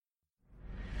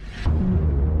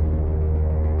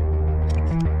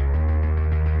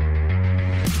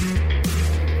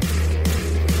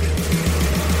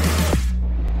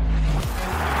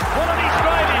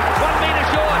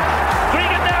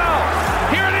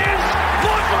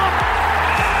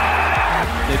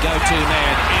go-to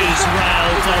man,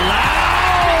 Israel Folau.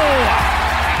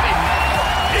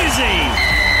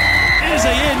 Is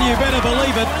he in? You better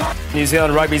believe it. New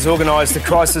Zealand Rugby's organised a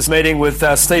crisis meeting with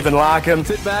Stephen Larkham.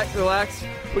 Sit back, relax,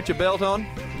 put your belt on,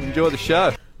 enjoy the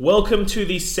show. Welcome to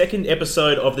the second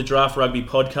episode of the Draft Rugby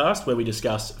podcast, where we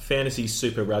discuss fantasy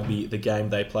Super Rugby, the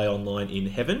game they play online in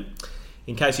heaven.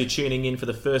 In case you're tuning in for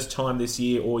the first time this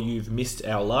year or you've missed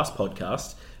our last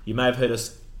podcast, you may have heard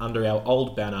us under our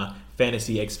old banner,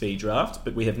 Fantasy XV Draft,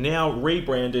 but we have now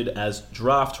rebranded as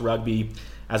Draft Rugby,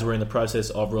 as we're in the process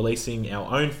of releasing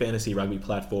our own fantasy rugby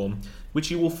platform,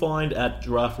 which you will find at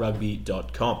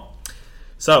draftrugby.com.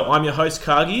 So, I'm your host,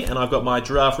 Kargi, and I've got my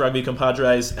Draft Rugby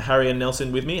compadres, Harry and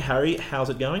Nelson, with me. Harry, how's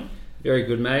it going? Very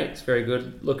good, mate. It's very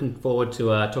good. Looking forward to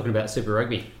talking about Super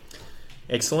Rugby.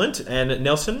 Excellent. And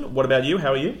Nelson, what about you?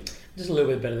 How are you? Just a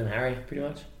little bit better than Harry, pretty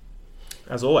much.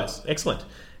 As always. Excellent.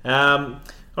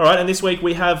 All right, and this week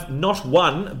we have not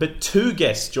one, but two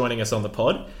guests joining us on the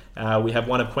pod. We have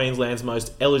one of Queensland's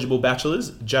most eligible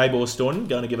bachelors, Jaybor Staunton,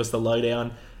 going to give us the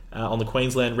lowdown on the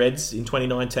Queensland Reds in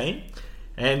 2019.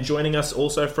 And joining us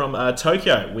also from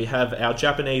Tokyo, we have our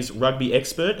Japanese rugby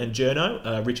expert and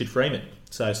journo, Richard Freeman.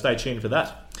 So stay tuned for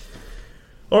that.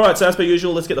 All right, so as per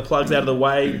usual, let's get the plugs out of the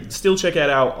way. Still check out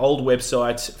our old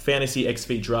website,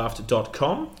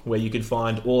 fantasyxvdraft.com, where you can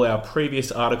find all our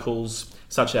previous articles,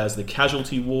 such as the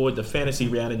casualty ward, the fantasy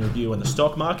round in review, and the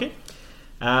stock market.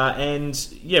 And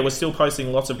yeah, we're still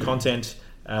posting lots of content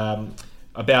about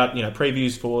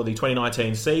previews for the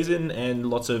 2019 season, and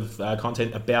lots of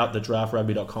content about the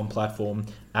draftrugby.com platform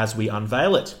as we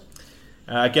unveil it.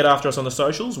 Get after us on the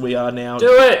socials. We are now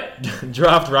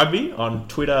Draft Rugby on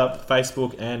Twitter,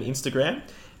 Facebook, and Instagram.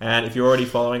 And if you're already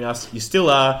following us, you still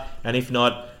are. And if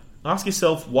not, ask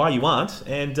yourself why you aren't,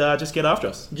 and just get after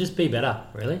us. Just be better,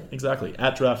 really. Exactly,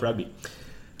 at Draft Rugby.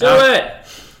 Do it!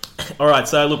 All right,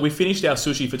 so look, we finished our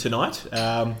sushi for tonight.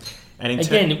 And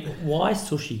why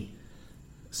sushi?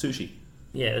 Sushi.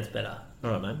 Yeah, that's better.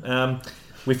 All right, man.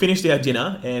 We finished our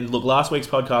dinner, and look, last week's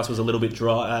podcast was a little bit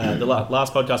dry. The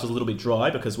last podcast was a little bit dry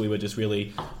because we were just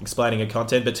really explaining our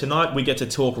content. But tonight we get to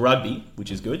talk rugby, which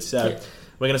is good. So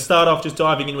we're going to start off just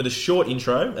diving in with a short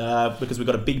intro because we've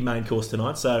got a big main course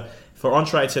tonight. So for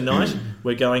entree tonight,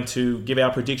 we're going to give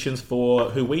our predictions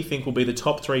for who we think will be the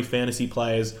top three fantasy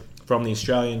players from the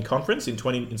Australian Conference in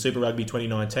Super Rugby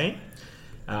 2019.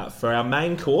 For our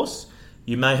main course,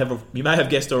 you may have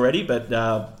guessed already, but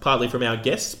partly from our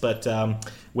guests. But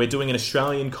we're doing an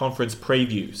Australian Conference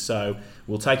preview, so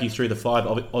we'll take you through the 5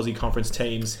 Aussie Conference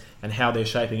teams and how they're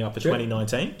shaping up for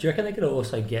 2019. Do you reckon they could have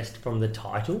also guessed from the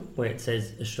title where it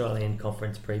says Australian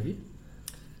Conference preview?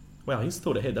 Wow, he's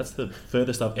thought ahead. That's the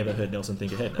furthest I've ever heard Nelson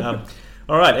think ahead.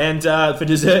 All right, and for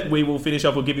dessert, we will finish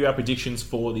off. We'll give you our predictions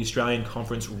for the Australian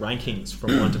Conference rankings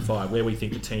from 1 to 5, where we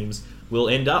think the teams will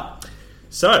end up.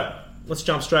 So let's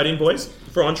jump straight in, boys.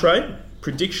 For entree,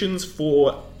 predictions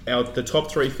for the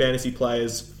top 3 fantasy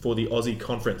players for the Aussie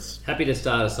Conference. Happy to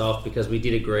start us off because we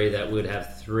did agree that we'd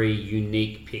have 3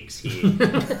 unique picks here.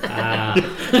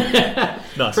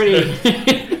 Nice.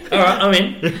 All right, I'm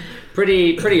in.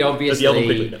 Pretty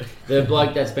obviously, the the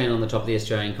bloke that's been on the top of the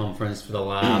Australian Conference for the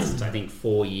last, I think,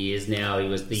 4 years now. He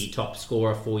was the top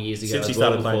scorer 4 years ago. Since he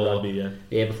started playing rugby,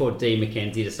 yeah, before D.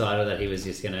 McKenzie decided that he was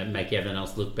just going to make everyone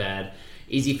else look bad.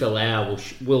 Izzy Folau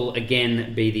will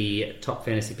again be the top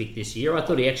fantasy pick this year. I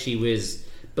thought he actually was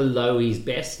below his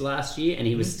best last year, and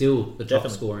he was still the top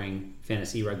scoring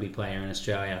fantasy rugby player in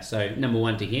Australia. So number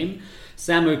 1 to him.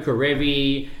 Samu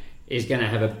Karevi is going to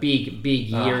have a big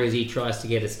year as he tries to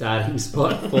get a starting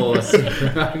spot for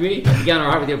Super Rugby. You going all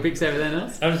right with your picks over there,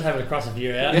 Nels? I'm just having to cross a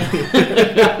few out.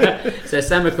 So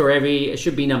Samu Karevi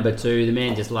should be number 2. The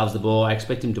man just loves the ball. I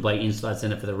expect him to play inside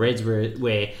centre for the Reds,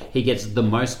 where he gets the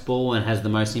most ball and has the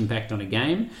most impact on a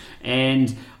game.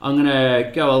 And I'm going to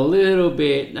go a little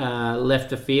bit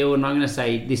left of field, and I'm going to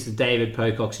say this is David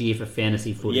Pocock's year for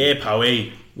fantasy footy. Yeah,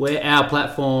 Poey. Where our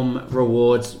platform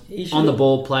rewards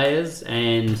on-the-ball players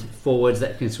and forwards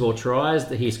that can score tries,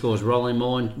 that he scores rolling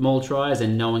maul tries,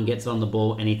 and no one gets on the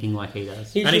ball anything like he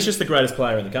does. He's just the greatest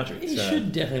player in the country. He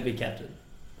should definitely be captain.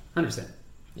 100%.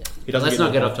 Yeah. Let's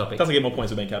not get off topic. Doesn't get more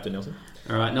points for being captain, Nelson.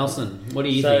 All right, Nelson, what do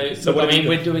you think? So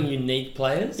we're doing unique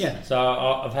players. Yeah. So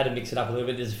I've had to mix it up a little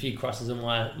bit. There's a few crosses on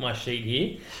my sheet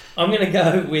here. I'm going to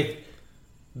go with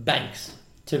Banks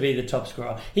to be the top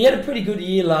scorer. He had a pretty good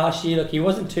year last year. Look, he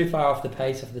wasn't too far off the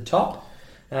pace of the top.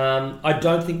 I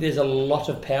don't think there's a lot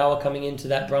of power coming into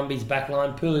that Brumbies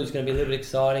backline. Pulu's going to be a little bit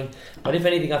exciting. But if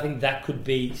anything, I think that could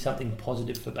be something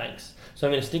positive for Banks. So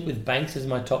I'm going to stick with Banks as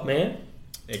my top man.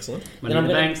 Excellent. Then I'm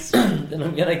going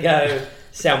to go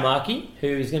Salmaki,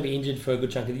 who's going to be injured for a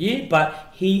good chunk of the year,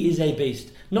 but he is a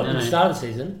beast. Not at the start of the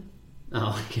season.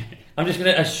 Oh, okay. I'm just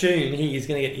going to assume he is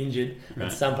going to get injured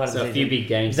at some part of the season. So a few big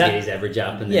games to get his average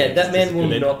up. And that man will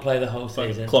not play the whole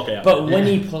season. Clock out. But when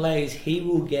he plays, he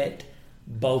will get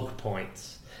bulk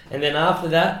points. And then after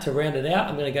that, to round it out,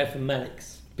 I'm going to go for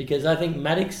Maddox. Because I think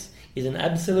Maddox is an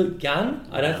absolute gun.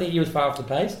 I don't think he was far off the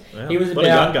pace. Wow. He was What are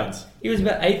young about guns? He was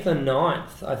about 8th or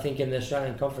 9th, I think, in the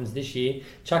Australian Conference this year.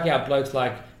 Chuck out blokes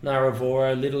like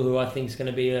Naravoro, Little, who I think is going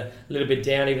to be a little bit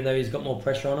down, even though he's got more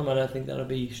pressure on him. I don't think that'll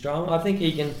be strong. I think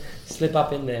he can slip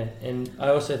up in there. And I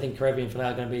also think Karevi and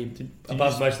Falau are going to be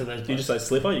above most of those blokes. Did you just say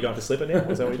slipper? You going for slipper now?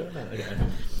 Is that what you're doing? No, okay.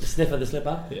 The sniffer, the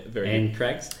slipper. Yeah, very And good.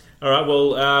 Craigs. All right,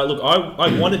 well, look,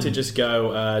 I wanted to just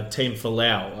go Team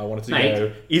Falau. I wanted to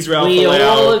go Israel We Falau.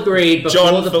 all agreed before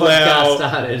John the Falau, podcast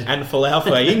started. and Falau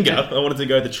Fainga. I wanted to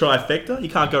go the trifecta. You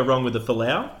can't go wrong with the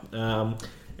Falau.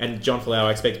 And John Falau,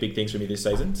 I expect big things from you this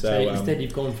season. So instead,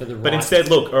 you've gone for the right. But instead,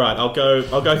 look, all right, I'll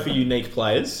go for unique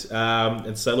players.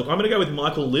 And so, look, I'm going to go with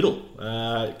Michael Little,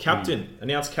 captain,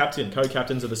 announced captain,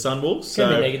 co-captains of the Sunwolves. It's going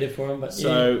to be negative for him, but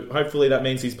so hopefully that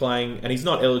means he's playing, and he's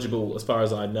not eligible, as far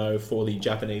as I know, for the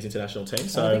Japanese international team.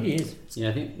 So I think he is. Yeah,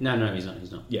 I think... No, he's not.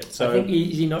 He's not. yeah, so I think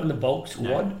is he not in the bulk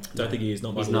squad? don't think he is. He's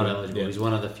Michael not Little. eligible. Yeah. He's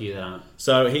one of the few that aren't.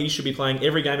 So he should be playing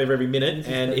every game of every minute,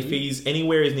 and if he's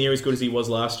anywhere as near as good as he was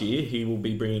last year, he will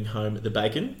be bringing home the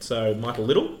bacon. So Michael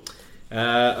Little.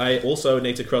 I also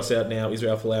need to cross out now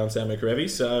Israel Folau and Samu Karevi.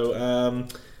 So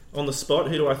on the spot,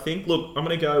 who do I think? Look, I'm going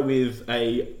to go with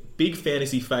a big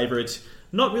fantasy favourite.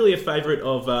 Not really a favourite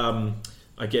of,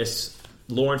 I guess,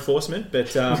 law enforcement, but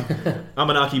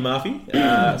Amanaki Murphy.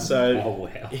 So Oh,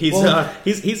 wow.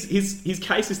 his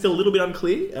case is still a little bit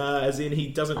unclear, as in he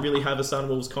doesn't really have a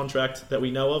Sunwolves contract that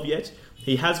we know of yet.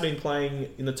 He has been playing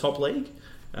in the top league.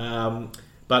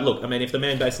 But look, I mean, if the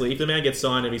man gets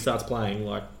signed and he starts playing,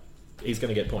 like, he's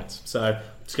going to get points. So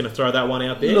just going to throw that one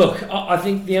out there. Look, I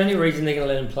think the only reason they're going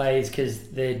to let him play is because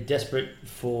they're desperate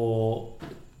for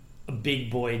a big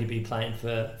boy to be playing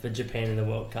for Japan in the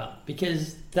World Cup,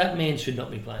 because that man should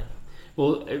not be playing.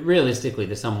 Well, realistically,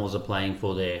 the Sunwolves are playing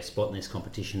for their spot in this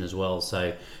competition as well,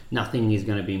 so nothing is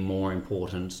going to be more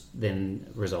important than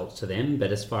results to them.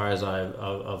 But as far as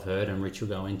I've heard, and Rich will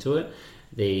go into it,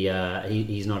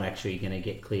 he's not actually going to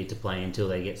get cleared to play until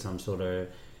they get some sort of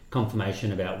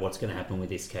confirmation about what's going to happen with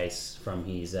this case from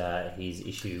his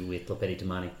issue with Lopeti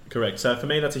Tamani. Correct. So for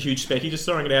me, that's a huge spec. He's just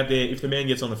throwing it out there. If the man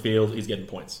gets on the field, he's getting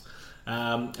points.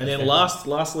 And then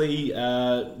lastly,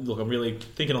 look, I'm really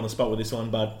thinking on the spot with this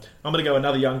one, but I'm going to go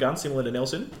another young gun, similar to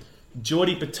Nelson,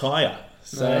 Geordie Pataya.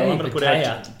 So I'm going to put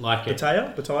out Like it.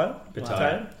 Bataya.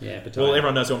 Yeah, Bataya. Well,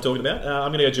 everyone knows who I'm talking about.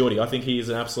 I'm going to go Geordie. I think he is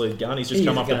an absolute gun. He's just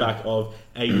come off the back of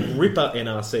a ripper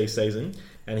NRC season,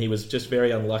 and he was just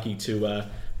very unlucky to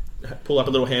pull up a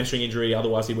little hamstring injury.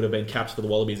 Otherwise, he would have been capped for the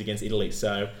Wallabies against Italy.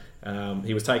 So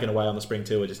he was taken away on the spring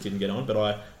tour, just didn't get on. But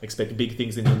I expect big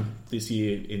things in him this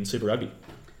year in Super Rugby.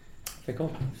 Fair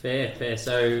call. Fair.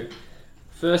 So,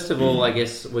 first of all, I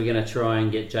guess we're going to try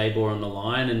and get Jaybor on the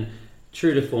line, and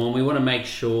true to form, we want to make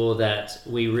sure that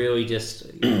we really just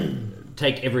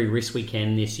take every risk we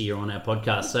can this year on our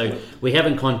podcast. So we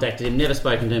haven't contacted him, never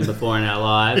spoken to him before in our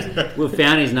lives. We've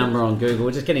found his number on Google.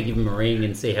 We're just going to give him a ring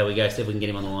and see how we go, see if we can get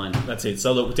him on the line. That's it.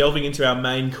 So look, delving into our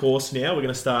main course now, we're going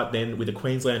to start then with the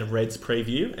Queensland Reds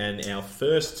preview, and our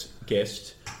first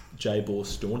guest, Jaybor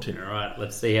Staunton. All right,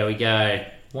 let's see how we go.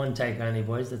 One take only,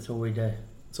 boys. That's all we do.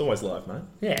 It's always live, mate.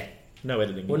 Yeah. No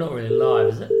editing. We're not really live,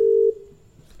 is it?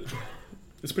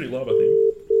 It's pretty live, I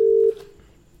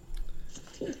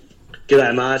think.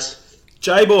 G'day, mate.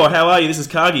 Jaybor, how are you? This is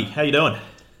Kargi. How you doing?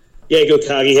 Yeah, good,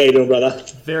 Kargi. How you doing, brother?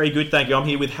 Very good, thank you. I'm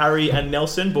here with Harry and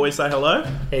Nelson. Boys, say hello.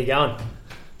 How you going?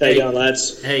 How you going,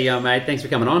 lads? How you going, mate? Thanks for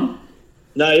coming on.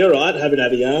 No, you're right. Happy to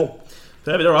have you on.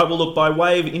 Perfect. All right. Well, look, by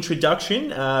way of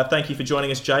introduction, thank you for joining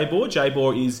us, Jaybor.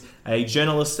 Jaybor is a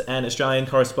journalist and Australian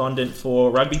correspondent for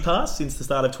Rugby Pass since the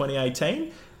start of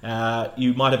 2018.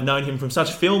 You might have known him from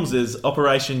such films as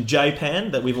Operation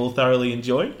Japan that we've all thoroughly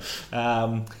enjoyed,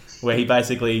 where he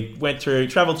basically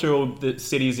travelled through all the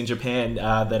cities in Japan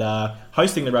that are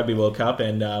hosting the Rugby World Cup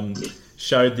and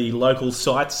showed the local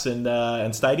sites and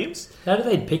stadiums. How did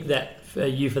they pick that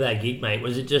you for that gig, mate?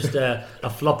 Was it just a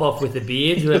flop off with the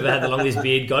beard? Whoever had the longest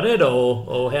beard got it,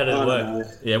 or how did it work? Know.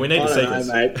 Yeah, we need the secrets.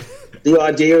 Mate. The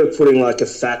idea of putting like a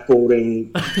fat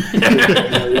balding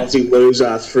Aussie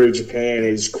loser through Japan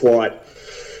is quite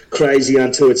crazy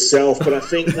unto itself. But I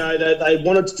think they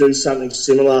wanted to do something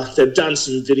similar. They've done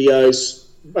some videos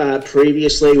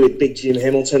previously with Big Jim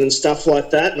Hamilton and stuff like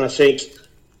that, and I think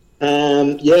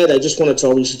They just wanted to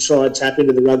obviously try and tap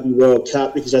into the Rugby World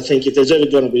Cup, because I think if there's ever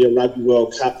going to be a Rugby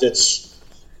World Cup that's,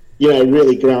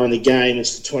 really growing the game,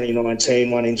 it's the 2019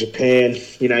 one in Japan.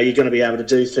 You're going to be able to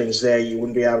do things there you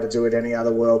wouldn't be able to do at any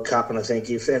other World Cup. And I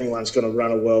think if anyone's going to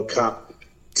run a World Cup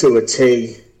to a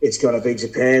T, it's going to be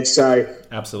Japan. So,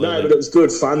 absolutely. No, but it was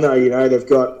good fun though. They've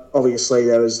got, obviously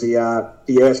there was the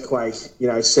earthquake,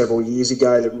 several years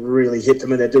ago that really hit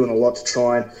them, and they're doing a lot to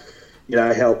try and,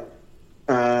 help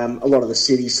a lot of the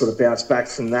cities sort of bounce back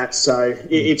from that. So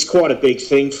it's quite a big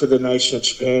thing for the nation of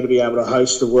Japan to be able to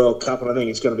host the World Cup, and I think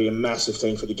it's going to be a massive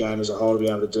thing for the game as a whole to be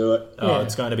able to do it. Oh,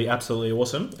 It's going to be absolutely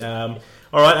awesome.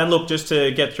 All right, and look, just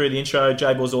to get through the intro,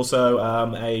 Jaybor's also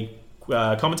a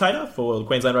commentator for the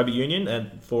Queensland Rugby Union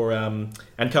and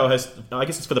and co-host, I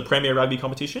guess it's for the Premier Rugby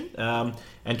competition,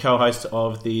 and co-host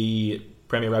of the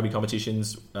Premier Rugby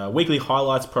competition's weekly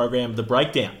highlights program, The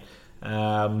Breakdown.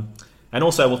 And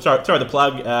also, we'll throw the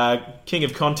plug, King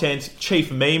of Content,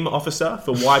 Chief Meme Officer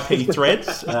for YP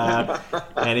Threads.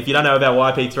 And if you don't know about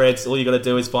YP Threads, all you got to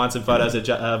do is find some photos of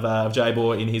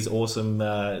Jaybor in his awesome,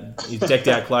 his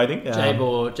decked-out clothing.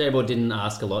 Jaybor didn't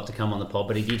ask a lot to come on the pod,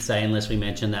 but he did say unless we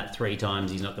mention that 3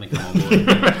 times, he's not going to come on board.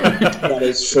 That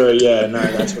is true, yeah. No,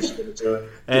 that's what you're going to do.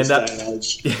 And so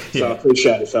I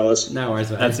appreciate it, fellas. No worries,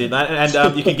 mate. That's it.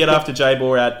 And you can get after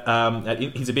Jaybor at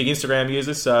he's a big Instagram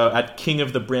user, so at King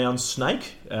of the Brown Snake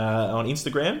on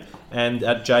Instagram, and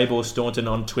at Jaybor Staunton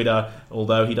on Twitter,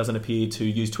 although he doesn't appear to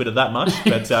use Twitter that much.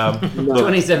 But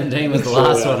 2017 was the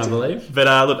last one, I believe. But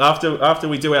look, after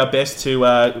we do our best to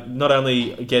not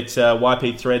only get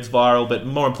YP Threads viral, but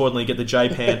more importantly get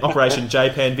the Operation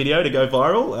Japan video to go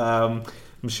viral,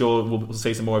 I'm sure we'll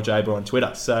see some more of Jaybor on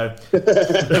Twitter. So,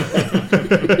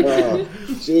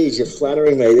 geez, you're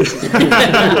flattering me. This is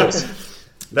ridiculous.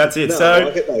 That's it. No, So I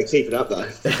like it though. Keep it up though.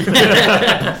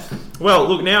 Well,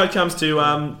 look, now it comes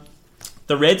to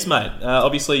the Reds, mate.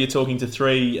 Obviously, you're talking to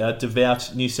 3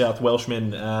 devout New South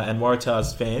Welshmen and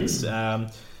Waratahs fans.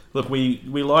 Look, we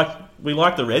like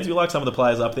the Reds. We like some of the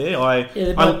players up there.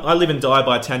 I live and die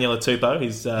by Taniela Tupou.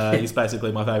 He's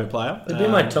basically my favourite player. They'd be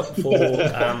my top 4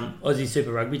 Aussie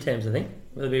Super Rugby teams, I think.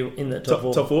 They'll be in the top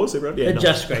 4. Top 4 Super Rugby? Yeah,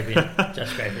 just scraping.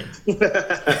 Just scraping.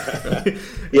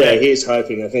 Yeah, here's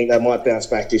hoping. I think they might bounce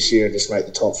back this year and just make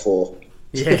the top 4.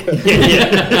 Yeah.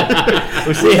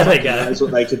 We'll see how they go. That's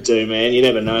what they could do, man. You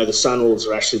never know. The Sunwolves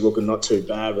are actually looking not too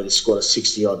bad with a squad of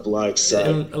 60-odd blokes. So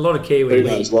and a lot of Kiwis. Who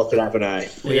knows? Lock it up and A.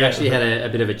 We actually had a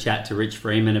bit of a chat to Rich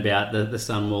Freeman about the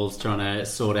Sunwolves trying to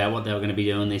sort out what they were going to be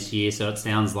doing this year. So it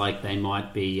sounds like they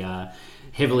might be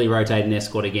heavily rotating their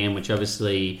squad again, which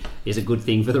obviously is a good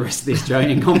thing for the rest of the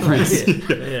Australian conference.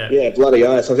 Yeah, bloody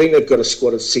oath. I think they've got a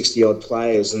squad of 60-odd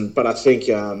players, but I think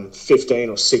 15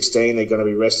 or 16 they're going to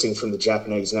be resting from the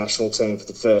Japanese national team for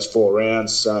the first 4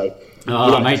 rounds. So,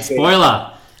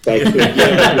 spoiler. They could,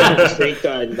 I think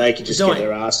they could just get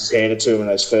their asses handed to them in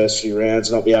those first few rounds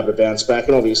and not be able to bounce back,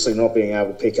 and obviously not being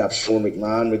able to pick up Sean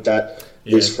McMahon with that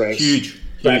this French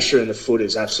fracture in the foot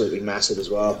is absolutely massive as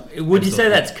well. Would you say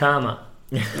that's karma?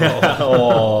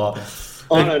 I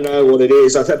don't know what it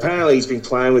is. Apparently he's been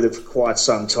playing with it for quite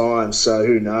some time, so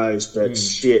who knows? But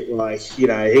he's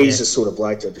the sort of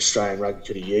bloke that Australian rugby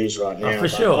could have used right now. For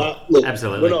sure. Look,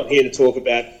 absolutely. We're not here to talk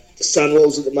about the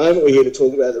Sunwolves at the moment. We're here to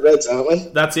talk about the Reds, aren't we?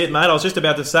 That's it, mate. I was just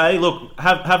about to say, look,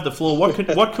 have the floor.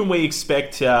 What can we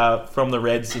expect from the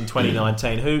Reds in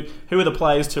 2019? Who are the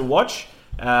players to watch?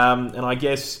 And I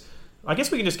guess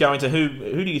we can just go into who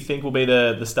do you think will be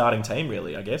the starting team,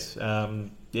 really, I guess.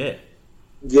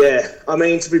 Yeah, I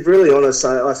mean, to be really honest,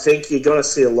 I think you're going to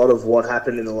see a lot of what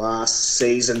happened in the last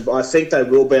season. I think they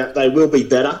will be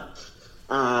better,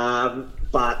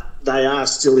 but they are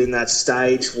still in that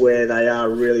stage where they are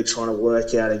really trying to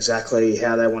work out exactly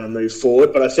how they want to move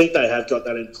forward. But I think they have got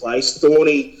that in place.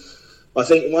 Thorny, I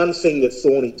think one thing that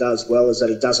Thorny does well is that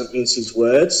he doesn't mince his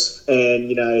words,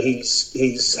 and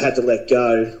he's had to let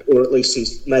go, or at least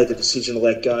he's made the decision to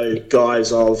let go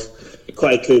guys of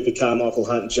Quade Cooper, Carmichael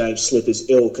Hunt, and James Slipper's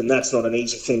ilk, and that's not an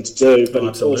easy thing to do.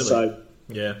 But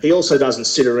he also doesn't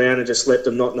sit around and just let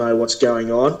them not know what's going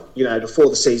on. Before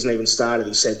the season even started,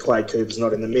 he said Quade Cooper's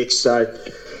not in the mix, so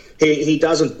he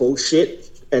doesn't bullshit.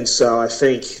 And so I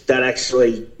think that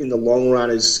actually, in the long run,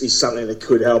 is something that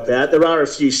could help out. There are a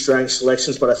few strange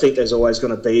selections, but I think there's always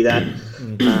going to be that.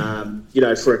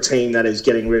 For a team that is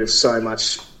getting rid of so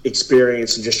much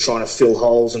experience and just trying to fill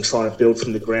holes and trying to build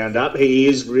from the ground up. He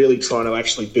is really trying to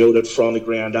actually build it from the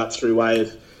ground up through way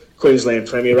of Queensland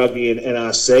Premier Rugby and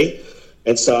NRC.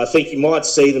 And so I think you might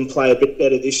see them play a bit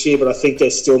better this year, but I think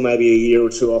they're still maybe a year or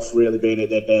two off really being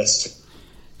at their best.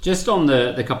 Just on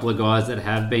the couple of guys that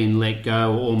have been let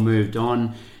go or moved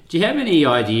on, Do you have any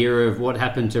idea of what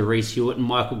happened to Reece Hewitt and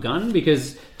Michael Gunn?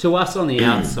 Because to us on the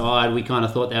outside, we kind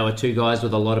of thought they were two guys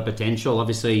with a lot of potential.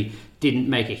 Obviously, didn't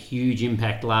make a huge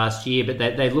impact last year, but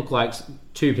they look like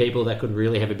two people that could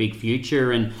really have a big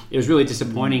future. And it was really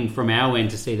disappointing from our end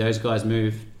to see those guys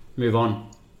move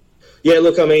on. Yeah,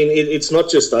 look, I mean, it's not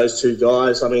just those two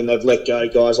guys. I mean, they've let go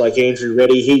guys like Andrew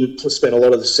Reddy. He spent a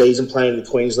lot of the season playing in the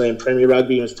Queensland Premier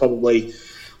Rugby and was probably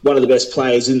one of the best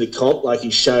players in the comp. Like, he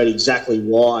showed exactly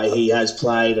why he has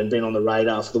played and been on the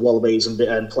radar for the Wallabies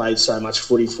and played so much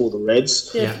footy for the Reds.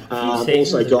 Yeah.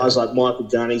 Also, guys like Michael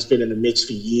Gunn, he's been in the mix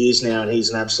for years now and he's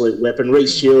an absolute weapon.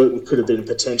 Reece Hewitt could have been a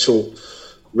potential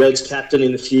Reds captain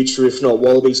in the future, if not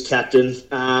Wallabies captain.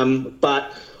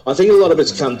 But I think a lot of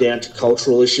it's come down to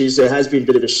cultural issues. There has been a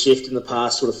bit of a shift in the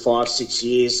past sort of 5-6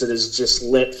 years that has just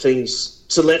let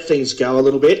things go a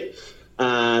little bit.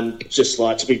 Just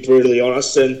like, to be brutally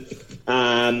honest. And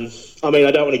I mean,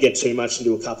 I don't want to get too much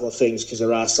into a couple of things because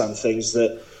there are some things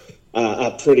that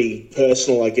are pretty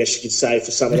personal, I guess you could say, for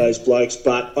some of those blokes.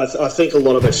 But I think a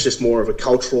lot of it's just more of a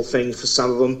cultural thing for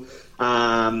some of them.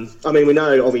 I mean, we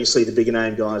know obviously the bigger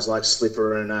name guys like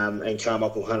Slipper and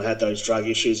Carmichael Hunt had those drug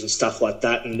issues and stuff like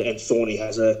that, and Thorny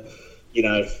has a,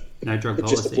 no drug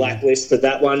just policy, a blacklist for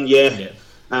that one, yeah.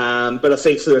 But I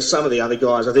think for some of the other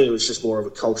guys, I think it was just more of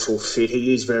a cultural fit.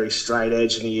 He is very straight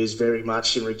edge, and he is very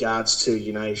much in regards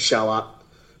to show up,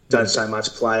 don't so much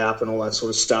play up, and all that sort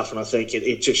of stuff. And I think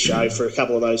it just showed for a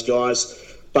couple of those guys.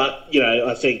 But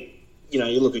I think.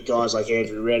 You look at guys like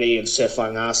Andrew Reddy and Seth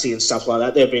Fangassi and stuff like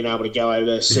that, they've been able to go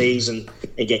overseas and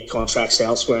get contracts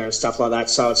elsewhere and stuff like that.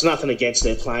 So it's nothing against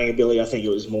their playing ability. I think it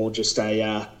was more just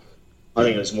a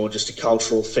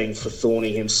cultural thing for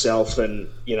Thorny himself. And,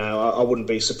 I wouldn't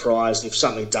be surprised if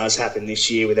something does happen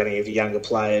this year with any of the younger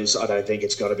players. I don't think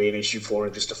it's got to be an issue for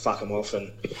him just to fuck them off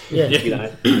and,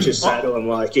 just say to them,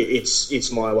 like,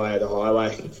 it's my way or the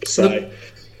highway. So...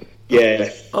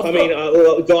 Yeah, I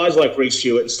mean, guys like Reece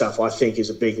Hewitt and stuff, I think, is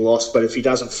a big loss. But if he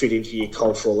doesn't fit into your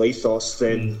cultural ethos,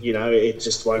 then it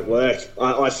just won't work.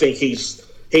 I think he's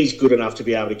good enough to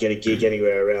be able to get a gig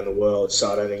anywhere around the world.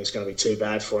 So I don't think it's going to be too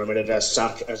bad for him. And it does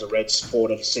suck as a Red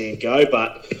supporter to see him go,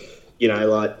 but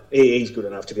he's good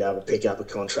enough to be able to pick up a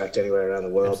contract anywhere around the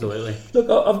world. Absolutely. Look,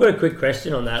 I've got a quick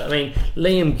question on that. I mean,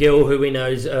 Liam Gill, who we know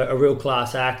is a real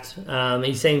class act,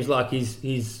 he seems like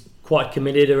he's quite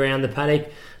committed around the paddock.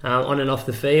 On and off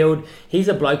the field. He's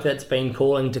a bloke that's been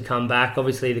calling to come back.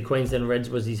 Obviously, the Queensland Reds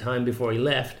was his home before he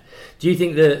left. Do you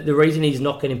think the reason he's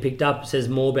not getting picked up says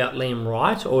more about Liam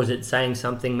Wright, or is it saying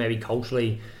something maybe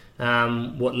culturally,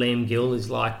 what Liam Gill is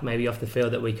like maybe off the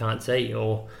field that we can't see?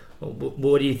 Or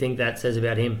what do you think that says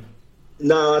about him?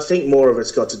 No, I think more of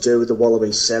it's got to do with the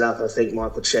Wallabies setup. I think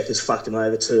Michael Check has fucked him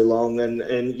over too long. And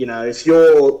if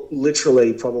you're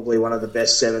literally probably one of the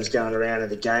best sevens going around in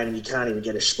the game and you can't even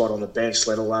get a spot on the bench,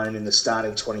 let alone in the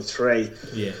starting 23,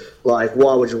 like,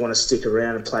 why would you want to stick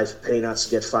around and play for peanuts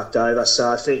and get fucked over?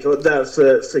 So I think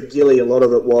for Gilly, a lot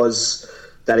of it was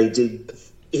that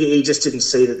he just didn't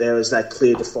see that there was that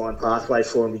clear, defined pathway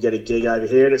for him to get a gig over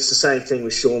here. And it's the same thing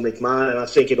with Sean McMahon. And I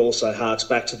think it also harks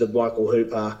back to the Michael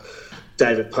Hooper,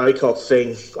 David Pocock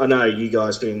thing. I know you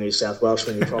guys being New South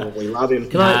Welshmen, you probably love him.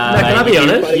 Can I be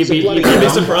honest? You'd be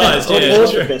surprised.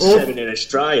 He's the best seven in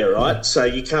Australia, right? So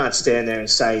you can't stand there and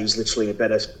say he's literally a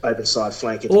better open side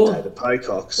flanker than David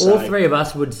Pocock. So. All three of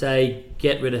us would say,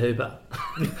 get rid of Hooper.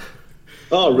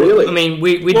 Oh, really? I mean,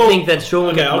 we'd think that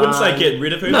Sean... Okay, I wouldn't say get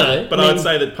rid of Hooper, but I would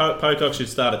say that Pocock should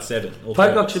start at 7.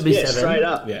 Pocock should be 7. Straight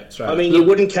up. Yeah, straight up. I mean, you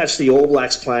wouldn't catch the All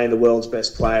Blacks playing the world's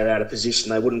best player out of position.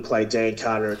 They wouldn't play Dan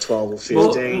Carter at 12 or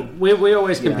 15. Well, we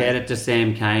always compared it to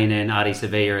Sam Cane and Artie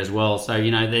Sevilla as well. So,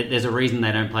 there's a reason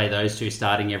they don't play those two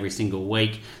starting every single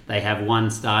week. They have one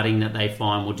starting that they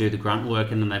find will do the grunt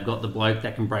work, and then they've got the bloke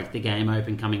that can break the game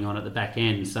open coming on at the back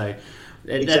end. So...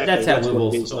 Exactly. That's how we've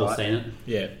all right. seen it.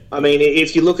 Yeah. I mean,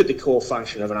 if you look at the core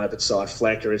function of an open side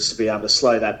flanker, it's to be able to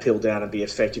slow that pill down and be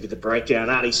effective with the breakdown.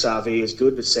 Artie Sarvi is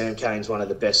good, but Sam Cane's one of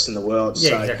the best in the world.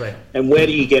 Yeah, exactly. And where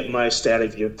do you get most out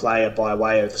of your player by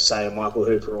way of, say, a Michael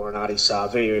Hooper or an Artie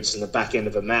Sarvi? It's in the back end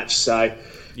of a match. So,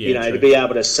 to be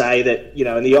able to say that,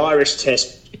 in the Irish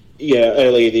test,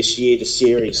 earlier this year, the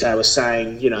series, they were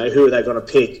saying, who are they going to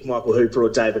pick, Michael Hooper or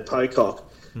David Pocock?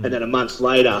 And then a month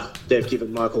later, they've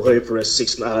given Michael Hooper a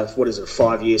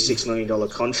 5-year, $6 million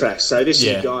contract. So this is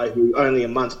a guy who only a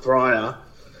month prior,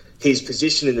 his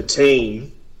position in the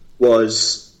team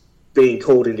was being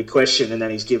called into question, and then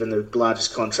he's given the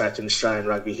largest contract in Australian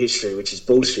rugby history, which is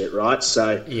bullshit, right?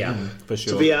 So for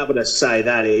sure. To be able to say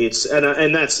that,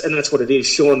 and that's what it is.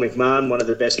 Sean McMahon, one of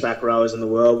the best back rowers in the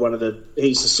world,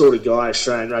 he's the sort of guy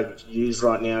Australian rugby can use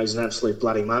right now. He's an absolute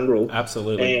bloody mongrel.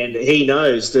 Absolutely. And he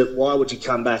knows that why would you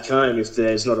come back home if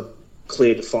there's not a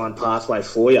clear defined pathway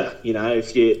for you? You know,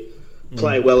 if you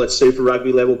play well at Super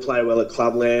Rugby level, play well at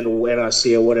Clubland or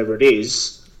NRC or whatever it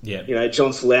is. Yeah. You know,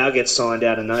 John Folau gets signed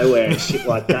out of nowhere and shit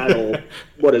like that, or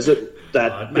what is it?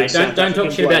 Mate, don't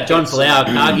talk shit about John Folau.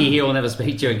 Cargie here will never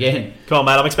speak to you again. Come on,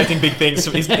 mate. I'm expecting big things.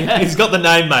 He's got the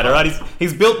name, mate. All right.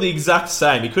 He's built the exact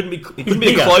same. He couldn't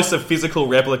be a closer physical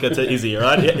replica to Izzy. All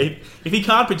right. If he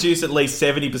can't produce at least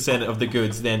 70% of the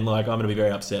goods, then I'm going to be very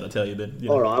upset. I tell you. Then.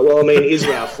 All right. Well, I mean,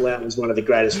 Israel Folau was one of the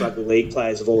greatest rugby league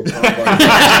players of all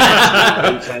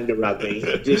time. He came to rugby.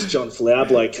 This John Folau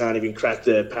bloke can't even crack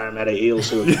the Parramatta Eels.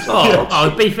 Who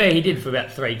to be fair, he did for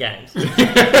about 3 games.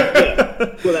 Yeah.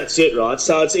 Well, that's it, right?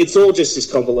 So it's all just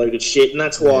this convoluted shit, and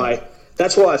that's why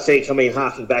I think, I mean,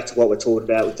 harking back to what we're talking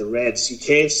about with the Reds, you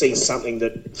can see something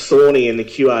that Thorny and the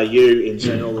QRU in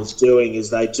general is doing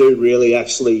is they do really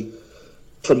actually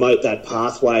promote that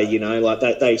pathway, you know, like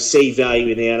they see value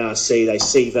in the NRC, they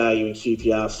see value in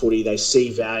QPR footy, they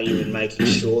see value in making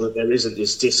sure that there isn't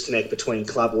this disconnect between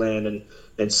clubland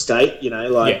and state, you know,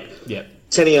 like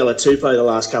Teniela Tupou the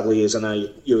last couple of years, I know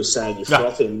you were saying you're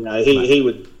frothing, you know, he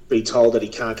would be told that he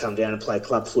can't come down and play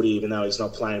club footy even though he's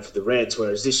not playing for the Reds,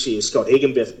 whereas this year Scott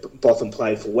Higginbotham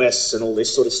played for Wests and all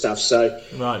this sort of stuff. So,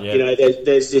 you know,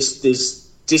 there's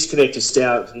this disconnect is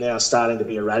now starting to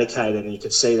be eradicated, and you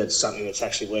can see that's something that's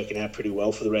actually working out pretty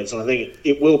well for the Reds. And I think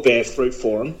it will bear fruit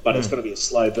for them, but it's going to be a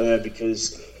slow burn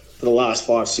because for the last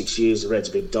 5-6 years, the Reds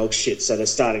have been dog shit, so they're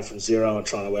starting from zero and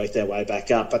trying to work their way back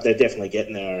up, but they're definitely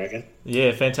getting there, I reckon.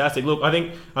 Yeah, fantastic. Look, I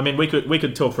mean, we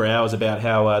could talk for hours about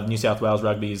how New South Wales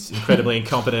Rugby is incredibly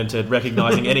incompetent at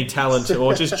recognising any talent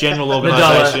or just general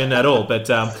organisation at all, but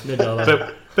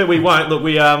we won't. Look,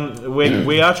 we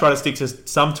are trying to stick to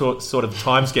some sort of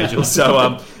time schedule,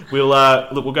 so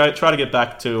we'll go try to get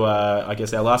back to I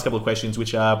guess our last couple of questions,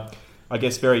 which are I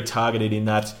guess very targeted in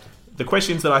that. The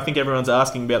questions that I think everyone's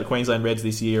asking about the Queensland Reds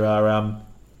this year are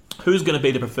who's going to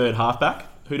be the preferred halfback?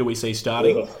 Who do we see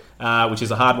starting? Which is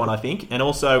a hard one, I think. And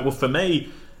also, well, for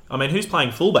me, I mean, who's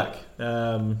playing fullback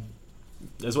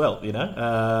as well, you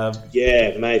know?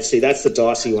 Yeah, mate. See, that's the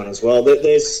dicey one as well. I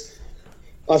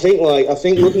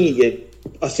think looking at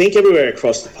I think everywhere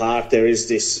across the park there is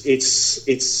this.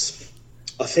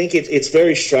 I think it's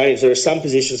very strange. There are some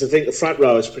positions. I think the front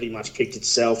row has pretty much picked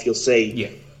itself. You'll see. Yeah.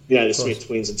 You know, the Smith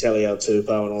twins and Teliel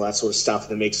Tupou and all that sort of stuff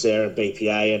in the mix there, and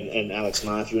BPA and Alex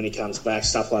Murphy when he comes back,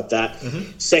 stuff like that.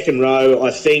 Second row,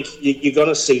 I think you're going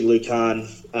to see Lucan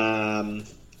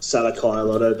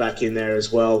Salakai-Lotto back in there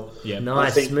as well. Yeah,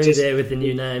 nice, smooth there with the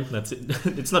new name. That's it.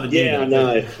 It's not a new name. I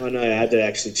know. I had to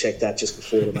actually check that just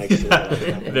before to make sure.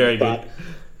 Very good.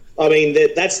 I mean,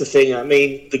 that's the thing. I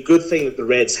mean, the good thing that the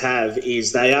Reds have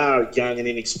is they are young and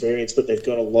inexperienced, but they've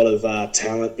got a lot of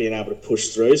talent being able to push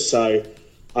through. So,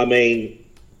 I mean,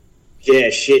 yeah,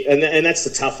 shit. And that's the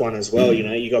tough one as well, you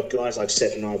know. You got guys like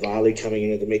Stefan Ivali coming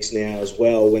into the mix now as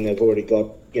well when they've already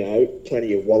got, you know,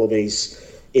 plenty of wallabies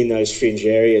in those fringe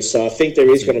areas. So I think there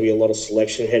is going to be a lot of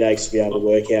selection headaches to be able to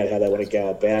work out how they want to go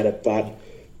about it. But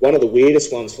one of the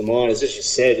weirdest ones for mine, as you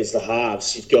said, is the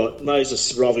halves. You've got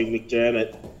Moses Robbie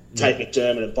McDermott, Tate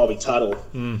McDermott and Bobby Tuttle.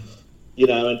 You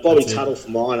know, and Bobby Tuttle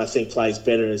for mine I think plays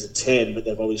better as a 10, but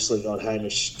they've obviously got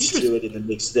Hamish Stewart in the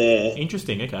mix there.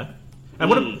 Interesting, okay. And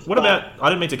what about, I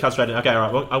didn't mean to cut straight in. Okay, all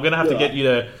right, well, I'm going to have to get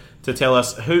you to tell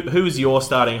us who is your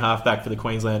starting halfback for the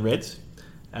Queensland Reds.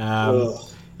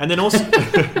 And then also,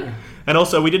 and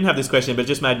also we didn't have this question, but it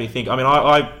just made me think. I mean,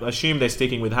 I assume they're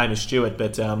sticking with Hamish Stewart,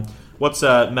 but what's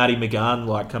Matty McGann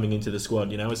like coming into the squad?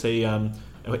 You know, is he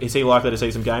likely to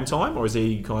see some game time, or is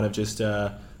he kind of just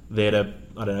there to,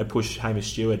 I don't know, push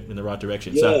Hamish Stewart in the right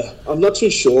direction? Yeah, I'm not too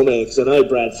sure, man, because I know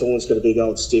Brad Thorne's got a big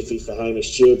old stiffy for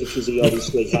Hamish Stewart because he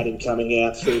obviously had him coming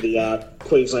out through the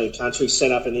Queensland Country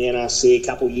set up in the NRC a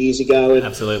couple of years ago. And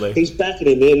absolutely. He's backing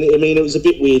him in. I mean, it was a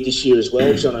bit weird this year as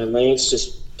well. Jono Lance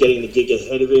just getting the gig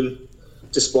ahead of him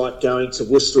despite going to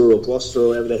Worcester or Gloucester or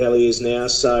wherever the hell he is now.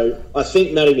 So I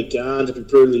think Matty McGann, to be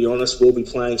brutally honest, will be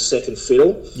playing second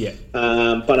fiddle. Yeah.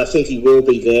 But I think he will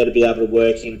be there to be able to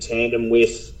work in tandem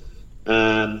with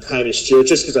Hamish Stewart,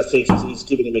 just because I think he's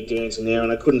giving him a Guernsey now,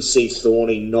 and I couldn't see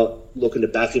Thorny not looking to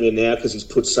back him in now because he's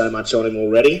put so much on him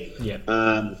already. Yeah.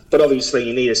 But obviously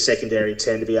you need a secondary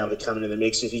 10 to be able to come into the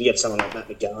mix. If you can get someone like Matt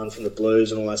McGann from the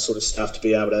Blues and all that sort of stuff to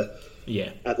be able to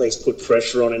at least put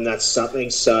pressure on him. That's something.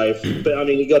 So, but I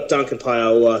mean, you got Duncan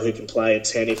Paola who can play at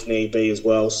 10 if need be as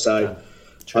well. So.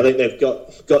 I think they've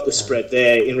got the spread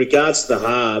there. In regards to the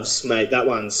halves, mate, that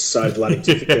one's so bloody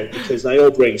difficult because they all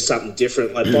bring something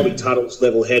different. Like Bobby Tuttle's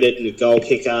level-headed and a goal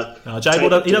kicker.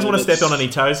 Jaybor, he doesn't want to step on any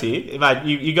toes here. Mate,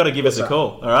 you got to give us a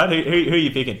call, all right? Who are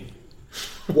you picking?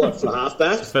 What, for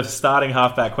halfback? For starting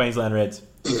halfback, Queensland Reds.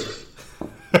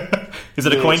 Is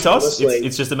it a coin toss? Honestly,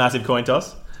 it's just a massive coin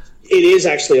toss? It is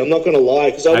actually. I'm not going to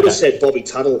lie because I would have said Bobby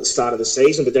Tuttle at the start of the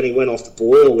season, but then he went off the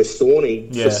boil with Thorny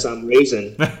for some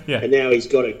reason, and now he's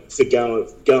got it for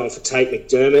going for Tate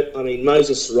McDermott. I mean,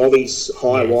 Moses Robbie's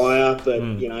high wire, but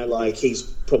he's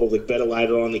probably better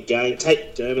later on in the game.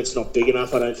 Tate McDermott's not big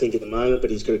enough, I don't think, at the moment, but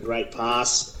he's got a great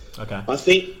pass. Okay, I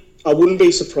think I wouldn't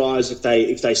be surprised if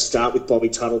they start with Bobby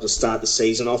Tuttle to start the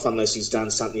season off, unless he's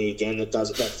done something again that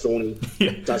Thorny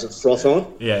doesn't froth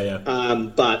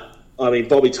on. But. I mean,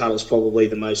 Bobby Tuttle's probably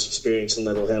the most experienced and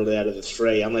level-headed out of the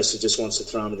three, unless he just wants to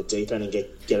throw him in the deep end and get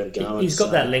him going. He's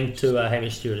got that link to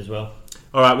Hamish Stewart as well.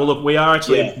 All right. Well, look, we are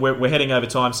actually we're heading over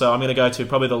time, so I'm going to go to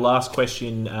probably the last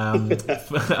question,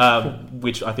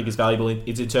 which I think is valuable.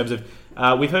 Is in terms of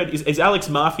we've heard is Alex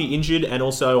Murphy injured, and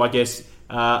also I guess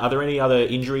are there any other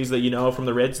injuries that you know of from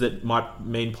the Reds that might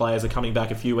mean players are coming back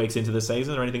a few weeks into the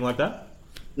season or anything like that?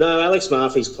 No, Alex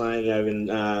Murphy's playing over in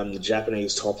the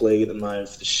Japanese top league at the moment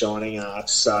for the Shining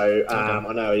Arcs. So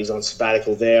I know he's on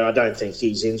sabbatical there. I don't think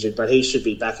he's injured, but he should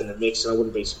be back in the mix. And I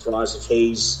wouldn't be surprised if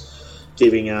he's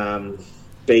giving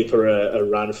Beeper a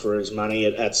run for his money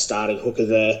at starting hooker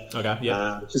there. Okay,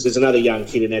 yeah. Because there's another young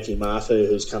kid in Eki Martha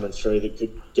who's coming through that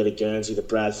could get a Guernsey that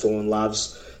Brad Thorne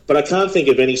loves. But I can't think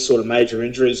of any sort of major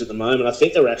injuries at the moment. I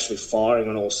think they're actually firing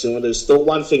on all cylinders. The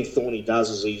one thing Thorny does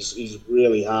is he's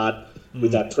really hard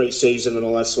with that pre-season and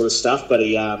all that sort of stuff, but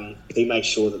he makes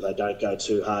sure that they don't go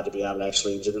too hard to be able to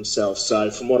actually injure themselves. So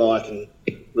from what I can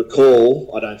recall,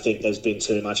 I don't think there's been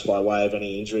too much by way of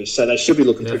any injuries. So they should be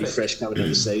looking pretty fresh coming into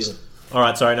the season. All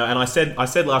right, sorry, no, and I said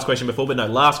last question before, but no,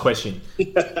 last question.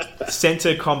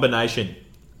 Centre combination.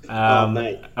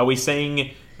 Mate. Are we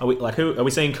seeing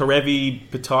Karevi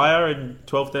Pataya in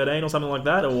 12-13 or something like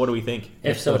that, or what do we think?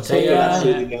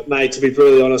 S02. Mate, to be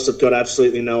brutally honest, I've got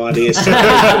absolutely no idea. So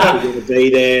we're going to be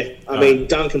there. I mean,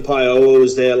 Duncan Paola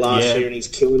was there last year and he's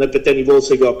killing it, but then you've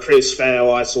also got Chris Fao,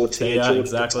 Sortia, Jordan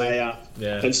Pataya,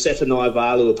 and Stefan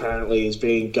Ivalu apparently is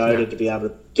being goaded to be able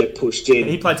to get pushed in.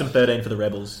 He played some 13 for the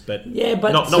Rebels, but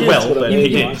not well, but he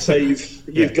did. So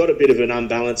you've got a bit of an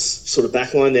unbalanced sort of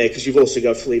backline there because you've also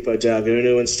got Filippo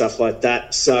Dargunu and stuff like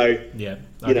that. So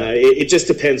it just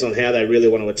depends on how they really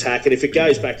want to attack. And if it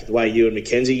goes back to the way you and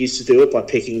Mackenzie used to do it by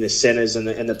picking the centres and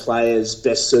the players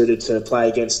best suited to play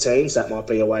against teams, that might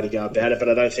be a way to go about it. But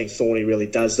I don't think Thorny really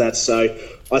does that. So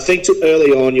I think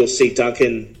early on you'll see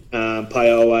Duncan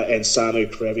Paola and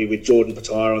Samu Karevi with Jordan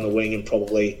Pataya on the wing and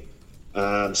probably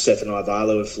Stefan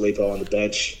Ivalu and Filippo on the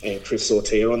bench and Chris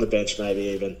Sortia on the bench maybe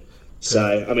even.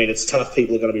 So, I mean, it's tough.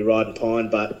 People are going to be riding pine,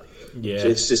 but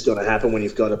it's just going to happen when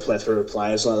you've got a plethora of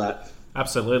players like that.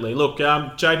 Absolutely. Look,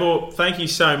 Jaybor, thank you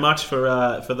so much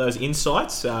for those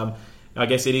insights. I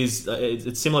guess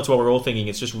it's similar to what we're all thinking.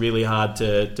 It's just really hard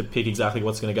to pick exactly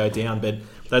what's going to go down, but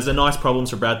those are nice problems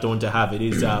for Brad Thorne to have. It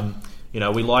is,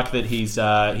 we like that he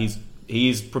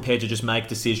is prepared to just make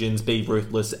decisions, be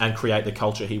ruthless, and create the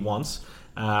culture he wants.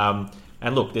 And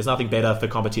look, there's nothing better for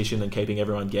competition than keeping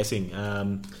everyone guessing.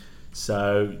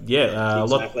 Exactly.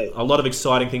 A lot of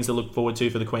exciting things to look forward to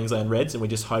for the Queensland Reds, and we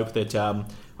just hope that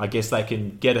I guess they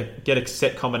can get a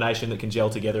set combination that can gel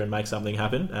together and make something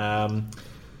happen. And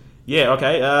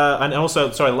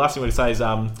also, sorry, the last thing we're going to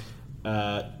say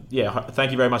is,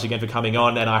 thank you very much again for coming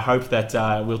on, and I hope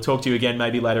that we'll talk to you again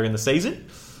maybe later in the season.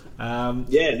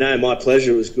 My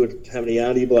pleasure. It was good having a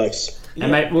yarn to you blokes. And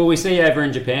mate, will we see you over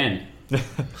in Japan?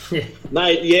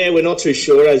 Mate, we're not too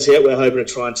sure as yet. We're hoping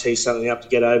to try and tee something up to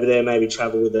get over there, maybe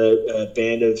travel with a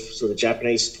band of sort of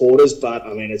Japanese supporters, but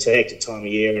I mean, it's a hectic time of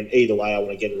year, and either way I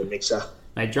want to get in the mixer.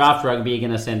 Mate, Draft Rugby are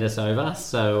going to send us over,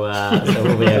 so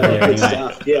we'll be over there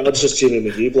anyway. Yeah, I'll just tune in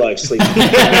with you blokes, sleep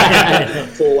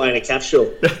 4-way in a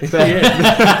capsule.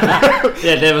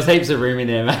 There was heaps of room in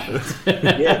there, mate.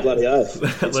 Yeah, bloody oath.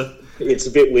 It's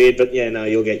a bit weird, but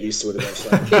you'll get used to it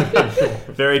eventually.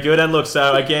 Very good. And look,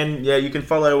 so again, you can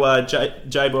follow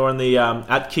Jaybor on the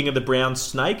at King of the Brown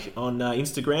Snake on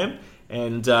Instagram.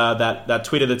 and that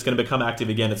Twitter that's going to become active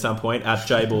again at some point, at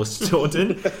Jaybor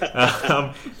Staunton.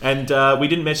 We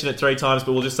didn't mention it 3 times,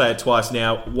 but we'll just say it twice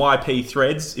now. YP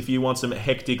Threads, if you want some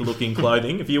hectic-looking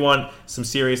clothing. If you want some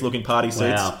serious-looking party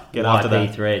suits, get after that.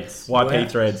 YP Threads. YP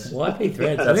Threads. YP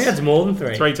Threads. I think that's more than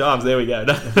 3. 3 times, there we go.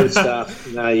 Good stuff.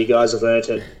 No, you guys have earned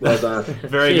it. Well done.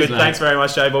 Very Cheers, good. mate. Thanks very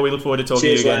much, Jaybor. We look forward to talking to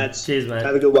you again. Lads. Cheers, mate.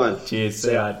 Have a good one. Cheers.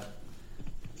 See See ya. ya.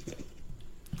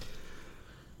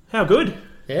 How good?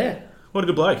 Yeah. What a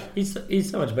good bloke. He's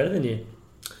so much better than you.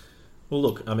 Well,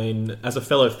 look, I mean, as a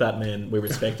fellow fat man, we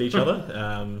respect each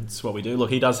other. It's what we do. Look,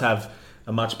 he does have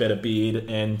a much better beard,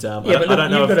 and Yeah, but look, I don't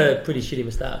know you've got if, a pretty shitty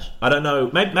moustache. I don't know.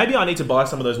 Maybe I need to buy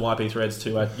some of those YP threads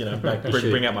to,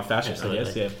 bring out my fashion. I guess.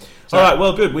 Absolutely. Yeah. All right.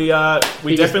 Well, good.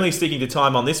 We're definitely sticking to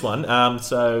time on this one.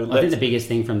 So I think the biggest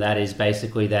thing from that is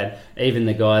basically that even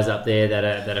the guys up there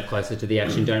that are closer to the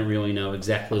action don't really know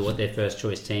exactly what their first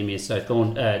choice team is. So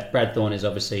Brad Thorne is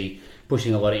obviously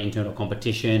pushing a lot of internal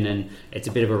competition, and it's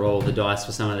a bit of a roll of the dice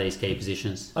for some of these key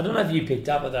positions. I don't know if you picked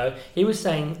up it though. He was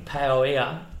saying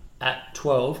Paoia at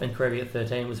 12 and Karevi at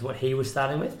 13 was what he was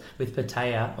starting with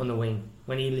Patea on the wing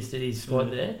when he listed his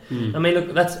squad there. I mean,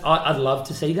 look, I'd love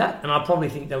to see that, and I probably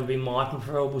think that would be my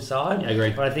preferable side. I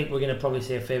agree. But I think we're going to probably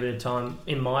see a fair bit of time,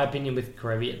 in my opinion, with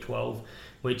Karevi at 12,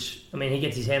 which, I mean, he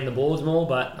gets his hand on the balls more,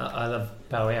 but I love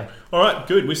Paoia. All right,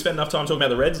 good. We've spent enough time talking about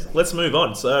the Reds. Let's move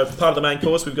on. So, part of the main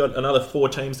course, we've got another 4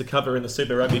 teams to cover in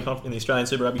the in the Australian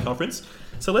Super Rugby Conference.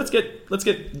 So let's get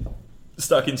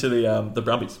stuck into the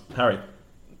Brumbies. Harry.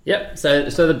 Yep. So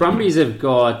the Brumbies have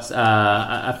got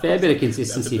a fair bit of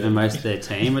consistency for most of their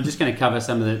team. We're just going to cover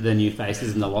some of the new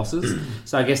faces and the losses.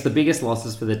 So I guess the biggest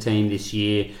losses for the team this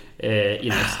year, the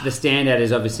standout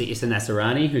is obviously Issa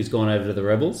Nasserani, who's gone over to the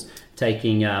Rebels,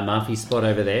 taking Murphy's spot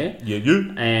over there.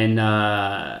 Yeah. And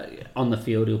on the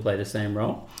field, he'll play the same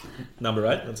role. Number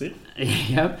 8, that's it.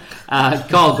 Yep.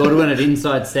 Kyle Godwin at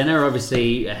inside centre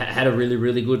obviously had a really,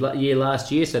 really good year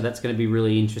last year, so that's going to be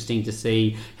really interesting to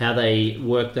see how they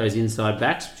work those inside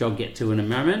backs, which I'll get to in a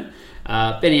moment.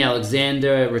 Benny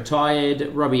Alexander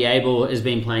retired. Robbie Abel has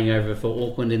been playing over for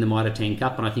Auckland in the Mitre 10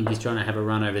 Cup, and I think he's trying to have a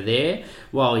run over there.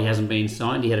 While he hasn't been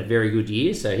signed, he had a very good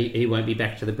year, so he won't be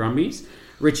back to the Brumbies.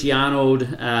 Richie Arnold,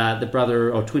 the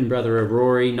brother or twin brother of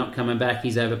Rory, not coming back.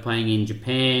 He's over playing in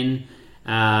Japan.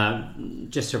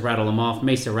 Just to rattle them off,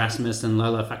 Misa Rasmus and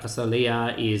Lola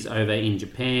Fakasalia is over in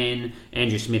Japan.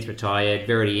 Andrew Smith retired.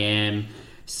 Verity Am,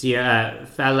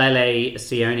 Falele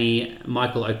Sione,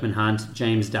 Michael Oakman Hunt,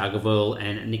 James Dargaville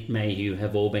and Nick Mayhew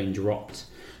have all been dropped.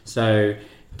 So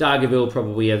Dargaville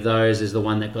probably of those is the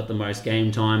one that got the most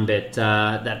game time, but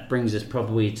that brings us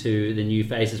probably to the new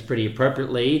faces pretty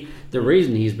appropriately. The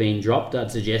reason he's been dropped,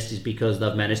 I'd suggest, is because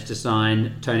they've managed to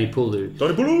sign Tony Pulu.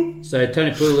 So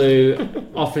Tony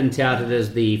Pulu, often touted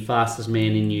as the fastest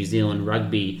man in New Zealand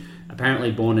rugby,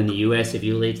 apparently born in the US. If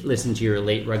you listen to your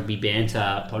Elite Rugby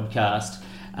Banter podcast,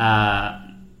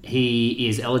 he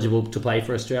is eligible to play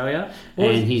for Australia,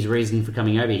 and his reason for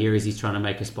coming over here is he's trying to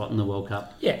make a spot in the World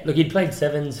Cup. Yeah, look, he'd played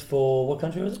sevens for what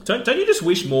country was it? Don't you just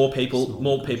wish more people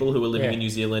who were living in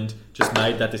New Zealand just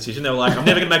made that decision? They were like, I'm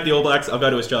never going to make the All Blacks, I'll go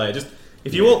to Australia.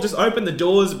 If you all just open the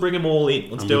doors, bring them all in.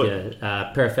 Let's do it.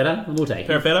 Perifetta, we'll take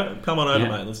it. Perifetta, come on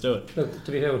over, mate. Let's do it. Look,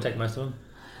 to be fair, we'll take most of them.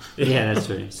 Yeah, that's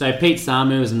true. So Pete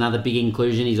Samu is another big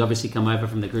inclusion. He's obviously come over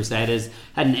from the Crusaders.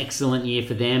 Had an excellent year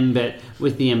for them, but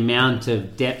with the amount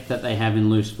of depth that they have in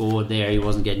loose forward there, he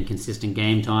wasn't getting consistent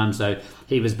game time. So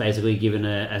he was basically given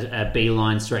a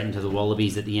beeline straight into the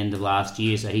Wallabies at the end of last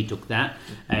year. So he took that,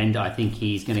 and I think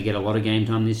he's going to get a lot of game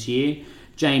time this year.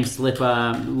 James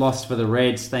Slipper lost for the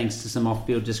Reds thanks to some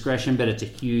off-field discretion, but it's a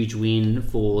huge win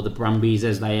for the Brumbies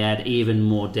as they add even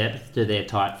more depth to their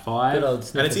tight 5.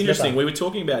 And it's interesting. We were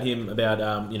talking about him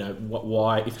about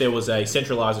why if there was a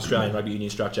centralised Australian rugby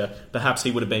union structure, perhaps he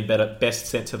would have been best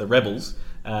sent to the Rebels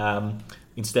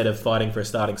instead of fighting for a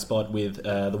starting spot with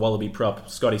the Wallaby prop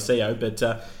Scotty Seo. But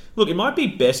look, it might be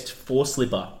best for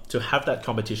Slipper to have that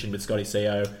competition with Scotty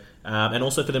Seo. And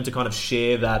also for them to kind of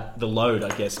share the load, I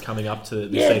guess, coming up to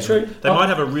this season. True. They might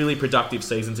have a really productive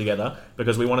season together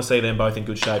because we want to see them both in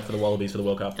good shape for the Wallabies for the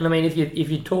World Cup. And I mean, if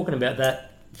you're talking about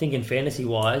that, thinking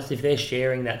fantasy-wise, if they're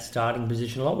sharing that starting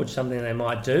position a lot, which is something they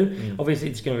might do,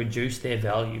 obviously it's going to reduce their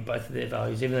value, both of their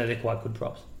values, even though they're quite good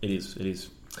props. It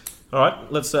is. All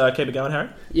right, let's keep it going, Harry.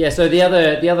 Yeah, so the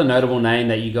other notable name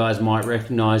that you guys might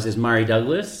recognise is Murray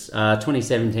Douglas.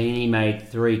 2017, he made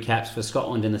 3 caps for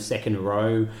Scotland in the second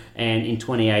row, and in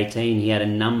 2018, he had a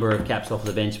number of caps off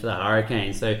the bench for the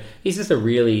Hurricanes. So he's just a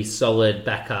really solid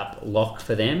backup lock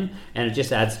for them, and it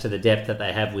just adds to the depth that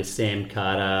they have with Sam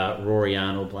Carter, Rory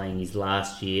Arnold playing his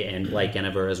last year, and Blake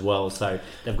Anaver as well. So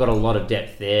they've got a lot of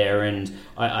depth there, and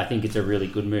I think it's a really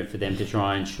good move for them to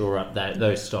try and shore up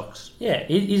those stocks. Yeah,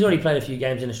 he's already played a few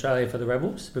games in Australia for the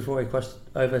Rebels before he crossed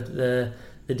over the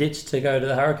ditch to go to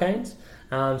the Hurricanes.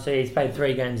 So he's played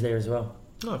 3 games there as well.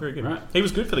 Oh, very good. Right. He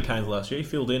was good for the Canes last year. He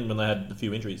filled in when they had a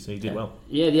few injuries, so he did well.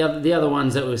 Yeah, the other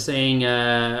ones that we're seeing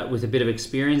with a bit of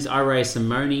experience, Ire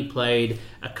Simone played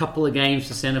a couple of games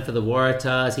for centre for the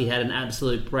Waratahs. He had an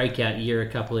absolute breakout year a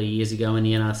couple of years ago in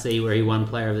the NRC where he won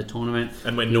Player of the Tournament.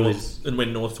 And when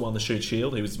North won the Shoot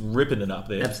Shield, he was ripping it up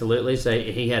there. Absolutely. So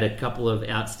he had a couple of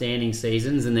outstanding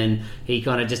seasons, and then he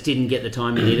kind of just didn't get the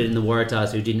time he needed in the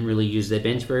Waratahs, who didn't really use their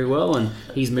bench very well, and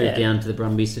he's moved down to the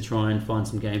Brumbies to try and find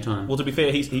some game time. Well, to be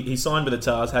fair, he signed with the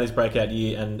Tars, had his breakout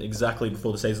year, and exactly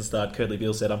before the season started, Kurtley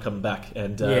Beale said, "I'm coming back,"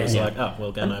 and it was like, oh,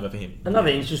 well, game over for him. Another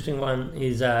interesting one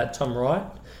is Tom Wright,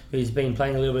 who's been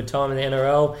playing a little bit of time in the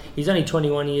NRL. He's only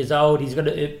 21 years old. He's got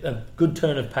a good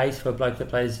turn of pace for a bloke that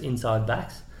plays inside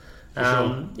backs.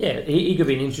 Sure. Yeah, he could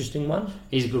be an interesting one.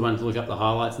 He's a good one to look up the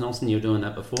highlights, Nelson. You were doing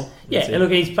that before. Yeah, and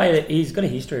look, he's got a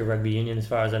history of rugby union as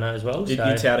far as I know as well.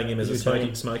 You're touting him as a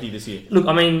smoky this year. Look,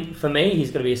 I mean, for me,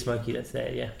 he's got to be a smoky that's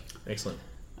there, yeah. Excellent.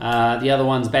 The other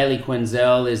one's Bailey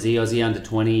Quenzel is the Aussie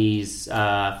under-20s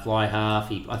fly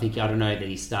half. I don't know that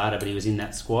he started, but he was in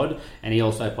that squad. And he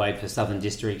also played for Southern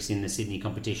Districts in the Sydney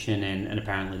competition and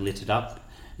apparently lit it up.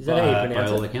 Is that how you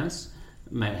pronounce by all it? accounts.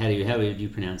 Mate, how would you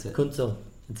pronounce it? Kunzel.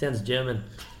 It sounds German.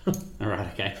 All right,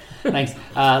 okay. Thanks.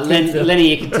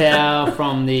 Lenny Ikitau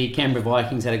from the Canberra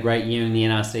Vikings had a great year in the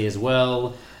NRC as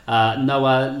well.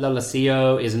 Noah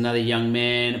Lolosio is another young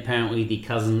man, apparently the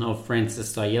cousin of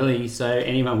Francis Sayeli. So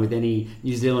anyone with any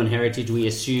New Zealand heritage, we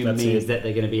assume means that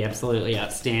they're going to be absolutely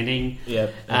outstanding. Yeah.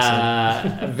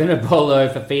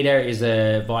 Vinapolo Fafita is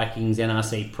a Vikings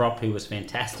NRC prop who was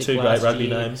fantastic. 2 great rugby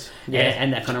names. Yeah,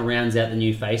 and that kind of rounds out the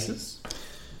new faces.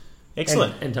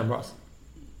 Excellent. And Tom Ross.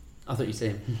 I thought you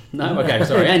said him. No, okay,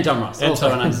 sorry. And Tom Ross,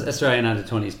 also an Australian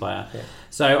under-20s player. Yeah.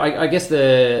 So I guess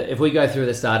if we go through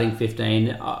the starting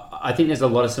 15, I think there's a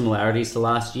lot of similarities to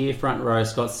last year. Front row,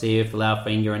 Scott Sear, Falau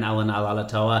Finger and Alan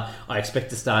Alalatoa. I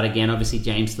expect to start again. Obviously,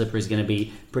 James Slipper is going to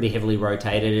be pretty heavily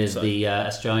rotated as the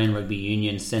Australian Rugby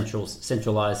Union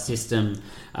centralised system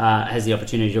has the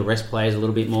opportunity to rest players a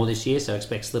little bit more this year. So I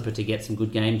expect Slipper to get some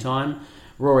good game time.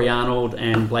 Rory Arnold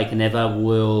and Blake Anaver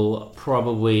will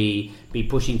probably be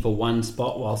pushing for one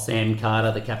spot while Sam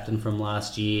Carter, the captain from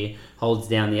last year, holds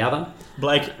down the other.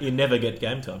 Blake, you never get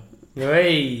game time.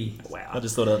 Hey. Wow. I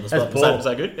just thought on the spot. Was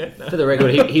that good? Yeah, no. For the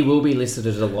record, he will be listed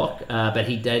as a lock, but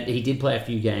he did play a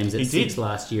few games at 6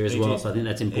 last year as well, so I think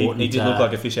that's important. He did look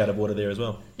like a fish out of water there as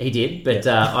well. He did, but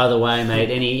either way, mate,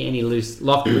 any loose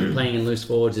lock playing in loose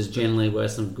forwards is generally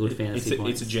worth some good fantasy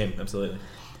points. It's a gem, absolutely.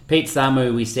 Pete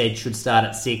Samu, we said, should start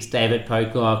at 6. David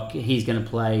Pocock, he's going to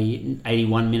play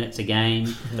 81 minutes a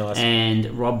game. Nice. And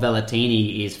Rob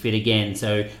Valentini is fit again.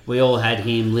 So we all had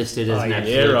him listed as an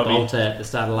absolute bolter at the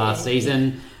start of last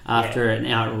season after an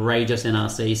outrageous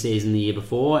NRC season the year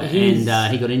before. And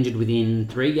he got injured within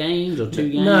 3 games or 2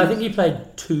 games. No, I think he played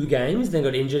 2 games, then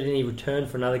got injured, and he returned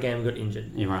for another game and got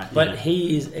injured. You're right. But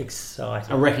he is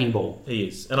exciting. A wrecking ball. He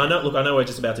is. And I know we're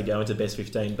just about to go into best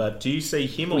 15, but do you see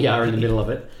him or... We are in the middle of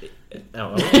it.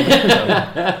 God,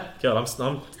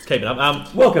 I'm keeping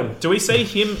up. Welcome. Do we see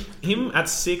him at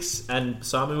 6 and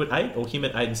Samu at 8, or him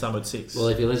at 8 and Samu at 6? Well,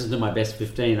 if you listen to my best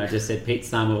 15, I just said Pete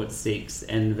Samu at 6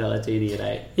 and Valentini at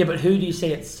 8. Yeah, but who do you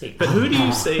see at 6? But who do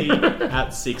you see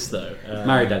at 6 though?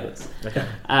 Murray Douglas. Okay.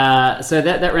 So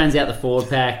that rounds out the forward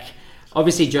pack.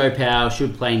 Obviously, Joe Powell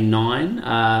should play 9.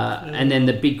 And then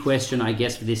the big question, I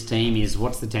guess, for this team is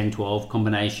what's the 10-12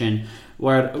 combination?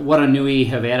 Waranui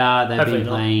Havera, they've been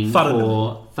playing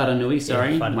for...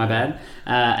 Faranui, my bad.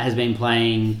 Has been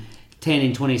playing 10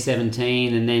 in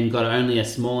 2017 and then got only a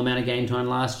small amount of game time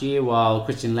last year, while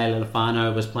Christian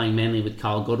Leilefano was playing mainly with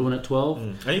Carl Godwin at 12.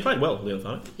 And he played well,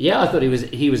 Leilefano. Yeah, I thought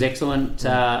he was excellent.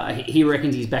 He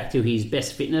reckons he's back to his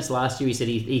best fitness. Last year he said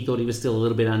he thought he was still a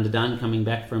little bit underdone coming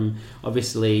back from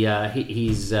obviously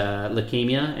his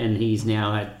leukemia, and he's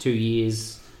now had 2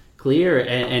 years clear,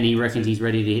 and he reckons he's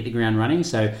ready to hit the ground running,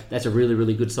 so that's a really,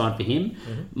 really good sign for him.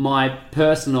 My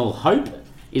personal hope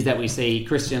is that we see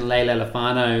Christian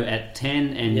Leilefano at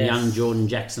 10 and young Jordan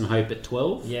Jackson Hope at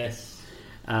 12. Yes.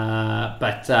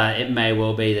 But it may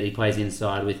well be that he plays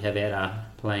inside with Havera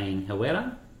playing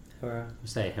Herrera. Hurrah.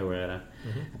 Say Herrera.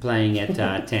 Playing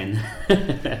at 10.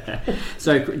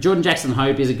 So Jordan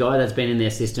Jackson-Hope is a guy that's been in their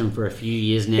system for a few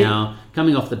years now,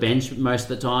 coming off the bench most of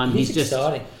the time. He's just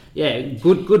exciting. Yeah,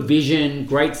 good vision,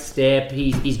 great step.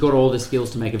 He's got all the skills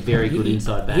to make a very good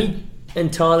inside back. He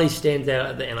entirely stands out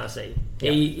at the NRC.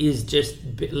 He is just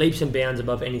leaps and bounds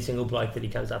above any single bloke that he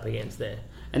comes up against there.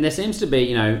 And there seems to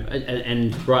be,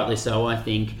 and rightly so, I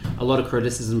think, a lot of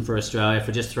criticism for Australia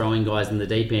for just throwing guys in the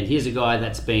deep end. Here's a guy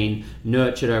that's been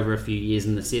nurtured over a few years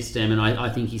in the system, and I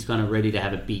think he's kind of ready to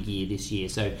have a big year this year.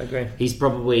 So Agree. He's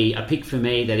probably a pick for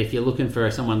me that if you're looking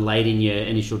for someone late in your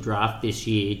initial draft this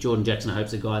year, Jordan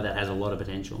Jackson-Hope's a guy that has a lot of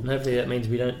potential. And hopefully that means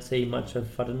we don't see much of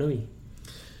Whanganui.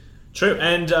 True,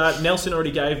 and Nelson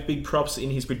already gave big props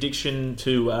in his prediction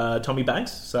to Tommy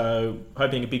Banks, so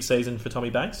hoping a big season for Tommy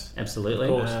Banks. Absolutely.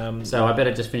 Of course. So I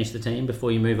better just finish the team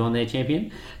before you move on there,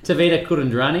 champion. Tavita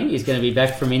Kurandrani is going to be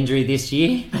back from injury this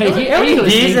year. How many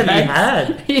years have you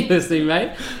had? You listening,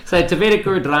 mate? So Tavita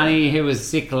Kurandrani, who was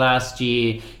sick last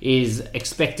year, is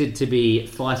expected to be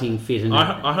fighting fit. And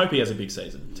I hope he has a big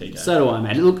season, TK. so do I,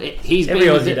 mate. Look, he's Every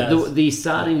been Aussie does. the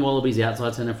starting Wallabies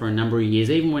outside centre for a number of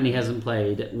years. Even when he hasn't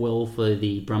played well for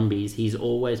the Brumbies, he's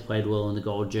always played well in the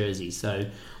gold jersey. So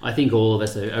I think all of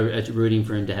us are rooting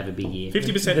for him to have a big year.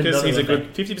 50% because he's a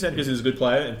good 50% because he's a good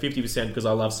player, and 50% because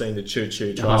I love seeing the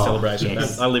choo-choo try Oh, celebration.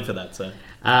 yes. I live for that. So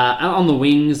On the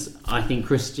wings, I think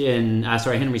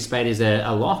Henry Spade is a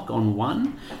lock on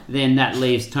one. Then that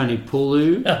leaves Tony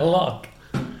Pulu. A lock.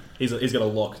 he's got a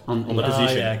lock on the yeah.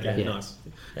 position. yeah, okay. Yeah. Nice.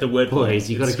 The word Boys,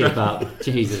 you've got to keep up.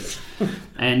 Jesus.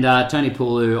 And Tony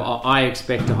Pulu, I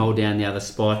expect to hold down the other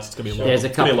spots. gonna be a long- There's a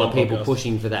it's gonna be a couple long of people podcast.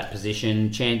 pushing for that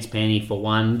position. Chance Penny for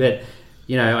one. But,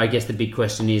 I guess the big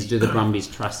question is, do the Brumbies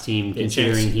trust him, Yeah,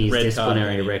 considering Chance, his red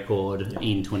disciplinary card, yeah. record in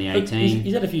He's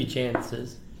 2018? had a few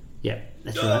chances. Yeah,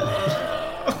 that's right.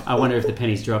 I wonder if the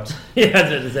pennies dropped. Yeah, I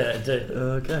did say that too.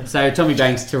 Okay. So Tommy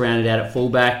Banks to round it out at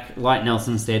fullback. Like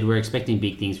Nelson said, we're expecting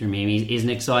big things from him. He's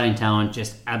an exciting talent,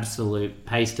 just absolute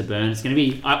pace to burn. It's going to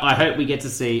be. I hope we get to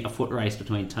see a foot race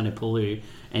between Tony Pulu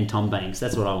and Tom Banks.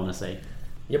 That's what I want to see.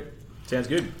 Yep. Sounds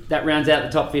good. That rounds out the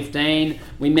top 15.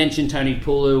 We mentioned Tony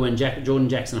Pulu and Jordan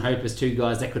Jackson-Hope as two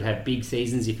guys that could have big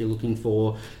seasons if you're looking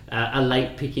for a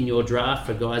late pick in your draft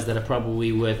for guys that are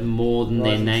probably worth more than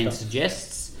their Rising name stuff.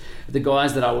 suggests. The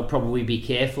guys that I would probably be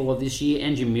careful of this year,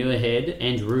 Andrew Muirhead,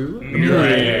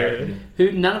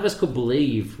 who none of us could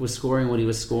believe was scoring what he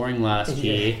was scoring last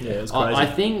year. Yeah, it was crazy. I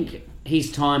think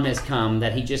his time has come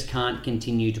that he just can't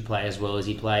continue to play as well as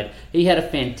he played. He had a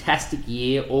fantastic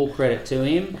year, all credit to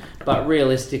him, but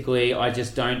realistically, I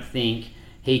just don't think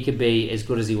he could be as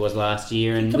good as he was last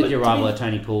year. And with your rival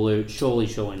Tony Pulu,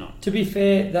 surely not. To be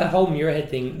fair, that whole Muirhead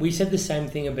thing, we said the same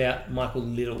thing about Michael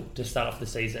Little to start off the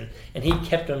season, and he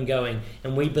kept on going,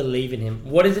 and we believe in him.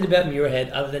 What is it about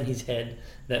Muirhead, other than his head,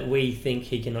 that we think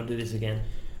he cannot do this again?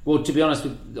 Well, to be honest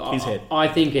with His head. I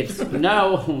think it's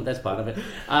no. That's part of it.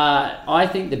 I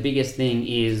think the biggest thing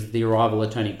is the arrival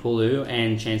of Tony Pulu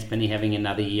and Chance Penny having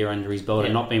another year under his belt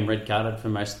and not being red carded for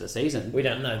most of the season. We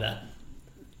don't know that.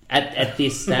 At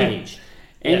this stage,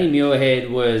 Andy Muirhead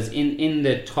was in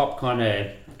the top kind of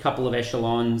couple of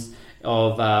echelons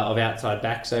of outside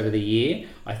backs over the year.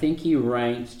 I think he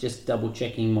ranked, just double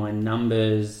checking my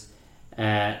numbers,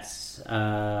 at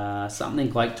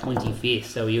something like 25th.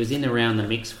 So he was in around the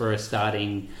mix for a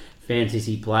starting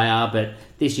fantasy player. But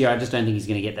this year, I just don't think he's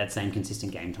going to get that same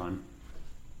consistent game time.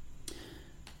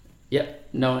 Yep.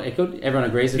 No, it could. Everyone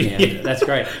agrees with me. Yeah. That's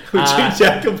great. Which you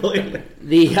Jack completely.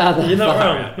 The other, You're not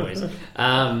wrong. out, boys.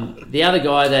 The other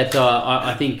guy that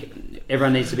I think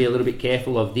everyone needs to be a little bit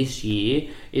careful of this year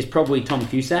is probably Tom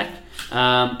Cusack.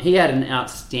 He had an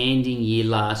outstanding year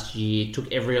last year.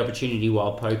 Took every opportunity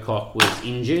while Pocock was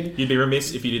injured. You'd be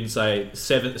remiss if you didn't say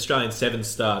Australian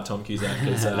 7-star Tom Cusack,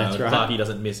 because That's right. Clarkie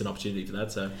doesn't miss an opportunity for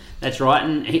that. So That's right,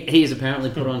 and he has apparently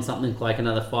put on something like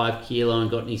another 5 kilo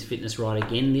and gotten his fitness right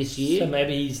again this year. So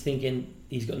maybe he's thinking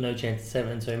he's got no chance at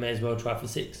 7, so he may as well try for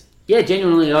 6. Yeah,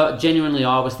 genuinely,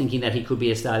 I was thinking that he could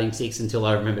be a starting 6 until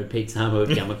I remembered Pete Samu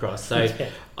had come across. So,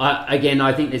 I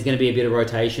think there's going to be a bit of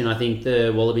rotation. I think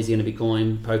the Wallabies are going to be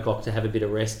calling Pocock to have a bit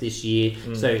of rest this year.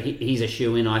 So he's a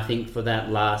shoe-in, I think, for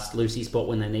that last Lucy spot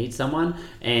when they need someone.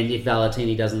 And if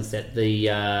Valentini doesn't set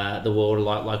the world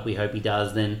alight like we hope he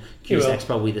does, then Cusack's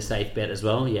probably the safe bet as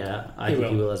well. Yeah, I think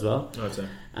he will as well. I would say.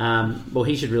 Well,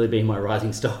 he should really be my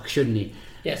rising stock, shouldn't he?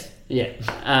 Yes.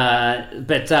 Yeah,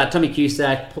 but Tommy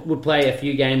Cusack would play a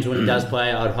few games. When he does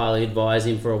play, I'd highly advise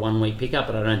him for a 1-week pickup,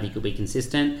 but I don't think he'll be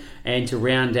consistent. And to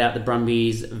round out the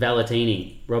Brumbies,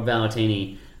 Rob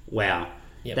Valentini, wow.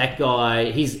 Yep. That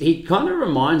guy, he kind of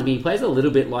reminds me, he plays a little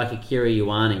bit like Akira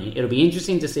Ioane. It'll be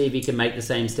interesting to see if he can make the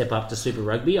same step up to Super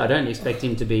Rugby. I don't expect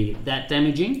him to be that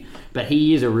damaging, but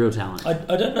he is a real talent.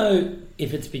 I don't know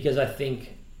if it's because I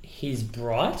think he's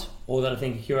bright or that I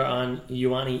think Akira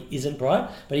Ioane isn't bright,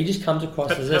 but he just comes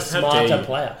across as a smarter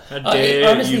player. I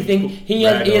honestly think he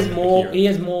has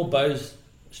more bows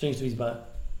strings to his bow.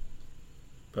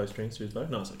 Strings to his bow?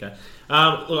 Nice, okay.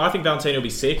 Look, I think Valentino will be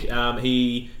sick.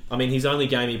 His only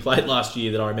game he played last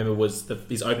year that I remember was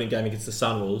his opening game against the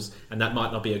Sunwolves, and that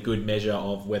might not be a good measure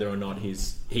of whether or not he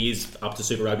is up to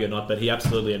Super Rugby or not, but he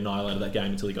absolutely annihilated that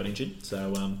game until he got injured. So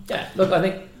look, I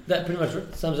think that pretty much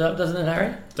sums it up, doesn't it,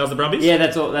 Harry? Does the Brumbies? Yeah,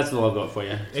 that's all I've got for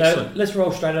you. So let's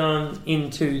roll straight on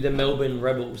into the Melbourne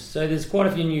Rebels. So there's quite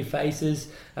a few new faces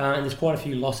and there's quite a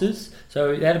few losses.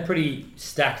 So they had a pretty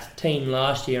stacked team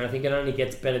last year, and I think it only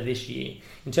gets better this year.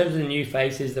 In terms of the new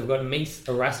faces, they've got Mies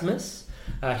Erasmus,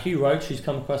 Hugh Roach, who's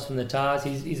come across from the Tars.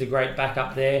 He's a great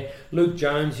backup there. Luke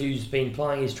Jones, who's been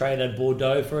playing his trade at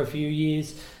Bordeaux for a few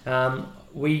years.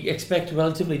 We expect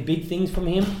relatively big things from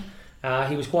him.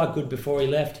 He was quite good before he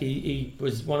left. He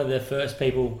was one of the first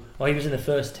people. Well, he was in the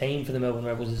first team for the Melbourne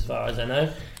Rebels, as far as I know,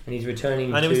 and he's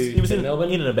returning to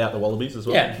Melbourne. In and about the Wallabies as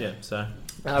well. Yeah. So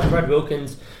Brad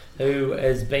Wilkins, who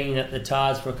has been at the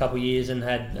Tars for a couple of years and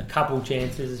had a couple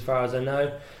chances, as far as I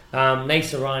know. Nate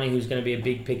Sarani, who's going to be a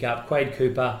big pickup. Quade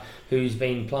Cooper, who's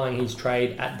been plying his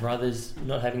trade at Brothers,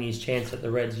 not having his chance at the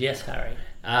Reds. Yes, Harry.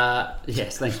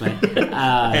 Yes, thanks, mate.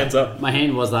 Hands up. My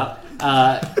hand was up.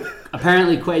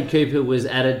 Apparently, Quade Cooper was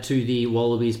added to the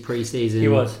Wallabies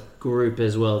pre-season group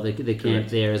as well, the camp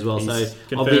there as well. He's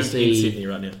so obviously, in Sydney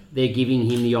right now. They're giving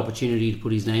him the opportunity to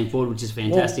put his name forward, which is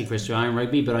fantastic for Australian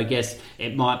rugby. But I guess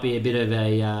it might be a bit of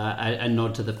a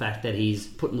nod to the fact that he's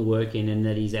putting the work in and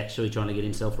that he's actually trying to get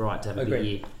himself right to have a big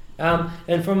year.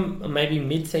 And from maybe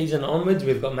mid-season onwards,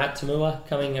 we've got Matt Tamua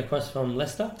coming across from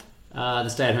Leicester. The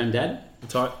stay-at-home dad.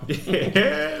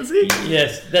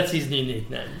 Yes, that's his new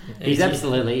nickname. He's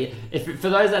absolutely. For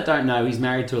those that don't know, he's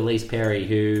married to Elise Perry,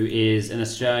 who is an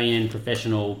Australian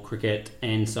professional cricket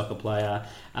and soccer player.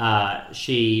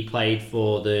 She played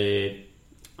for the,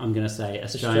 I'm going to say,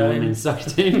 Australian women's soccer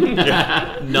team.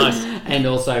 Nice. And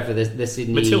also for the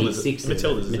Sydney Sixers.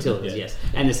 Matildas, yes.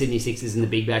 And the Sydney Sixers in the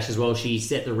Big Bash as well. She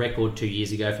set the record 2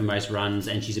 years ago for most runs,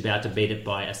 and she's about to beat it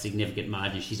by a significant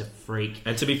margin. She's a freak.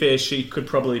 And to be fair, she could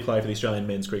probably play for the Australian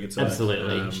men's cricket side.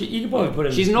 Absolutely. You could probably put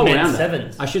her she's an all-rounder.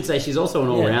 Sevens. I should say she's also an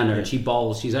all-rounder, and she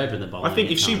bowls. She's open the bowl. I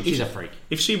think she's a freak.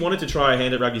 If she wanted to try a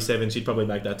hand at rugby sevens, she'd probably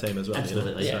make that team as well.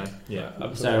 Absolutely,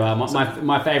 So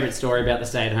my favourite story about the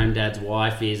stay-at-home dad's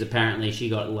wife is apparently she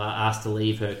got asked to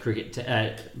leave her cricket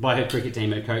by her cricket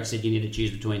team. Her coach said you need to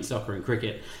choose between soccer and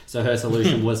cricket. So her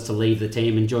solution was to leave the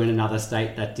team and join another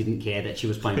state that didn't care that she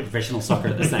was playing professional soccer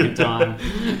at the same time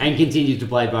and continued to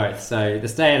play both. So the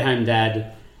stay-at-home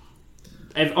dad,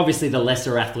 obviously the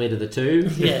lesser athlete of the two.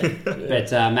 Yeah.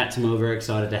 But Matt Tamua, very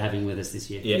excited to have him with us this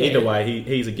year. Yeah, either way,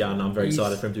 he's a gun. I'm very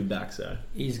excited for him to be back. So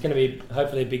he's going to be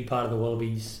hopefully a big part of the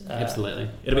Wallabies. Absolutely.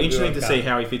 It'll be interesting to see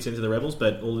how he fits into the Rebels,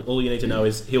 but all you need to know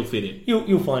is he'll fit in.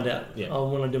 You'll find out. Yeah. I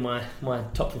want to do my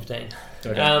top 15.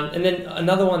 Okay. And then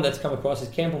another one that's come across is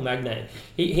Campbell Magnay.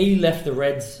 He left the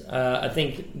Reds, I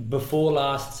think, before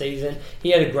last season.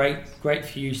 He had a great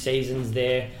few seasons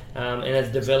there and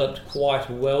has developed quite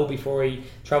well before he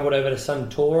travelled over to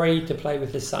Suntory to play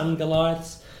with the Sun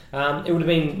Goliaths. It would have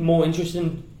been more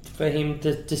interesting for him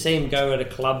to see him go at a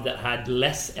club that had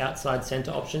less outside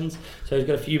centre options. So he's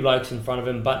got a few blokes in front of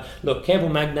him. But look, Campbell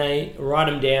Magnay, write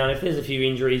him down. If there's a few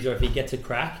injuries or if he gets a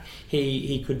crack,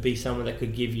 he could be someone that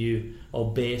could give you or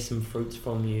bear some fruits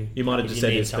from you. You might have just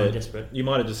said this, but desperate. You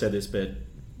might have just said this, but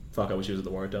fuck, I wish he was at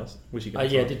the Waratahs. Wish he could.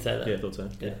 Yeah, I did say that. Yeah, I thought so.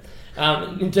 Yeah.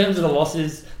 In terms of the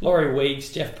losses, Laurie Weeks,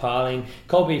 Jeff Parling,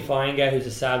 Colby Fainga, who's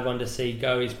a sad one to see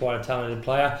go, he's quite a talented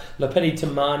player. Lopeti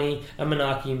Tamani,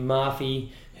 Amanaki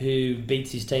Murphy, who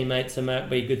beats his teammates, so it might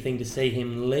be a good thing to see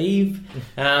him leave.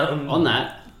 On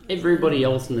that, everybody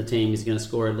else in the team is going to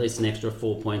score at least an extra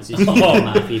 4 points this year.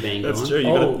 Murphy being That's gone.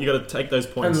 true. You got to take those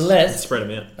points and spread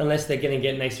them out. Unless they're going to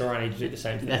get Nate Sarani to do the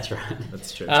same thing. That's right.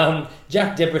 That's true.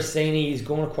 Jack Debrasini, he's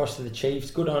gone across to the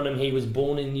Chiefs. Good on him. He was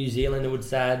born in New Zealand. It would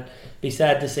be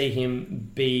sad to see him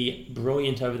be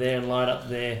brilliant over there and light up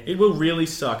there. It will really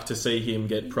suck to see him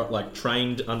get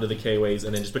trained under the Kiwis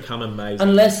and then just become amazing.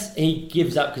 Unless he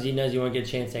gives up because he knows he won't get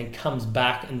a chance and comes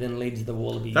back and then leads the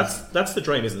Wallabies. That's the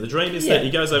dream, isn't it? The dream is that he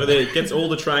goes over there, gets all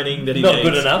the training that he Not needs,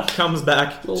 good enough. comes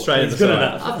back straight into good the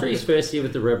side. enough. After his first year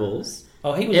with the Rebels,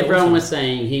 Oh, he was Everyone awesome. was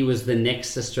saying he was the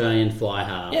next Australian fly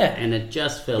half. Yeah. And it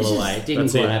just fell This is- away. It didn't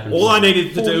That's quite it. happen. All I needed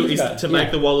to 4 do years is ago. to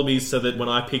make the Wallabies so that when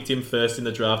I picked him first in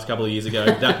the draft a couple of years ago,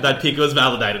 that pick was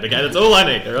validated. Okay, that's all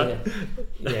I need. All right.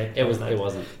 Yeah, It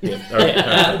wasn't. Yeah. All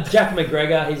right. Jack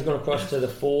McGregor, he's gone across to the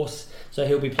Force, so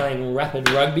he'll be playing rapid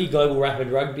rugby, global rapid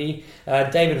rugby.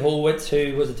 David Horwitz,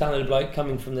 who was a talented bloke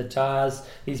coming from the Tars,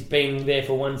 he's been there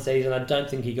for one season. I don't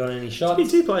think he got any shots.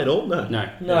 Did he play at all? No.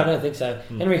 No, I don't think so.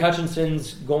 Henry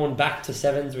Hutchinson's gone back to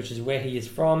sevens, which is where he is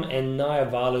from, and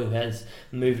Naivalu has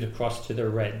moved across to the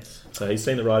Reds. So he's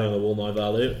seen the writing on the wall,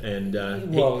 Naivalu,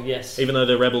 and Yes. even though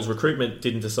the Rebels recruitment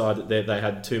didn't decide that they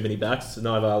had too many backs,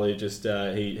 Naivalu just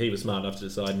he was smart enough to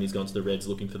decide, and he's gone to the Reds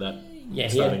looking for that. Yeah,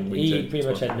 starting wing he two pretty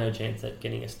much spot. had no chance at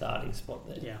getting a starting spot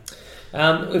there.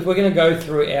 Yeah. If we're going to go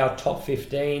through our top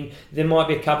 15, there might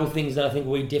be a couple of things that I think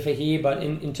we differ here, but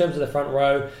in terms of the front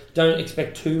row, don't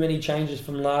expect too many changes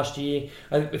from last year.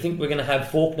 I think we're going to have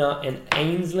Faulkner and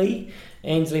Ainsley.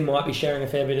 Ainsley might be sharing a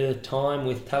fair bit of time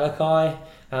with Talakai,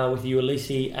 with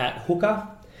Ulysses at hooker.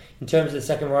 In terms of the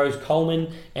second row is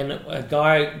Coleman, and a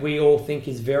guy we all think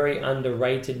is very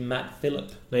underrated, Matt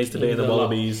Phillip. Needs to be in the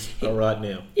Wallabies right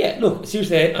now. Yeah, look,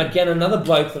 seriously, again, another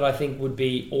bloke that I think would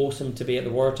be awesome to be at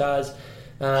the Waratahs.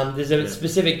 There's a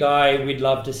specific guy we'd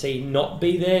love to see not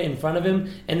be there in front of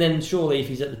him, and then surely if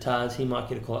he's at the Tars, he might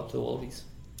get a call up to the Wallabies.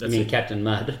 I mean, Captain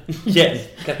Mudd. Yes,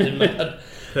 Captain Mad.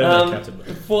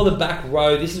 Captain. For the back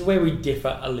row, this is where we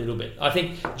differ a little bit. I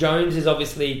think Jones is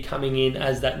obviously coming in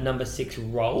as that number 6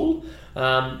 role.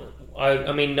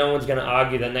 I mean, no one's going to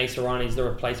argue that Naisarani is the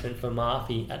replacement for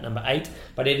Murphy at number 8,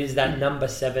 but it is that number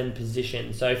 7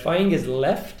 position. So Fainga's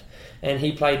left, and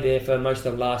he played there for most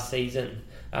of last season.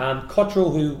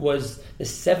 Cottrell, who was the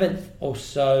 7th or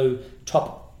so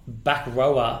top back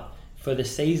rower for the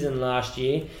season last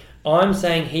year, I'm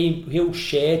saying he'll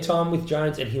share time with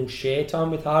Jones and he'll share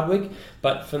time with Hardwick,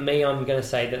 but for me, I'm going to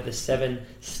say that the 7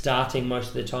 starting most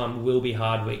of the time will be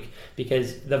Hardwick,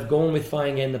 because they've gone with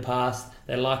Fainga in the past.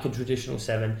 They like a traditional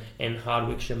 7, and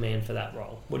Hardwick's your man for that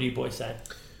role. What do you boys say?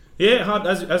 Yeah,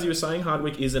 as you were saying,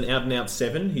 Hardwick is an out-and-out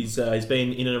 7. He's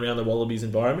been in and around the Wallabies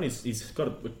environment. He's got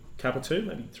a cap or 2,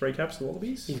 maybe 3 caps for the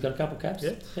Wallabies. He's got a couple caps.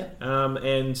 Yeah.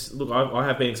 And look, I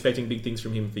have been expecting big things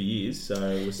from him for years, so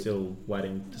we're still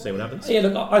waiting to see what happens. Yeah,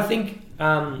 look, I think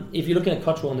if you're looking at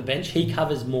Cottrell on the bench, he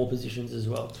covers more positions as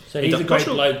well. So he's a great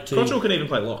bloke too. Cottrell can even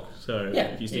play lock, so Yeah.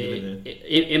 if you stick him in there.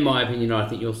 In my opinion, I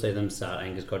think you'll see them start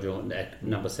Angus Cottrell at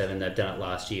number 7. They've done it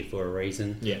last year for a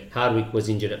reason. Yeah. Hardwick was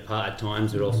injured at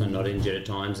times, but also not injured at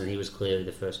times, and he was clearly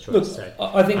the first choice. Look, so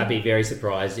I think I'd be very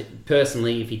surprised,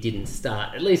 personally, if he didn't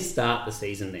start, at least start the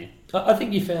season there. I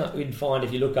think you'd find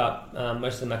if you look up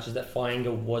most of the matches that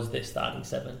Fainga was their starting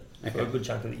 7 for a good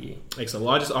chunk of the year. Excellent.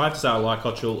 Well, I have to say I like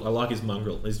Cottrell. I like his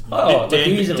mongrel. He's look,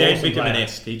 he's an Dan awesome player.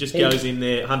 Bickerman-esque. He just goes in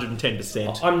there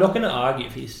 110%. I'm not going to argue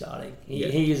if he's starting.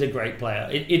 He is a great player.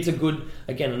 It's a good,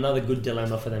 again, another good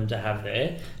dilemma for them to have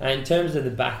there. In terms of the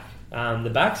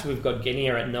backs, we've got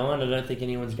Genia at 9. I don't think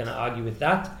anyone's going to argue with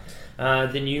that.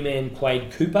 The new man,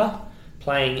 Quade Cooper,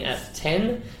 playing at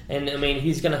 10, and I mean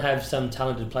he's going to have some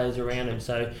talented players around him,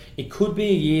 so it could be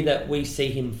a year that we see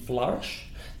him flourish.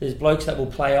 There's blokes that will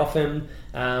play off him,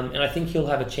 and I think he'll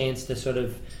have a chance to sort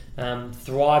of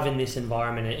thrive in this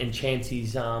environment and chance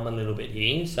his arm a little bit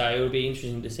here, so it'll be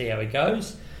interesting to see how he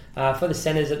goes. For the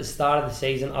centres at the start of the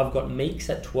season, I've got Meeks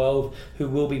at 12, who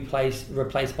will be replaced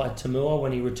by Tamua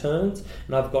when he returns,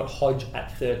 and I've got Hodge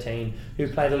at 13, who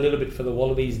played a little bit for the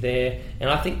Wallabies there, and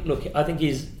I think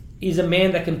he's a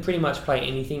man that can pretty much play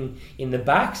anything in the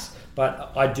backs,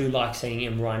 but I do like seeing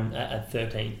him run at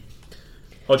 13.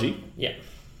 Hodgie? Yeah.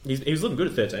 He was looking good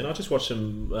at 13. I just watched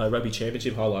some rugby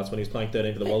championship highlights when he was playing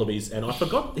 13 for the Wallabies, and I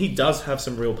forgot he does have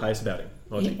some real pace about him.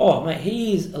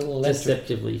 He is electric.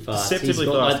 Deceptively fast. Deceptively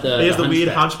He's got fast. like He has the weird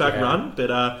hunchback yeah. run,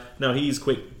 but no, he is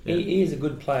quick. Yeah. He is a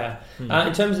good player.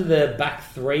 In terms of the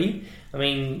back 3, I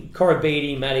mean,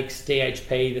 Korobidi, Maddox,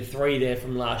 DHP, the 3 there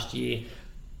from last year,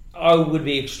 I would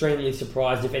be extremely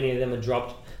surprised if any of them are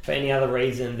dropped for any other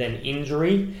reason than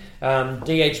injury.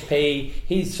 DHP,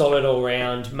 he's solid all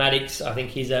round. Maddox, I think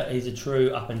he's a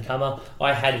true up and comer.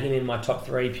 I had him in my top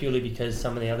 3 purely because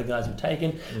some of the other guys were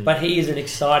taken, but he is an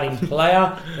exciting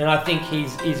player, and I think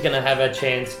he's going to have a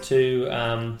chance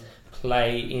to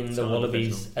play in the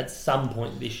Wallabies at some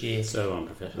point this year. So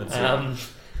unprofessional.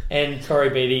 And Corey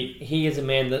Beattie, he is a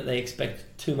man that they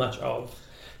expect too much of.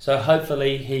 So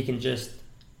hopefully he can just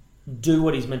do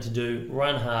what he's meant to do,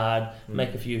 run hard,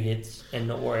 make a few hits, and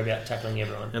not worry about tackling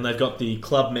everyone. And they've got the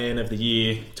Club Man of the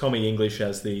Year, Tommy English,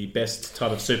 as the best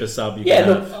type of super sub you Yeah, can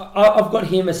look, have. I've got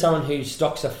him as someone whose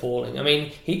stocks are falling. I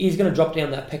mean, he's going to drop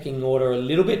down that pecking order a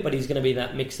little bit, but he's going to be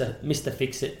that Mr.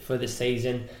 Fix-It for the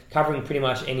season, covering pretty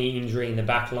much any injury in the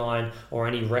back line or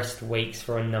any rest weeks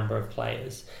for a number of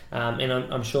players. And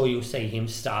I'm sure you'll see him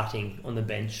starting on the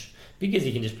bench because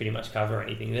he can just pretty much cover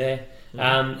anything there.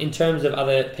 In terms of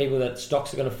other people that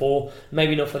stocks are going to fall,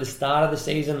 maybe not for the start of the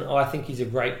season, I think he's a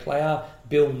great player.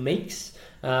 Bill Meeks.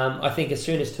 I think as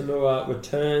soon as Tamua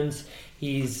returns,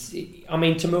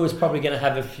 Tamua's probably going to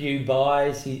have a few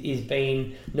buys. He's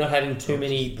been not having too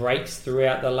many breaks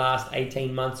throughout the last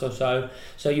 18 months or so.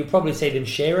 So you'll probably see them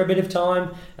share a bit of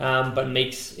time. But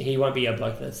Meeks, he won't be a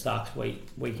bloke that starts week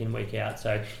in, week out.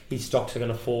 So his stocks are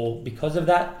going to fall because of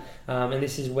that. And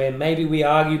this is where maybe we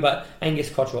argue, but Angus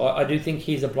Cottrell, I do think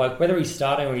he's a bloke, whether he's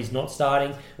starting or he's not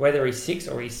starting, whether he's 6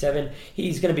 or he's 7,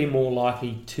 he's going to be more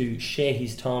likely to share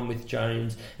his time with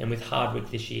Jones and with Hardwick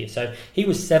this year. So he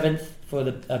was 7th for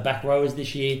the back rowers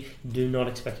this year. Do not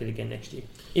expect it again next year.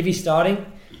 If he's starting,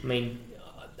 I mean,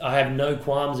 I have no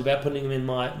qualms about putting him in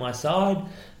my side,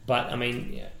 but I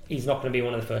mean, he's not going to be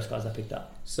one of the first guys I picked up.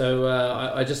 So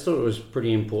I just thought it was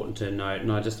pretty important to note,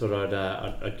 and I just thought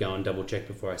I'd go and double check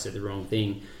before I said the wrong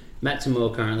thing. Matt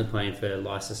Tamua currently playing for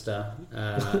Leicester.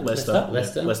 Leicester.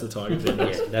 Leicester. Leicester Tigers.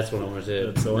 Yeah, that's what I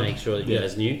wanted to make sure that you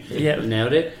guys knew. Yeah.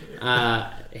 Nailed it.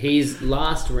 His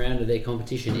last round of their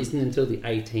competition isn't until the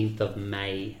 18th of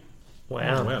May.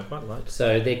 Wow. Wow, quite late.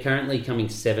 So they're currently coming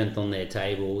 7th on their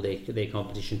table, their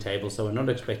competition table, so we're not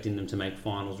expecting them to make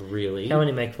finals, really. How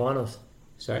many make finals?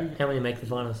 Sorry? How many make the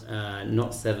finals?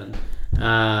 Not 7.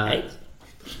 8?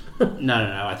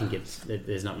 No. I think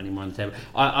there's not many more on the table.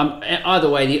 Either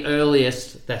way, the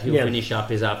earliest that he'll finish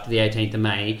up is after the 18th of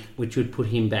May, which would put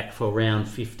him back for round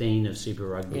 15 of Super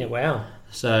Rugby. Yeah, wow.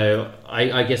 So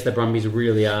I guess the Brumbies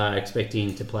really are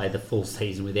expecting to play the full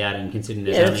season without him, considering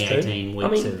there's only 18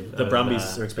 weeks of The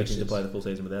Brumbies are expecting fixtures. to play the full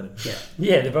season without him.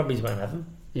 Yeah, the Brumbies won't have him.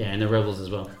 Yeah, and the Rebels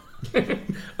as well.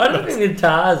 I don't think the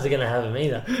Tars are going to have him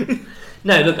either.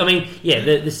 No, look, I mean,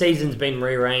 the season's been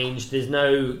rearranged. There's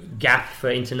no gap for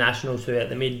internationals throughout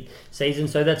the mid-season,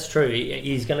 so that's true.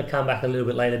 He's going to come back a little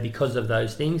bit later because of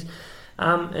those things.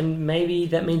 And maybe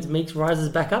that means Meeks rises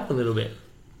back up a little bit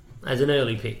as an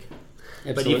early pick.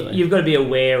 Absolutely. But you've got to be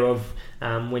aware of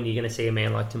when you're going to see a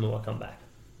man like Tamua come back.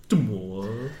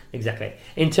 Exactly.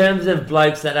 In terms of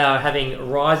blokes that are having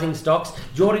rising stocks,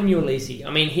 Jordan Ulysses.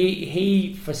 I mean,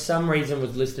 he for some reason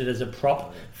was listed as a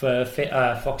prop for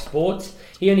Fox Sports.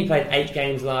 He only played 8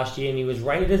 games last year, and he was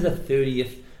rated as a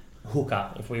 30th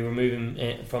hooker. If we remove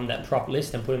him from that prop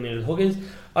list and put him into the hookers,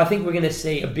 I think we're going to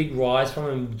see a big rise from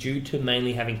him due to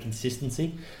mainly having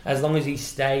consistency. As long as he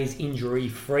stays injury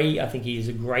free, I think he is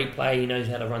a great player. He knows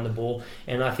how to run the ball,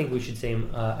 and I think we should see him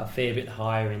a fair bit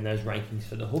higher in those rankings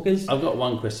for the hookers. I've got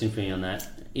one question for you on that.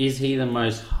 Is he the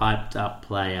most hyped up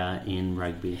player in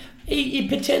rugby? He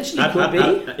potentially could be.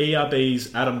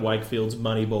 ERB's Adam Wakefield's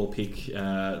Moneyball pick,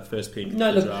 first pick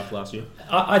draft last year.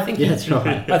 I think that's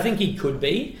right. I think he could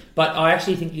be, but I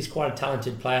actually think he's quite a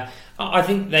talented player. I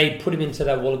think they put him into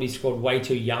that Wallaby squad way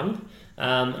too young.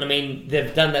 I mean,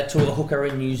 they've done that to a hooker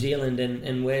in New Zealand,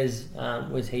 and where's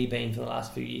he been for the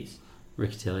last few years?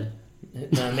 Riccatelli.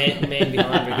 No, man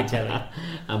behind Riccatelli.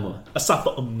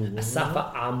 Asafa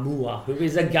Amua, who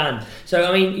is a gun. So,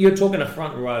 I mean, you're talking a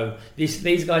front row.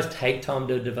 These guys take time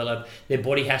to develop. Their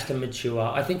body has to mature.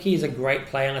 I think he's a great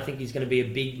player, and I think he's going to be a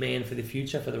big man for the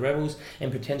future for the Rebels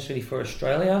and potentially for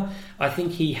Australia. I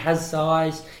think he has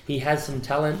size. He has some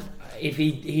talent. If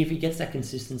he gets that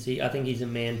consistency, I think he's a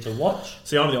man to watch.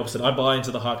 See, I'm the opposite. I buy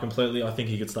into the hype completely. I think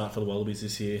he could start for the Wallabies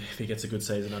this year if he gets a good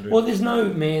season under him. Well, there's no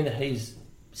man that he's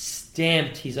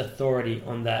stamped his authority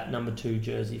on that number 2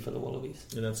 jersey for the Wallabies.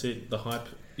 And that's it. The hype.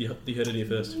 You heard it here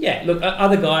first. Yeah, look,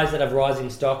 other guys that have rising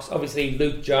stocks, obviously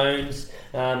Luke Jones,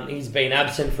 he's been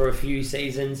absent for a few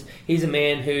seasons. He's a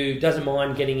man who doesn't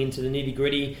mind getting into the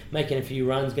nitty-gritty, making a few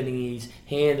runs, getting his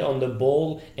hand on the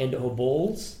ball and or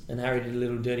balls. And Harry did a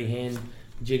little dirty hand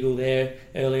jiggle there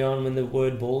early on when the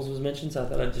word balls was mentioned, so I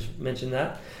thought I'd just mention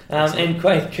that. And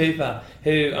Quaid Cooper,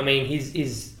 who, I mean,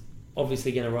 he's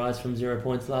obviously going to rise from 0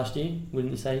 points last year,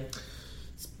 wouldn't you say?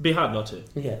 It'd be hard not to.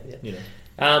 Yeah. You know.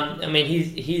 I mean,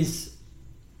 he's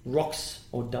rocks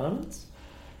or diamonds.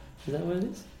 Is that what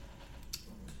it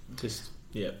is?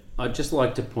 I'd just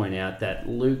like to point out that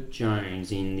Luke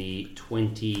Jones in the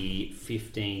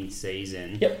 2015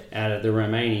 season, out of the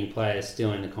remaining players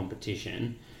still in the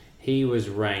competition, he was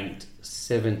ranked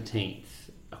 17th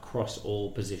across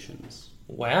all positions.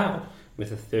 Wow.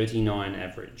 with a 39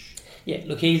 average. Yeah,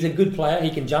 look, he's a good player. He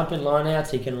can jump in lineouts,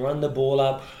 he can run the ball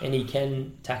up, and he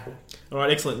can tackle. All right,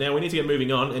 excellent. Now we need to get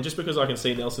moving on, and just because I can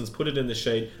see Nelson's put it in the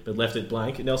sheet but left it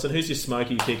blank. Nelson, who's your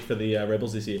smoky pick for the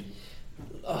Rebels this year?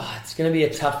 Oh, it's going to be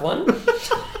a tough one.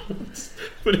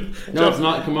 No, it's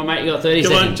not. Come on, mate. You got 30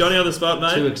 seconds. Come on, Johnny on the spot,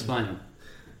 mate. To explain.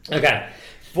 Okay,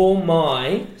 for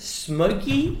my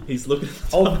smoky He's looking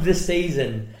of the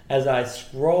season, as I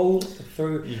scroll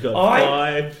through, You've got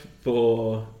 5,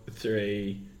 4,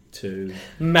 3, 2.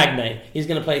 Magnate. He's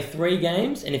going to play 3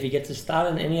 games, and if he gets a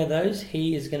start in any of those,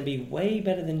 he is going to be way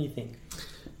better than you think.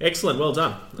 Excellent, well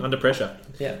done. Under pressure.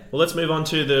 Yeah. Well, let's move on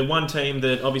to the one team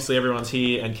that obviously everyone's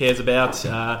here and cares about,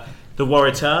 the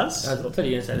Waratahs. I thought you were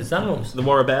going to say the Sunwolves. The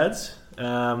Warrabads.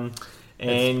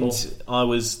 And I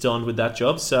was donned with that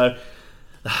job, so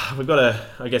we've got to,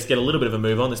 I guess, get a little bit of a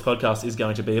move on. This podcast is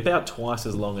going to be about twice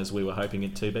as long as we were hoping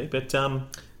it to be, but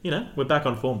we're back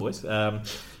on form, boys. No,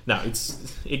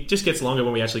 it just gets longer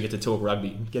when we actually get to talk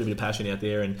rugby, get a bit of passion out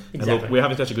there, and look, we're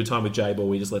having such a good time with Jaybor,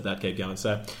 we just let that keep going.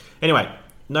 So, anyway,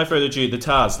 no further ado, the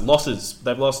Tars, losses.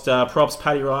 They've lost props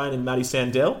Paddy Ryan and Matty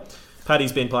Sandell.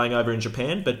 Paddy's been playing over in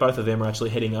Japan, but both of them are actually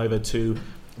heading over to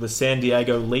the San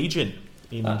Diego Legion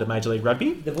in the Major League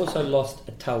Rugby. They've also lost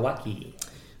Tawaki.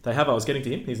 They have. I was getting to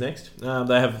him. He's next.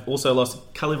 They have also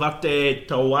lost Kalivate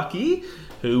Tawaki,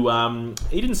 who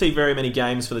he didn't see very many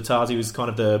games for the Tars. He was kind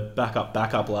of the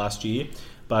backup last year.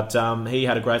 But he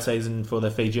had a great season for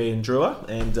the Fijian Drua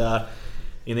and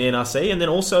in the NRC. And then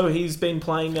also he's been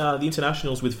playing the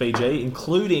internationals with Fiji,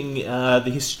 including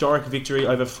the historic victory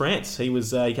over France. He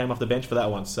came off the bench for that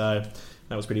one. So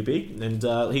that was pretty big. And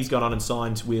he's gone on and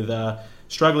signed with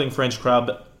struggling French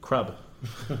club.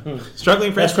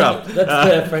 Struggling French club.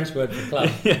 That's the French word for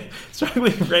club. Yeah,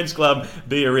 struggling French club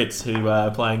Biarritz, who are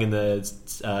playing in the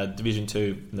Division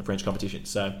 2 in the French competition.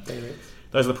 So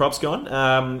those are the props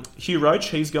gone. Hugh Roach,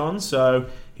 he's gone. So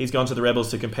he's gone to the Rebels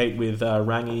to compete with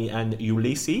Rangi and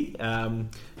Ulysses.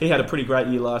 He had a pretty great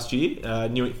year last year.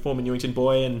 Former Newington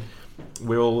boy, and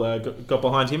we all got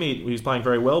behind him. He was playing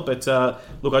very well. But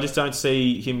look, I just don't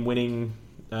see him winning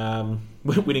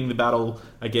the battle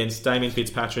against Damien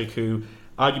Fitzpatrick, who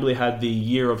arguably had the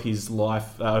year of his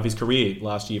life, of his career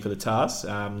last year for the Tars.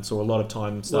 Saw a lot of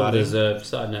time starting. Well deserved.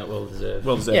 Side note, well deserved.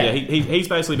 Well deserved. Yeah, he's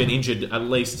basically been injured at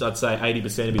least, I'd say,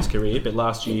 80% of his career. But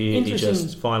last year he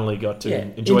just finally got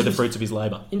to enjoy the fruits of his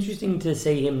labour. Interesting to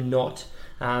see him not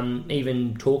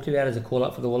even talked about as a call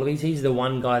up for the Wallabies. He's the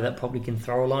one guy that probably can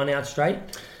throw a line out straight.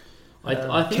 I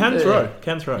think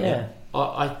can throw. Yeah.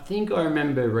 I think I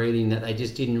remember reading that they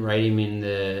just didn't rate him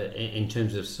in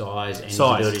terms of size and his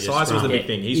ability to size was the big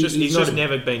thing. He's just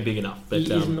never been big enough. But,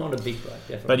 he's not a big bloke,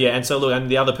 definitely. But yeah, and so look, and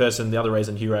the other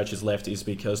reason Hugh Roach has left is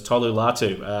because Tolu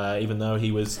Latu, even though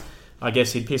he was, I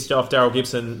guess he'd pissed off Daryl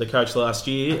Gibson, the coach last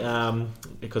year,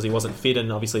 because he wasn't fit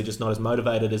and obviously just not as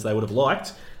motivated as they would have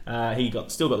liked. He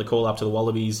still got the call up to the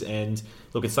Wallabies, and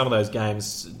look at some of those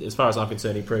games. As far as I'm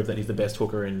concerned, he proved that he's the best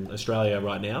hooker in Australia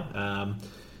right now.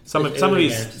 Some of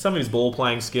his ball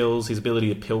playing skills, his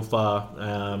ability to pilfer,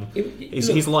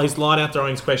 his line out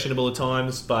throwing is questionable at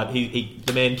times, but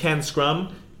the man can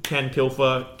scrum, can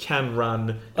pilfer, can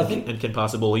run, and can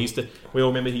pass the ball. We all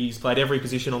remember he's played every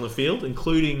position on the field,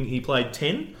 including he played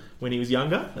 10 when he was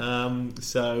younger.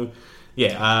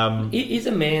 He's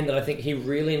a man that I think he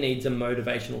really needs a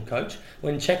motivational coach.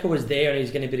 When Checker was there and he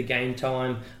was getting a bit of game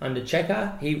time under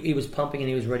Checker, he was pumping and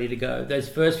he was ready to go. Those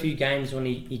first few games when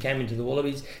he came into the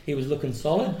Wallabies, he was looking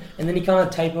solid, and then he kind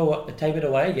of tapered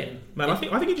away again. Man, I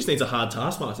think he just needs a hard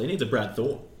taskmaster. He needs a Brad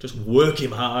Thorpe. Just work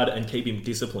him hard and keep him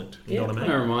disciplined. You know what I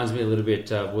mean? It reminds me a little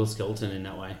bit of Will Skelton in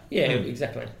that way. Yeah,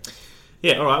 exactly.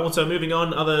 Yeah, all right. Well, so moving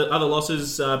on, other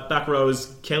losses. Back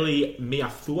rowers Kelly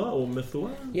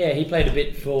Mithua. Yeah, he played a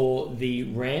bit for the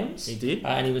Rams. He did,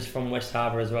 and he was from West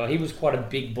Harbour as well. He was quite a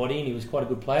big body and he was quite a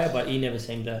good player, but he never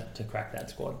seemed to crack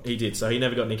that squad. He did, so he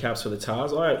never got any caps for the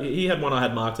Tars. He had one I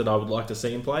had marked that I would like to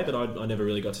see him play, but I never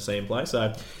really got to see him play.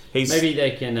 So maybe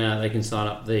they can sign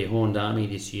up the Horned Army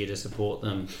this year to support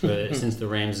them since the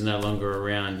Rams are no longer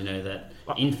around. You know, that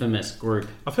infamous group.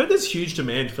 I've heard there's huge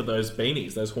demand for those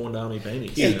beanies, those Horned Army beanies.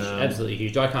 Huge, absolutely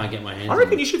huge. I can't get my hands on them. I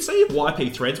reckon you should see if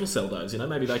YP Threads will sell those. You know,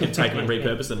 maybe they can take them and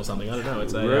repurpose them or something. I don't know.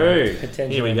 It's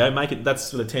here we go. Make it.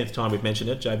 That's for the 10th time we've mentioned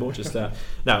it. Jaybor, just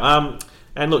no.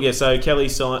 And look, yeah. So Kelly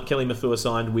Mithua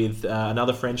signed with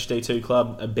another French D2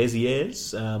 club,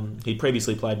 Béziers. He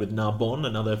previously played with Narbonne,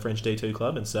 another French D2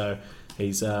 club, and so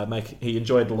he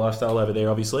enjoyed the lifestyle over there,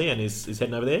 obviously, and is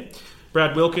heading over there.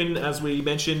 Brad Wilkin, as we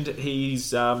mentioned,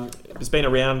 he's been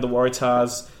around the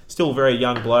Waratahs Still a very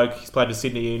young bloke. He's played for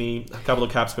Sydney Uni, a couple of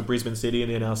caps for Brisbane City in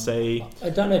the NRC. I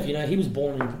don't know if you know, he was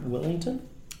born in Wellington.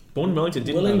 Born in Wellington,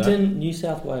 didn't know that. Wellington, New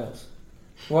South Wales.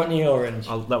 Right near Orange.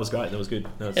 Oh, that was great. That was good.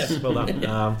 That was well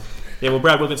done. Well,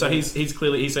 Brad Wilkins. So he's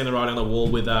clearly seen the writing on the wall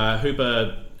with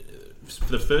Hooper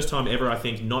for the first time ever. I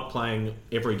think not playing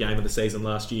every game of the season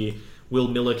last year. Will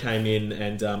Miller came in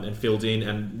and filled in,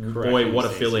 and boy, what a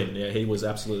fill in! Yeah, he was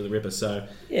absolutely the ripper. So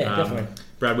definitely.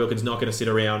 Brad Wilkins not going to sit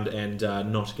around and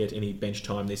not get any bench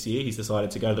time this year. He's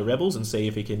decided to go to the Rebels and see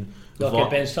if he can get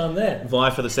bench time there. Vie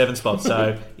for the 7 spot.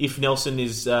 So if Nelson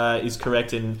is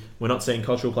correct and we're not seeing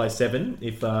Cottrell play 7,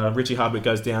 if Richie Hardwick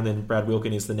goes down, then Brad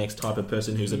Wilkins is the next type of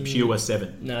person who's a pure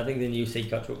 7. No, I think then you see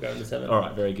Cottrell going to 7. All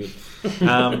right, very good.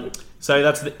 So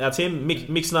that's him.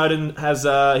 Mick Snowden has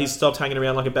he's stopped hanging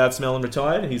around like a bad smell and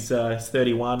retired. He's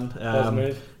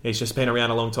 31. He's just been around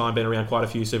a long time, been around quite a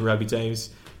few Super Rugby teams,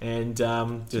 and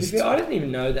I didn't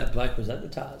even know that bloke was at the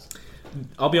Tars.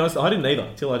 I'll be honest, I didn't either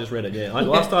until I just read it. Yeah,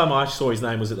 last time I saw his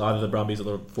name was at either the Brumbies or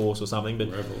the Force or something.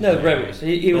 But the Rebels.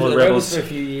 He was at the Rebels for a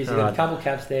few years. He got a couple of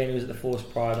caps there, and he was at the Force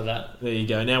prior to that. There you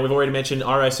go. Now we've already mentioned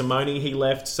Iro Simone. He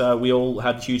left, so we all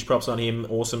had huge props on him.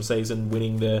 Awesome season,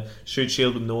 winning the Shoot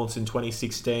Shield with Norths in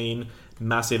 2016.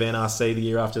 Massive NRC the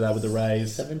year after that with the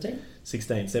Rays.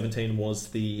 17 was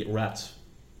the Rat.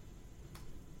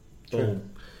 Boom.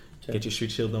 Get your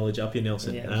Shoot Shield knowledge up here,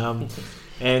 Nelson.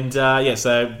 Yeah.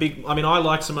 So big. I mean, I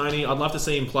like Simone. I'd love to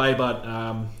see him play,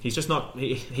 but he's just not.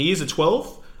 He is a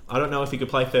 12. I don't know if he could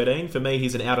play 13. For me,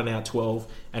 he's an out-and-out 12,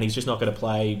 and he's just not going to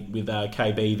play with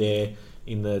KB there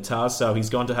in the Tars. So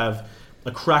he's going to have a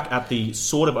crack at the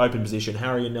sort of open position.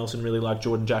 Harry and Nelson really like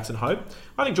Jordan Jackson Hope.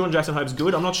 I think Jordan Jackson Hope's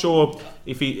good. I'm not sure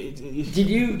if he... Did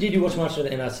you watch much of the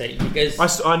NRC?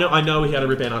 Because I know he had a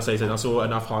rip NRC season. I saw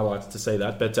enough highlights to see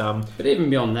that. But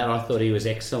even beyond that, I thought he was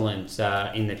excellent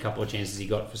in the couple of chances he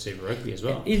got for Super Rugby as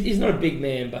well. He's not a big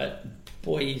man, but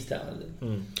boy, he's talented.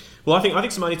 Well, I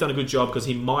think Simone's done a good job because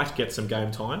he might get some game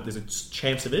time. There's a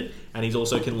chance of it, and he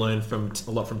also can learn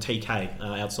a lot from TK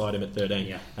outside him at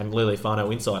 13, and Lily Fano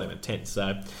inside him at 10.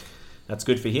 So that's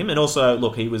good for him. And also,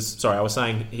 look, I was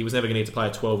saying he was never going to get to play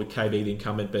a 12 with KB, the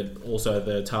incumbent, but also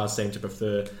the Tars seemed to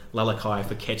prefer Lalakai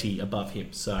for Ketty above him.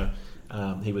 So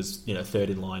he was third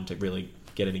in line to really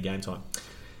get any game time.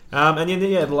 And then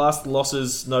the last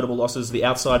notable losses, the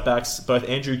outside backs, both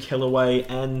Andrew Kellaway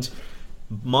and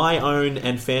my own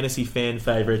and fantasy fan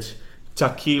favourite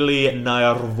Takili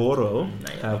Nayarvoro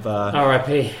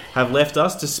have left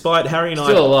us, despite Harry and I...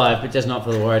 Still alive, but just not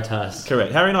for the Waratahs.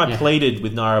 Correct. Harry and I pleaded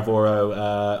with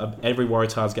Nayarvoro every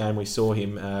Waratahs game we saw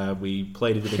him. We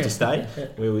pleaded with him to stay.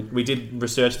 We did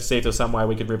research to see if there was some way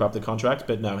we could rip up the contract,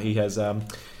 but no, he has...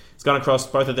 It's gone across.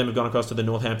 Both of them have gone across to the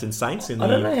Northampton Saints. I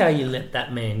don't know how you let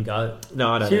that man go. No,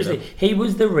 I don't. Seriously, he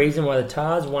was the reason why the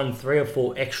Tars won 3 or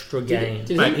 4 extra games.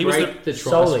 Did he break the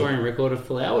try scoring record of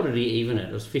Folau, or did he even it?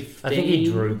 It was 15. I think he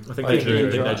drew. I think they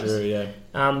drew. Yeah.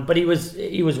 But he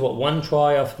was what, 1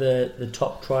 try off the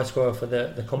top try scorer for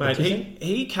the competition. Mate,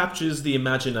 he captures the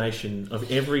imagination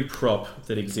of every prop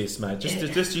that exists, mate.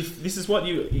 This is what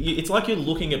you. It's like you're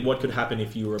looking at what could happen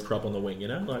if you were a prop on the wing.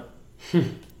 Like.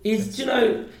 Do you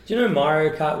know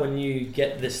Mario Kart when you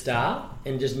get the star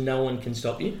and just no one can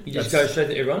stop you? You just go straight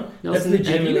to everyone. That's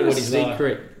legitimately what he's like.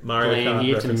 Secret Mario Kart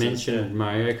here to mention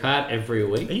Mario Kart every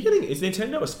week. Are you getting? Is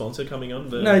Nintendo a sponsor coming on?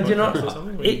 No, do you not?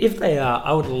 If they are,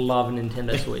 I would love a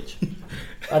Nintendo Switch.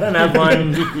 I don't have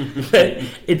one, but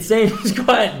it seems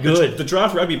quite good. The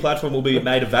Draft Rugby platform will be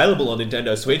made available on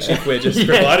Nintendo Switch if we're just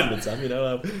provided with some.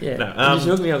 Just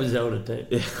hook me up with Zelda too.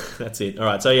 Yeah, that's it. All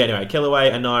right. So anyway,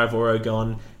 Kellaway and Nayarvoro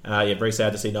gone. Very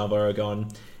sad to see Nayarvoro gone.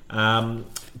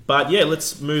 But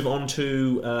let's move on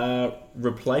to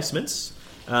replacements.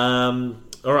 All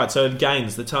right. So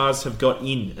gains the Tars have got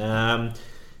in.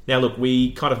 Now, look,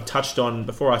 we kind of touched on,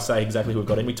 before I say exactly who we've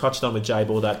got in, we touched on with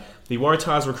Jaybor that the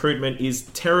Waratahs recruitment is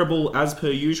terrible as per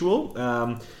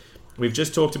usual. We've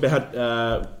just talked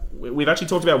about... we've actually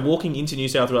talked about walking into New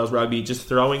South Wales Rugby, just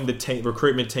throwing the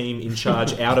recruitment team in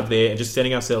charge out of there and just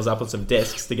setting ourselves up on some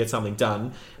desks to get something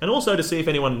done. And also to see if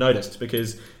anyone noticed,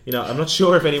 because, I'm not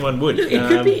sure if anyone would. It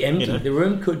could be empty. The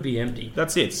room could be empty.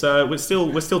 That's it. So we're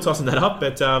still tossing that up,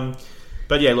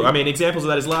 But yeah, look, I mean, examples of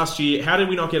that is last year, how did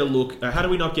we not get a look? How did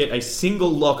we not get a single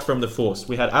lock from the Force?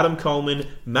 We had Adam Coleman,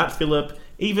 Matt Phillip,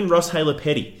 even Ross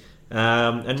Haylor-Petty.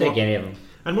 Take any of them.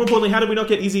 And more importantly, how did we not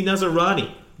get Izzy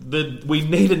Nazarani? We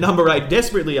need a number 8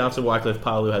 desperately after Wycliffe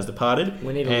Palu has departed.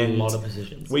 We need a lot of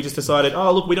positions. We just decided,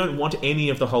 we don't want any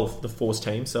of the Force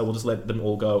team, so we'll just let them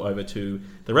all go over to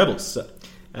the Rebels.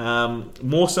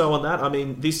 More so on that, I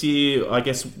mean, this year, I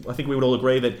think we would all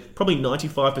agree that probably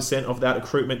 95% of that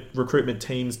recruitment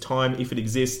team's time, if it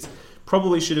exists,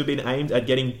 probably should have been aimed at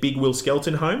getting Big Will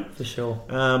Skelton home. For sure.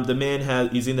 The man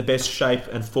is in the best shape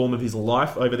and form of his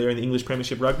life over there in the English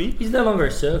Premiership Rugby. He's no longer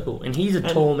a circle, and he's a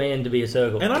tall man to be a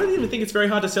circle. And I don't even think it's very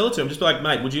hard to sell it to him. Just be like,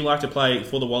 mate, would you like to play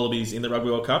for the Wallabies in the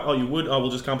Rugby World Cup? Oh, you would? Oh,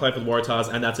 we'll just come play for the Waratahs,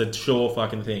 and that's a sure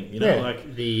fucking thing. You know,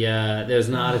 there was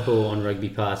an article on Rugby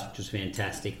Pass which was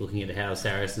fantastic, looking at how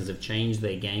Saracens have changed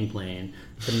their game plan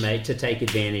to take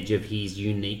advantage of his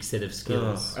unique set of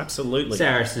skills. Oh, absolutely.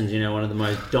 Saracens, one of the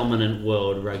most dominant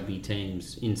world rugby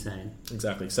teams. Insane.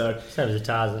 Exactly. So same as the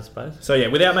Tars, I suppose. So yeah,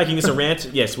 without making this a rant,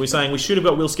 yes, we're saying we should have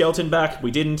got Will Skelton back. We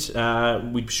didn't.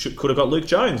 We could have got Luke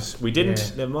Jones. We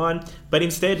didn't. Yeah. Never mind. But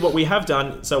instead, what we have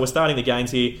done, so we're starting the games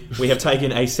here, we have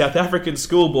taken a South African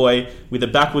schoolboy with a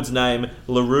backwards name,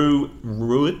 LaRue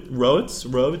Rhodes.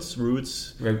 We're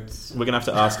going to have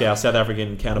to ask our South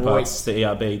African counterparts, the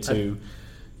ERB, to...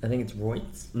 I think it's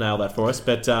Royce. Nail that for us.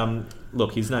 But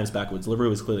look, his name's backwards.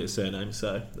 LaRue is clearly a surname,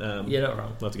 so you're not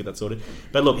wrong. We'll have to get that sorted.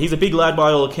 But look, he's a big lad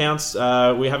by all accounts.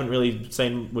 We haven't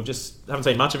seen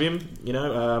much of him.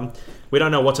 We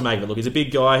don't know what to make of it. Look, he's a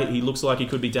big guy. He looks like he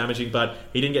could be damaging, but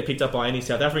he didn't get picked up by any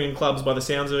South African clubs by the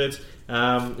sounds of it.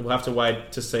 We'll have to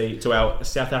wait to see to our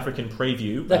South African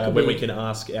preview when we can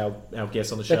ask our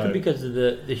guests on the show. That could be because of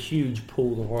the huge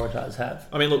pool the Waratahs have.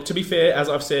 I mean, look, to be fair, as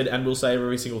I've said and will say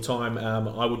every single time,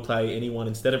 I would play anyone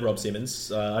instead of Rob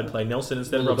Simmons. I'd play Nelson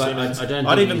instead of Rob Simmons.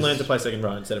 I'd even learn to play second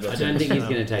row instead of Rob Simmons. I don't think he's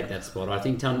going to take that spot. I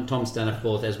think Tom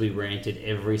Staniforth, as we ranted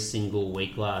every single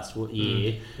week last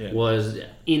year, was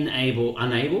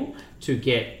unable to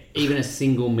get even a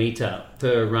single metre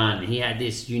per run. He had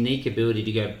this unique ability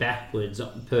to go backwards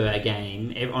per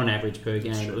game, on average per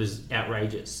game. It was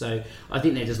outrageous. So I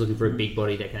think they're just looking for a big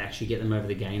body that can actually get them over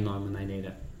the game line when they need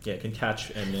it. Yeah, can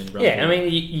catch and then run. Yeah, I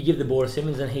mean, you give the ball to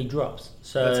Simmons and he drops.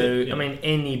 So, I mean,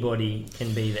 anybody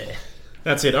can be there.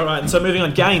 That's it. All right. And so moving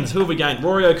on, gains. Who have we gained?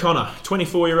 Rory O'Connor,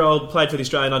 24-year-old, played for the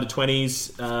Australian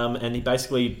under-20s, and he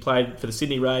basically played for the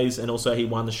Sydney Rays, and also he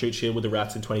won the Shoot Shield with the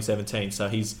Rats in 2017. So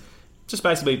he's just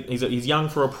basically, he's young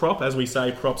for a prop. As we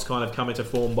say, props kind of come into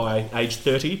form by age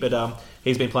 30, but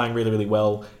he's been playing really, really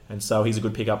well, and so he's a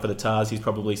good pickup for the Tars. He's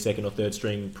probably second or third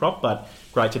string prop, but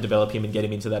great to develop him and get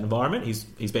him into that environment.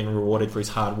 He's been rewarded for his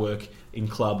hard work in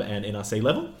club and NRC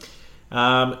level.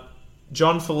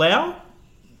 John Folau.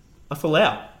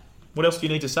 Folau. What else do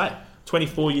you need to say?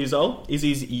 24 years old. Is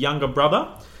his younger brother.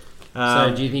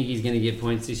 So do you think he's going to get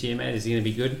points this year, mate? Is he going to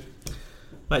be good?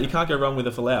 Mate, you can't go wrong with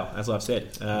a Folau, as I've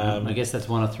said. I guess that's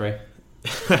one of three.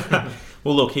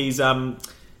 Well, look, he's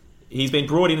been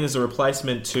brought in as a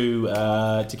replacement to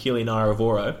Keely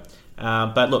Naira-Voro.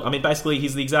 But look, I mean, basically,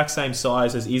 he's the exact same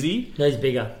size as Izzy. No, he's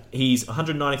bigger. He's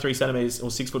 193 centimetres, or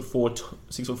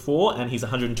 6'4", and he's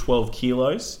 112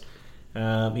 kilos.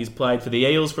 He's played for the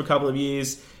Eels for a couple of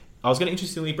years. I was going to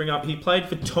interestingly bring up, he played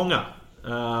for Tonga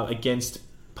against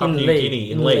Papua New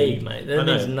Guinea in league. Mate. That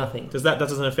means nothing. That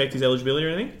doesn't affect his eligibility or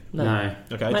anything? No.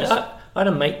 Okay. Mate, I had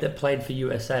a mate that played for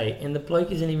USA, and the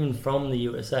bloke isn't even from the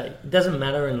USA. It doesn't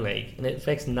matter in league, and it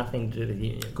affects nothing to do with the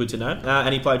union. Good to know.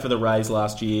 And he played for the Rays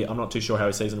last year. I'm not too sure how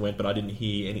his season went, but I didn't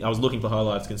hear any. I was looking for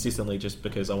highlights consistently just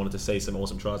because I wanted to see some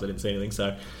awesome tries. I didn't see anything,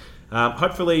 so...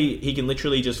 hopefully he can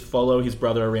literally just follow his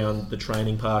brother around the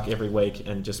training park every week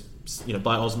and just,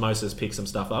 by osmosis pick some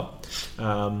stuff up.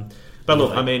 But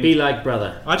look, I mean... Be like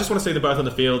brother. I just want to see them both on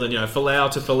the field and, Folau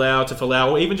to Folau to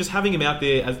Folau, or even just having him out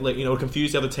there, as would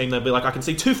confuse the other team. They'll be like, I can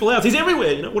see two Falau's, he's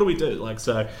everywhere, what do we do?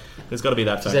 So there's got to be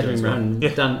that factor.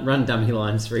 Just have him run dummy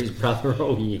lines for his brother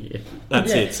all year.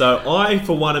 That's it. So I,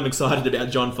 for one, am excited about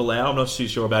John Folau. I'm not too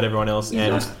sure about everyone else.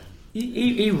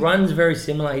 He runs very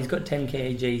similar. He's got 10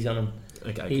 kgs on him.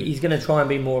 Okay, he's going to try and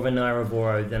be more of a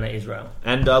Naira-Voro than an Israel.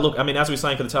 And look, I mean, as we were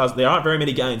saying for the Tars, there aren't very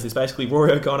many gains. There's basically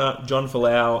Rory O'Connor, John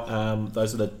Folau.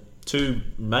 Those are the two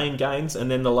main gains. And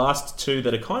then the last two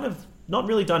that are kind of not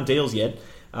really done deals yet.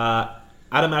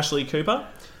 Adam Ashley Cooper.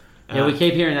 Yeah, we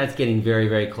keep hearing that's getting very,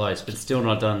 very close, but still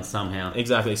not done somehow.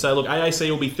 Exactly. So look, AAC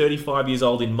will be 35 years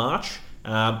old in March,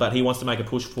 but he wants to make a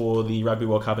push for the Rugby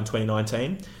World Cup in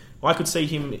 2019. I could see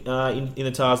him in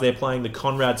the Tars there playing the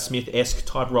Conrad Smith-esque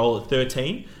type role at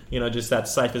 13. Just that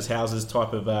safe as houses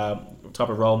type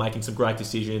of role, making some great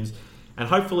decisions, and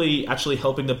hopefully actually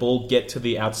helping the ball get to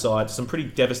the outside. Some pretty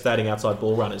devastating outside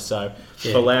ball runners. So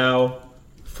Folau,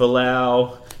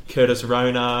 Curtis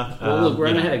Rona. Well, look,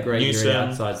 Rona had a great Newsom. year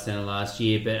outside centre last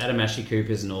year, but Adam Ashley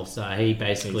Cooper's an all-star. He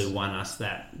basically won us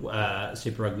that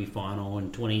Super Rugby final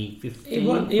in 2015. He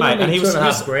won and he was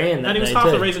 $2,500 and he was that half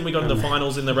day the too. reason we got into the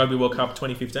finals in the Rugby World Cup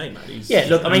 2015, mate. Yeah,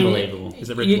 look, I mean, unbelievable. He's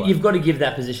a ripper bloke. you've got to give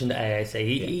that position to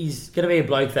AAC. He's going to be a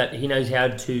bloke that he knows how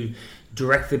to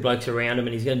direct the blokes around him,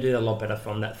 and he's going to do that a lot better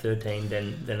from that 13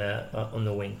 than on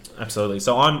the wing. Absolutely.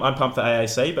 So I'm pumped for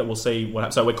AAC, but we'll see what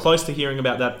happens. So we're close to hearing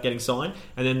about that getting signed,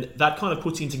 and then that kind of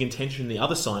puts into contention the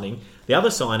other signing. The other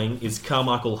signing is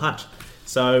Carmichael Hunt.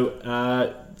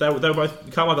 So they were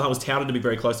both. Carmichael Hunt was touted to be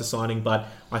very close to signing, but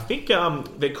I think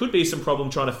there could be some problem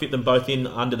trying to fit them both in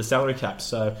under the salary cap.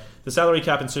 So the salary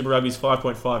cap in Super Rugby is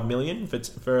 $5.5 million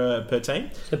per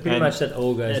team. So pretty much that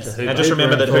all goes to Hooper. And just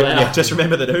remember that Folau. just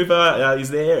remember that Hooper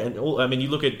is there, and I mean you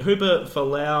look at Hooper,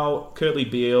 Folau, Kurtley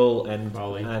Beale,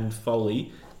 and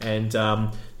Foley, and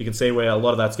you can see where a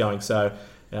lot of that's going. So.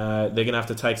 They're going to have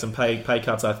to take some pay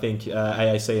cuts, I think,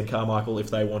 AAC and Carmichael,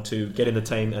 if they want to get in the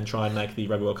team and try and make the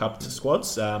Rugby World Cup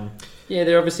squads. Yeah,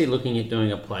 they're obviously looking at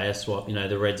doing a player swap. You know,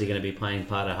 the Reds are going to be paying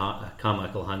part of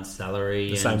Carmichael Hunt's salary.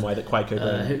 The same way that Quade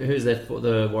Cooper... who's the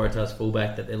Waratahs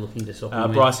fullback that they're looking to swap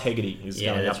with? Bryce Hegarty is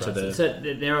going up to the... So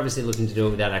they're obviously looking to do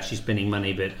it without actually spending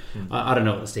money, but I don't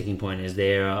know what the sticking point is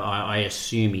there. I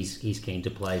assume he's keen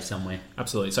to play somewhere.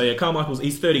 Absolutely. So, yeah,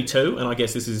 he's 32, and I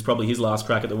guess this is probably his last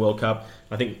crack at the World Cup.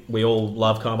 I think we all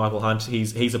love Carmichael Hunt.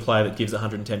 He's a player that gives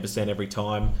 110% every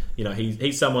time. You know,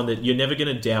 he's someone that you're never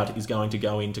going to doubt is going to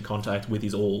go into contact with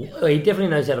his all. Well, he definitely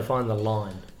knows how to find the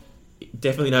line.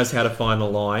 Definitely knows how to find the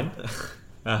line.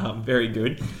 Very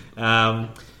good.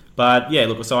 But yeah,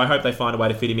 look. So I hope they find a way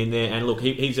to fit him in there. And look,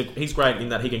 he's great in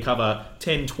that he can cover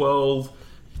 10, 12,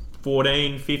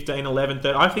 14, 15, 11,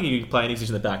 13. I think he can play any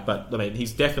position in the back, but I mean,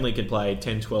 he's definitely can play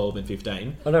 10, 12, and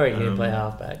 15. I don't reckon he can play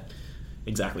halfback.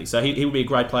 Exactly. So he would be a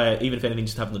great player, even if anything,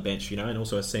 just have on the bench, you know, and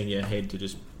also a senior head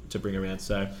to bring around.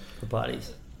 So For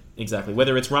parties. Exactly.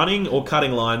 Whether it's running or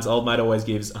cutting lines, old mate always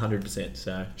gives 100%.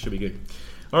 So should be good.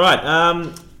 All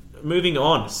right. Moving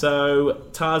on. So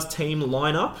Tars team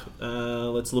lineup.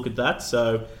 Let's look at that.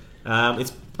 So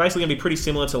it's basically going to be pretty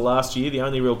similar to last year. The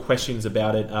only real questions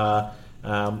about it are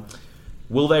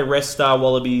will they rest Star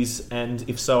Wallabies, and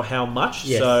if so, how much?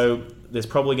 Yes. So there's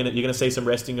probably you're going to see some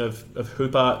resting of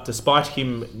Hooper, despite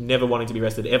him never wanting to be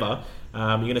rested ever.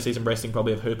 You're going to see some resting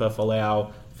probably of Hooper,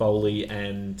 Folau, Foley,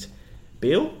 and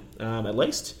Beale, at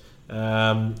least.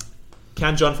 Can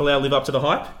John Folau live up to the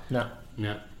hype? No.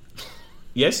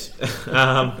 Yes.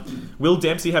 Will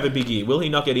Dempsey have a big year? Will he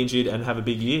not get injured and have a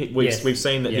big year? We've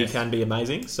seen that he can be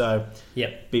amazing. So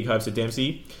big hopes of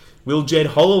Dempsey. Will Jed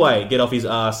Holloway get off his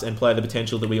ass and play the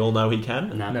potential that we all know he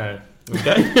can? No.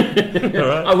 Okay. All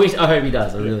right. I hope he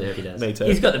does. I really hope he does. Me too.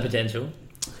 He's got the potential.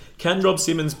 Can Rob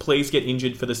Simmons please get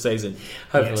injured for the season?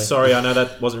 Hopefully. Sorry, I know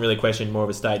that wasn't really a question, more of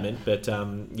a statement, but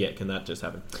can that just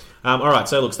happen? All right,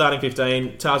 so look, starting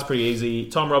 15, Tars pretty easy.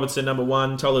 Tom Robertson, number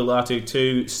 1, Tolu Latu,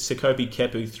 2, Sikopi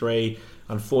Kepu, 3,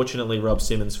 unfortunately Rob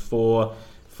Simmons, 4,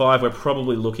 5, we're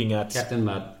probably looking at... Captain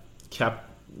Mudd.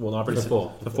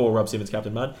 The 4, Rob Simmons,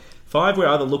 Captain Mudd. 5, we're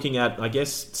either looking at, I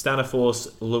guess,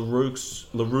 Staniforce,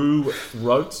 LaRue,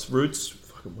 Roots,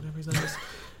 whatever his name is.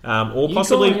 Or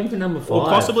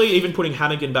possibly even putting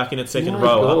Hannigan back in at second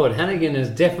row. God, Hannigan is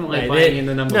definitely playing in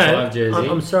the number 5 jersey.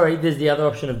 I'm sorry, there's the other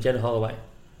option of Jed Holloway.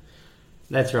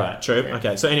 That's right. True. Yeah.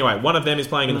 Okay. So anyway, one of them is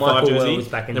playing in the Michael 5 jersey. Wells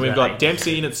back in Then we've at got 8.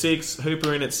 Dempsey in at 6,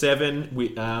 Hooper in at 7.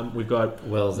 We've got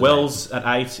Wells at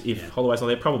 8. If Holloway's not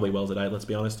there, probably Wells at 8. Let's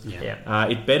be honest. Yeah.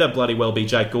 It better bloody well be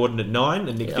Jake Gordon at 9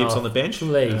 and Nick Phipps on the bench.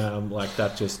 Please. Like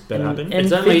that just better happen.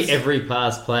 It's only every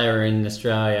past player in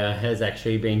Australia has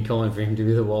actually been calling for him to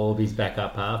be the Wallabies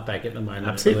backup halfback at the moment.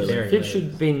 Absolutely. Phipps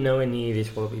should be nowhere near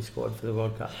this Wallaby squad for the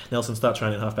World Cup. Nelson, start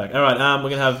training halfback. All right. We're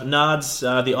going to have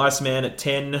Nards, the Iceman, at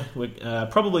 10. We're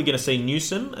probably going to see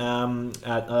Newsom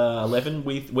at 11,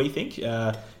 we think.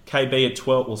 KB at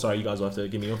 12. Well, sorry, you guys will have to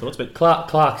give me your thoughts. But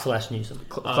Clark/Newsom.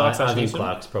 I think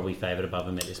Clark's probably favoured above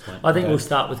him at this point. I think we'll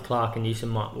start with Clark, and Newsom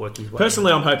might work his way.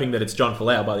 Personally, I'm hoping that it's John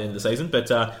Folau by the end of the season,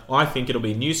 but I think it'll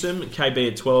be Newsom,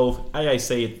 KB at 12,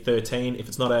 AAC at 13. If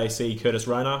it's not AAC, Curtis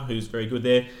Rona, who's very good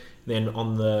there. Then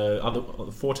on the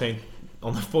 14th,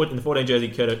 in the 14 jersey,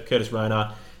 Curtis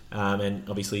Rona, and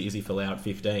obviously Izzy Folau at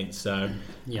 15. So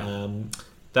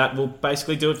that will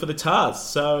basically do it for the Tars.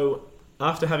 So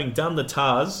after having done the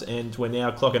Tars, and we're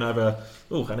now clocking over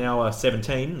an hour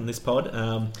 17 in this pod,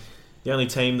 the only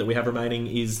team that we have remaining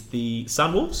is the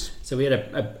Sunwolves. So we had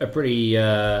a pretty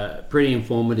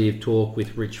informative talk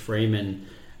with Rich Freeman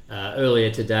earlier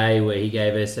today, where he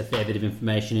gave us a fair bit of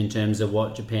information in terms of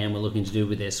what Japan were looking to do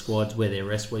with their squads, where their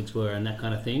rest weeks were, and that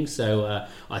kind of thing. So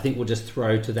I think we'll just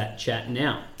throw to that chat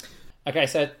now. Okay,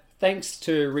 so thanks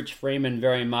to Rich Freeman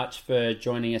very much for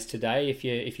joining us today. If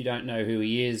you don't know who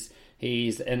he is,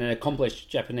 he's an accomplished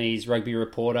Japanese rugby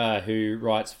reporter who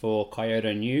writes for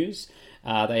Kyoto News.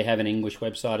 They have an English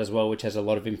website as well, which has a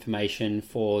lot of information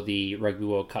for the Rugby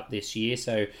World Cup this year.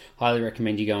 So highly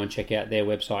recommend you go and check out their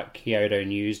website,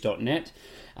 kyotonews.net.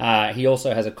 He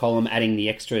also has a column adding the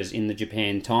extras in the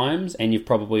Japan Times, and you've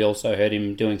probably also heard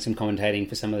him doing some commentating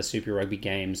for some of the Super Rugby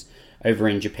games over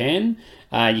in Japan.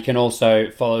 You can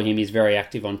also follow him. He's very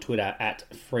active on Twitter at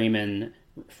Freeman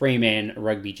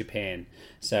Rugby Japan.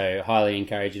 So highly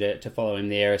encourage you to follow him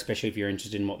there, especially if you're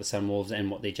interested in what the Sunwolves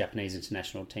and what the Japanese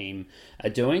international team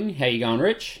are doing. How you going,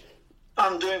 Rich?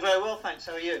 I'm doing very well, thanks.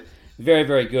 How are you? Very,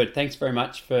 very good. Thanks very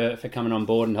much for coming on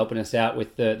board and helping us out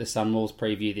with the Sunwolves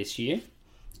preview this year.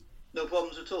 No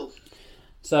problems at all.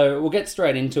 So we'll get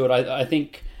straight into it. I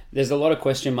think there's a lot of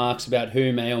question marks about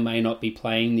who may or may not be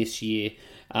playing this year.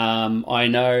 I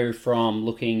know from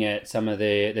looking at some of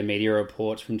the media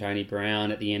reports from Tony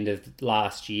Brown at the end of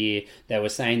last year, they were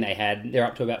saying they're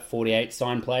up to about 48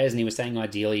 signed players, and he was saying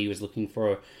ideally he was looking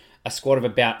for a squad of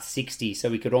about 60, so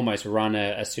we could almost run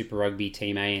a Super Rugby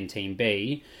Team A and Team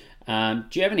B. Do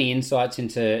you have any insights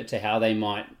into how they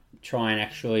might try and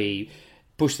actually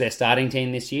push their starting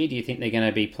team this year? Do you think they're going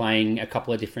to be playing a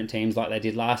couple of different teams like they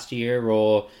did last year,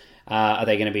 or are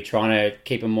they going to be trying to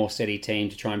keep a more steady team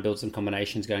to try and build some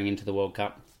combinations going into the World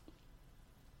Cup?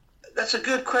 That's a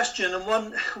good question, and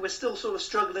one we're still sort of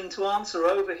struggling to answer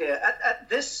over here. At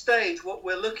this stage, what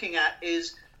we're looking at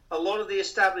is a lot of the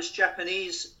established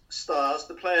Japanese stars,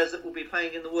 the players that will be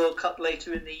playing in the World Cup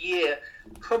later in the year,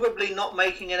 probably not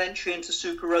making an entry into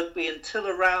Super Rugby until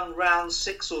around round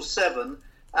 6 or 7.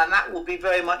 And that will be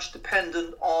very much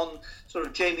dependent on sort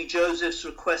of Jamie Joseph's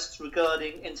requests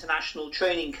regarding international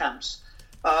training camps.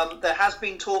 There has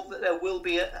been talk that there will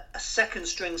be a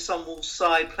second-string Sunwolves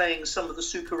side playing some of the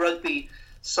Super Rugby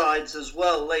sides as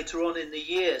well later on in the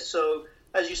year. So,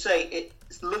 as you say,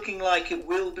 it's looking like it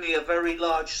will be a very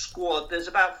large squad. There's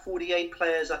about 48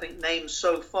 players, I think, named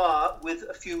so far, with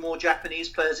a few more Japanese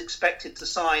players expected to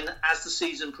sign as the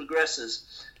season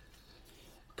progresses.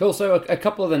 Cool. So a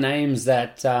couple of the names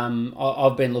that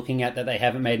I've been looking at that they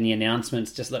haven't made any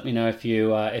announcements. Just let me know if you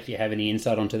have any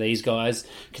insight onto these guys.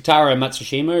 Kotaro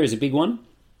Matsushima is a big one.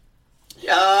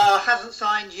 Hasn't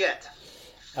signed yet.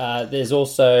 There's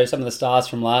also some of the stars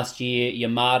from last year: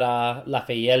 Yamada,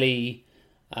 Lafayette,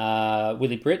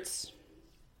 Willie Britz.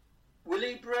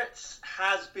 Willie Britz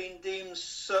has been deemed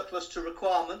surplus to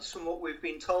requirements from what we've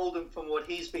been told and from what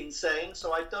he's been saying.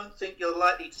 So I don't think you're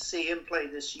likely to see him play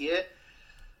this year.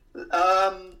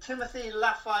 Timothy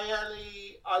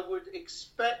Lafayette, I would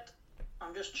expect,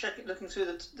 I'm just looking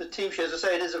through the team sheet. As I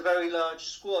say, it is a very large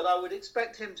squad. I would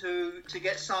expect him to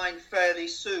get signed fairly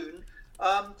soon.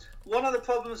 One of the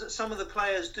problems that some of the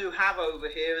players do have over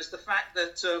here is the fact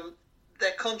that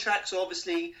their contracts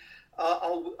obviously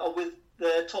are with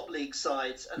their top league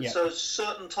sides. And so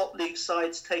certain top league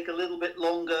sides take a little bit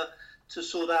longer to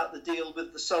sort out the deal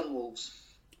with the Sunwolves.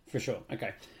 For sure.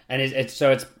 Okay. And it's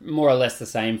more or less the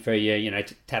same for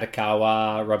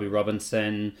Tatakawa, Robbie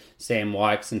Robinson, Sam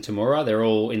Wykes and Tamura. They're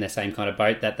all in the same kind of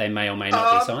boat that they may or may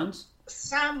not be signed.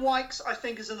 Sam Wykes, I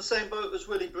think, is in the same boat as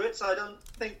Willie Britz. I don't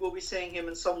think we'll be seeing him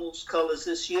in Sunwolves colours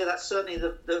this year. That's certainly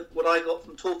what I got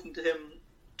from talking to him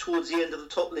towards the end of the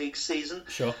top league season.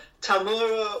 Sure.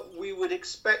 Tamura, we would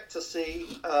expect to see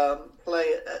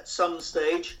play at some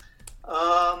stage.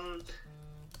 And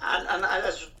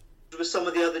as with some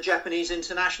of the other Japanese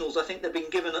internationals, I think they've been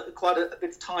given quite a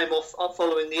bit of time off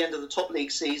following the end of the top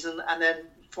league season, and then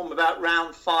from about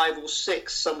round 5 or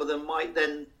 6, some of them might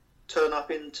then turn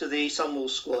up into the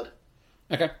Sunwolves squad.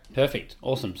 Okay, perfect,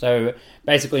 awesome. So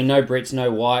basically, no Brits, no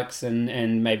Wykes,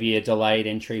 and maybe a delayed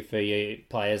entry for your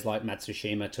players like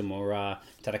Matsushima, Tamura,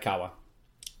 Tatakawa.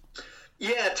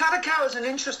 Yeah, Tatakawa is an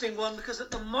interesting one because at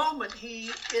the moment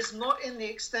he is not in the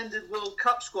extended World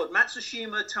Cup squad.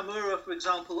 Matsushima, Tamura, for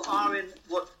example, are in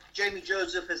what Jamie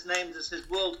Joseph has named as his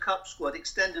World Cup squad,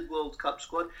 extended World Cup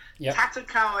squad. Yep.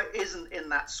 Tatakawa isn't in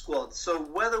that squad. So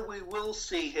whether we will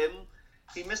see him,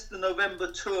 he missed the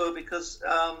November tour because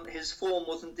his form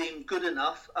wasn't deemed good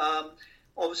enough.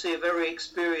 Obviously a very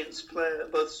experienced player,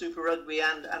 both Super Rugby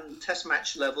and Test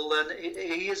match level, and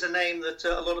he is a name that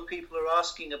a lot of people are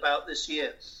asking about this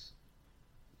year.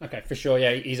 Okay, for sure.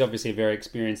 Yeah, he's obviously a very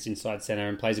experienced inside centre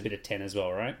and plays a bit of 10 as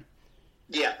well, right?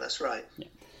 Yeah, that's right. Yeah.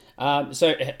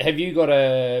 So have you got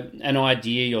an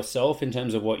idea yourself in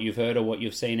terms of what you've heard or what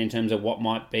you've seen in terms of what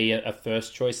might be a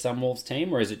first choice Sunwolves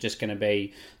team, or is it just going to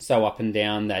be so up and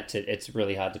down that it's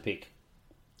really hard to pick?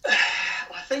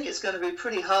 I think it's going to be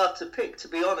pretty hard to pick, to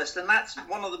be honest, and that's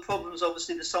one of the problems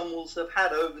obviously the Sunwolves have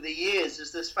had over the years,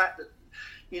 is this fact that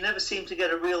you never seem to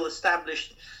get a real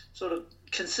established sort of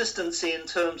consistency in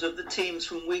terms of the teams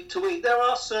from week to week. There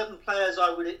are certain players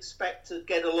I would expect to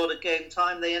get a lot of game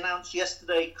time. They announced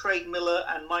yesterday Craig Miller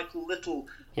and Michael Little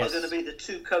are going to be the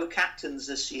two co-captains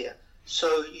this year.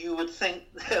 So you would think,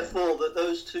 therefore, that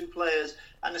those two players,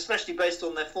 and especially based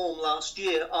on their form last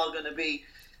year, are going to be,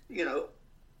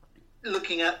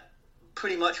 looking at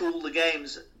pretty much all the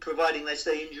games, providing they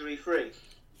stay injury-free.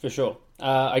 For sure.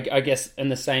 I guess in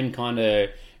the same kind of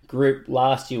group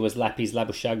last year was Lapis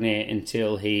Labuschagne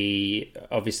until he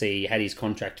obviously had his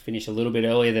contract finish a little bit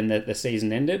earlier than the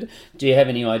season ended. Do you have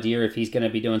any idea if he's going to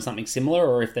be doing something similar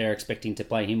or if they're expecting to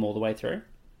play him all the way through?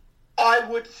 I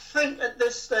would think at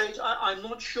this stage, I'm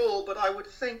not sure, but I would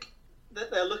think that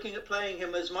they're looking at playing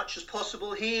him as much as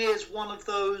possible. He is one of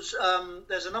those,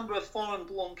 there's a number of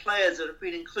foreign-born players that have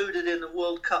been included in the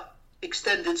World Cup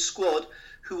extended squad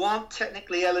who aren't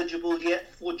technically eligible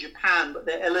yet for Japan, but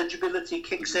their eligibility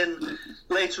kicks in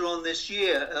later on this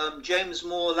year. James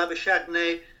Moore,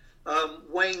 Labuschagne,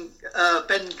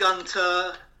 Ben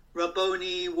Gunter,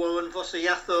 Raboni, Warren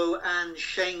Vosayatho, and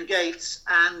Shane Gates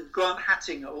and Grant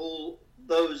Hatting are all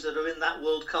those that are in that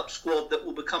World Cup squad that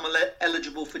will become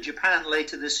eligible for Japan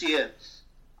later this year.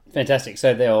 Fantastic.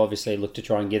 So they'll obviously look to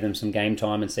try and give them some game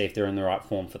time and see if they're in the right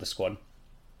form for the squad.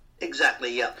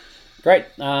 Exactly, yeah. Great.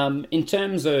 In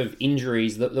terms of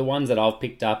injuries, the ones that I've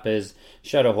picked up is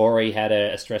Shota Hori had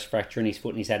a stress fracture in his foot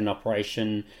and he's had an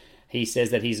operation. He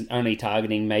says that he's only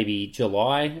targeting maybe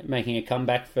July, making a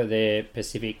comeback for the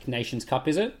Pacific Nations Cup,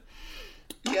 is it?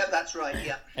 Yeah, that's right,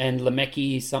 yeah. And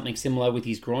Lemecki, something similar with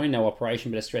his groin, no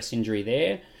operation, but a stress injury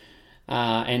there.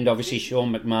 And obviously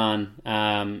Sean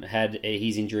McMahon had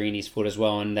his injury in his foot as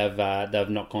well, and they've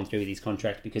not gone through with his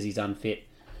contract because he's unfit.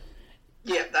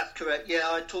 Yeah, that's correct. Yeah,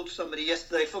 I talked to somebody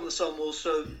yesterday from the Sunwolves,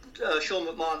 so Sean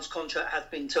McMahon's contract has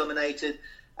been terminated,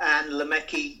 and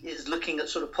Lemecki is looking at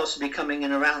sort of possibly coming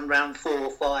in around round 4 or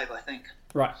 5, I think.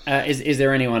 Right. Is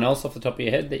there anyone else off the top of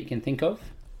your head that you can think of?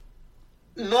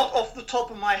 Not off the top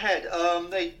of my head.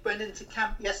 They went into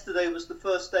camp yesterday, was the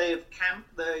first day of camp.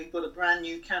 They got a brand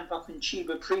new camp up in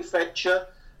Chiba Prefecture.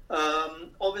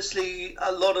 Obviously,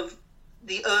 a lot of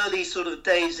the early sort of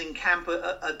days in camp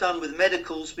are done with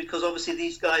medicals because obviously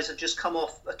these guys have just come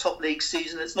off a top league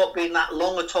season. It's not been that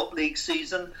long a top league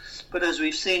season, but as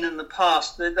we've seen in the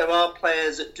past, there are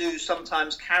players that do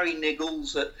sometimes carry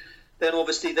niggles that then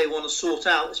obviously they want to sort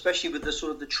out, especially with the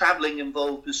sort of the travelling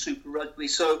involved with Super Rugby.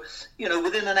 So,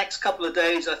 within the next couple of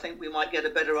days, I think we might get a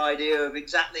better idea of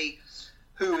exactly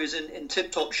who is in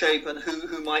tip-top shape and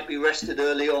who might be rested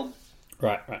early on.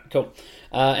 Right, cool.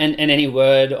 And any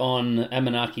word on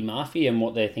Amanaki Mafi and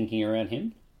what they're thinking around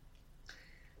him?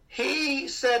 He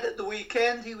said at the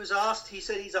weekend, he was asked, he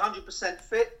said he's 100%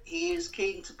 fit. He is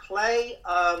keen to play.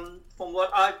 From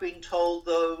what I've been told,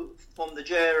 though, from the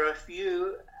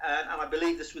JRFU, and I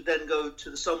believe this would then go to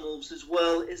the Sunwolves as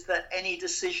well, is that any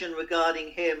decision regarding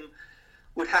him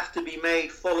would have to be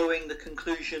made following the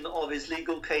conclusion of his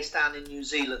legal case down in New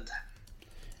Zealand.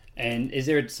 And is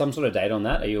there some sort of date on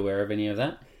that? Are you aware of any of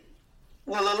that?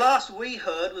 Well, the last we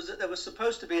heard was that there was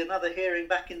supposed to be another hearing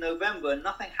back in November, and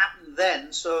nothing happened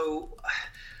then. So,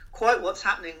 quite what's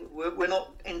happening, we're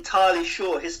not entirely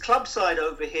sure. His club side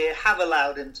over here have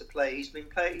allowed him to play. He's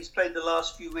played the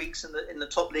last few weeks in the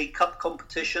Top League Cup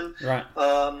competition. Right.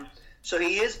 So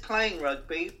he is playing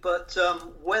rugby, but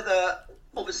whether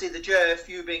obviously the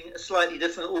JFU being a slightly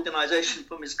different organisation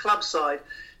from his club side,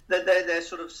 they're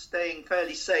sort of staying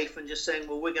fairly safe and just saying,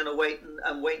 well, we're going to wait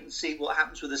and see what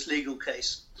happens with this legal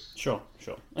case. Sure.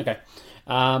 Okay.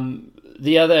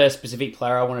 The other specific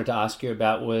player I wanted to ask you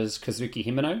about was Kazuki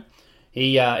Himeno.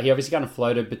 He obviously kind of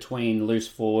floated between loose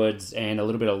forwards and a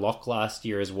little bit of lock last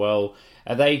year as well.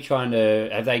 Have they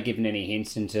given any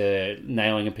hints into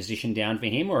nailing a position down for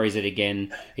him, or is it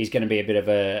again he's going to be a bit of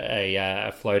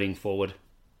a floating forward?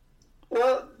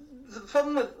 Well, the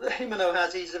problem that Himeno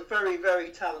has, he's a very, very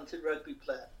talented rugby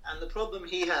player. And the problem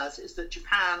he has is that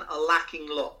Japan are lacking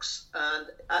locks. And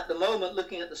at the moment,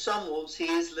 looking at the Sunwolves, he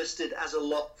is listed as a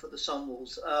lock for the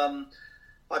Sunwolves.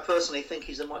 I personally think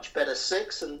he's a much better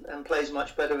 6 and plays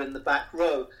much better in the back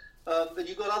row. But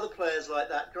you've got other players like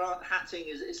that. Grant Hatting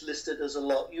is listed as a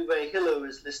lock. Uwe Hillo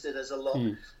is listed as a lock.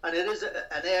 And it is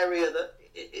an area that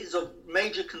is of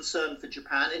major concern for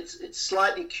Japan. It's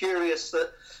slightly curious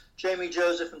that Jamie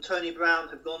Joseph and Tony Brown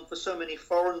have gone for so many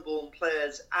foreign-born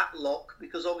players at lock,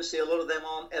 because obviously a lot of them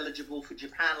aren't eligible for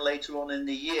Japan later on in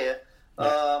the year.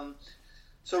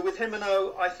 So with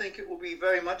Himeno, I think it will be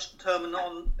very much determined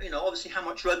on, obviously how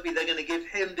much rugby they're going to give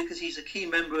him, because he's a key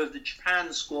member of the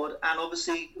Japan squad, and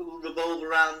obviously it will revolve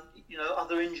around,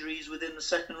 other injuries within the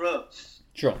second row.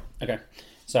 Sure. Okay.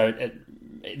 So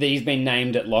he's been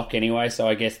named at lock anyway, so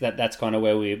I guess that's kind of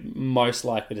where we're most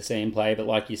likely to see him play. But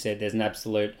like you said, there's an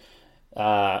absolute,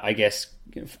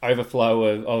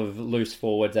 overflow of loose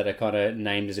forwards that are kind of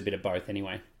named as a bit of both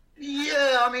anyway.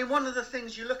 Yeah, I mean, one of the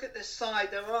things you look at this side,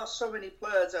 there are so many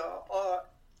players that are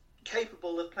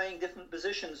capable of playing different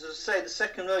positions. As I say, the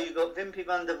second row, you've got Wimpy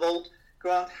van der Walt,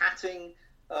 Grant Hatting,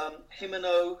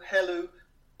 Himeno, Helu,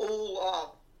 all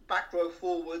are back row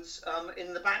forwards.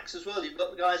 In the backs as well, you've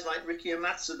got the guys like Ricky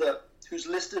Matsuda, who's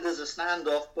listed as a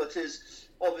standoff, but is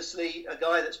obviously a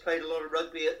guy that's played a lot of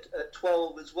rugby at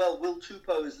 12 as well. Will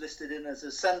Tupou is listed in as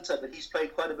a centre, but he's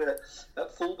played quite a bit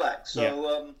at fullback.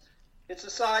 So it's a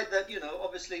side that,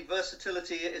 obviously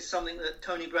versatility is something that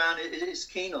Tony Brown is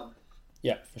keen on.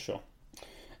 Yeah, for sure.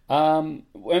 And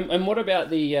what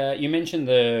about the, you mentioned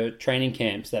the training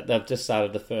camps that they've just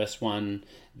started the first one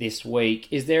this week.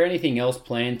 Is there anything else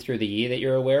planned through the year that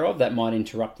you're aware of that might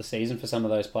interrupt the season for some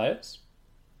of those players?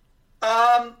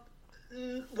 Well,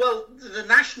 the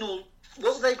national,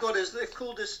 what they've got is they've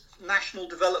called this National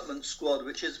Development Squad,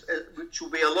 which will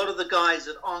be a lot of the guys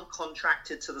that aren't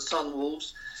contracted to the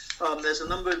Sunwolves. There's a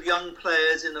number of young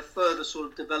players in a further sort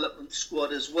of development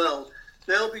squad as well.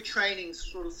 They'll be training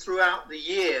sort of throughout the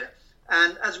year.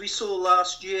 And as we saw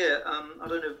last year, I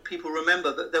don't know if people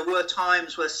remember, but there were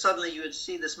times where suddenly you would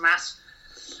see this mass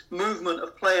movement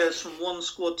of players from one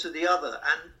squad to the other.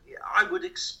 And I would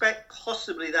expect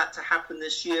possibly that to happen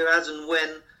this year as and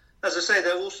when. As I say,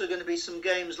 there are also going to be some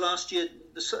games. Last year,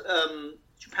 the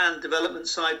Japan development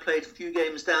side played a few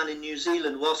games down in New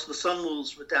Zealand whilst the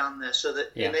Sunwolves were down there, so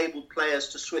that enabled players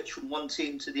to switch from one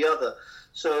team to the other.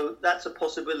 So that's a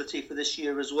possibility for this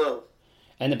year as well.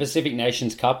 And the Pacific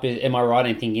Nations Cup, am I right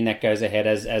in thinking that goes ahead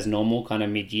as normal, kind of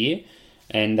mid-year,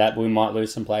 and that we might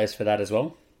lose some players for that as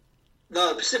well?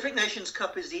 No, Pacific Nations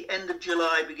Cup is the end of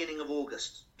July, beginning of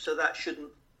August, so that shouldn't...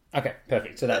 Okay,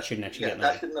 perfect. So that shouldn't actually get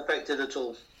that shouldn't affect it at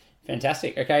all.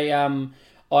 Fantastic. Okay,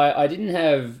 I didn't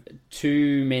have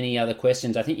too many other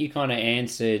questions. I think you kind of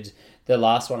answered the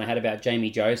last one I had about Jamie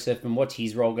Joseph and what's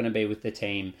his role going to be with the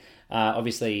team.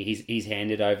 Obviously, he's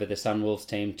handed over the Sunwolves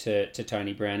team to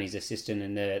Tony Brown, his assistant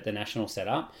in the national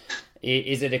setup.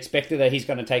 Is it expected that he's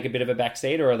going to take a bit of a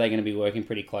backseat, or are they going to be working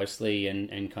pretty closely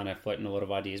and kind of floating a lot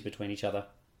of ideas between each other?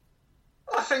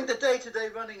 I think the day-to-day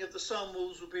running of the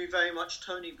Sunwolves will be very much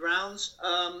Tony Brown's.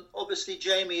 Obviously,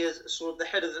 Jamie, as sort of the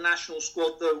head of the national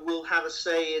squad, though, will have a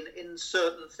say in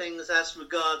certain things as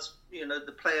regards,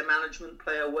 the player management,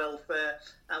 player welfare,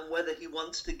 and whether he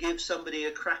wants to give somebody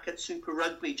a crack at Super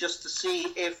Rugby just to see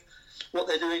if what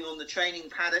they're doing on the training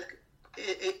paddock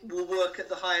it will work at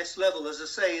the highest level. As I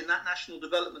say, in that national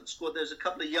development squad, there's a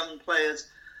couple of young players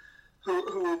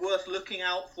who are worth looking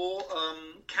out for.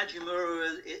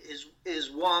 Kajimura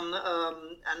is one,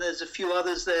 and there's a few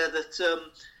others there that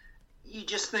you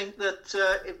just think that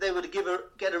if they were to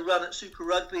get a run at Super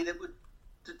Rugby, that would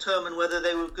determine whether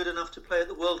they were good enough to play at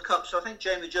the World Cup. So I think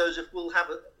Jamie Joseph will have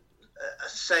a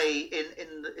say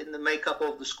in the makeup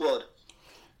of the squad.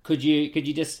 Could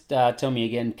you just tell me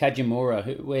again,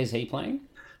 Kajimura, where's he playing?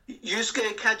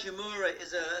 Yusuke Kajimura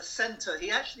is a centre.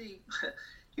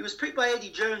 He was picked by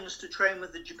Eddie Jones to train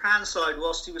with the Japan side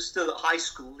whilst he was still at high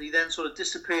school. He then sort of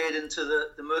disappeared into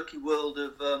the murky world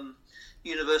of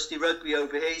university rugby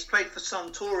over here. He's played for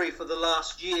Suntory for the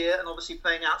last year, and obviously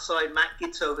playing outside Matt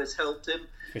Gitto has helped him.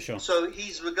 For sure. So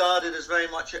he's regarded as very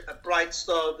much a bright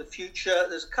star of the future.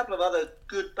 There's a couple of other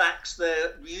good backs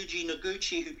there. Ryuji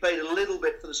Noguchi, who played a little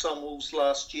bit for the Sunwolves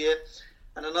last year,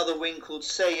 and another wing called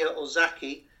Seiya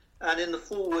Ozaki. And in the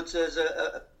forwards, there's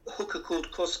a hooker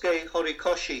called Kosuke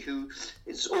Horikoshi, who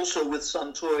is also with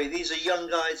Suntory. These are young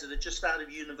guys that are just out of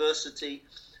university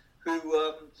who,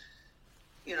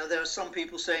 there are some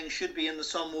people saying should be in the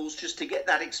Sunwolves just to get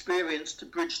that experience to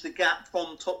bridge the gap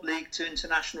from top league to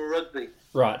international rugby.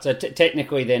 Right, so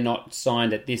technically they're not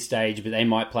signed at this stage, but they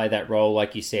might play that role,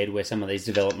 like you said, where some of these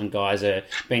development guys are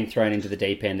being thrown into the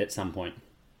deep end at some point.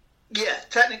 Yeah,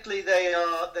 technically they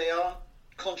are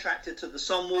contracted to the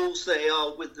Sunwolves. They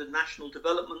are with the national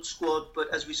development squad,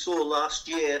 but as we saw last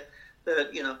year,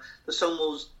 the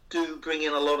Sunwolves do bring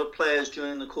in a lot of players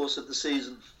during the course of the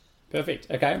season. Perfect.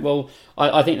 Okay. Well,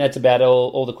 I think that's about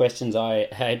all the questions I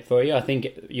had for you. I think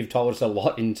you've told us a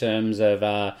lot in terms of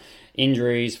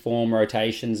injuries, form,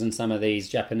 rotations, and some of these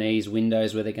Japanese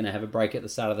windows where they're going to have a break at the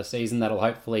start of the season. That'll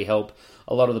hopefully help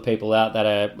a lot of the people out that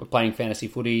are playing fantasy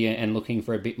footy and looking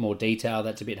for a bit more detail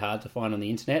that's a bit hard to find on the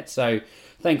internet. So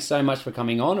thanks so much for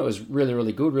coming on. It was really,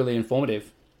 really good, really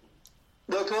informative.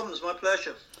 No problems, my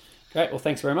pleasure. Great, well,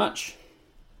 thanks very much.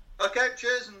 Okay,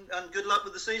 cheers, and good luck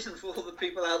with the season for all the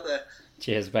people out there.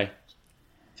 Cheers, bye.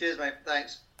 Cheers, mate.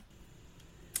 Thanks.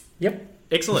 Yep.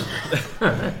 Excellent.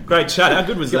 Great chat. How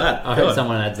good was that? I hope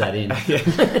someone adds that in.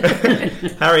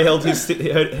 Harry held his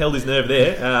nerve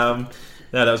there.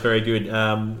 No, that was very good.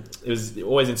 It was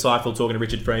always insightful talking to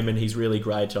Richard Freeman. He's really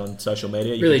great on social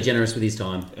media. Really generous with his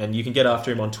time. And you can get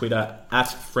after him on Twitter at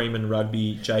Freeman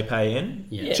Rugby JPN.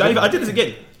 Yeah. I did this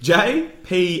again.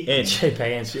 JPN.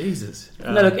 JPN. Jesus.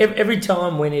 No, look, every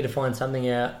time we need to find something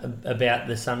out about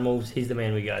the Sunwolves, he's the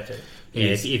man we go to.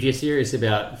 Yes, if you're serious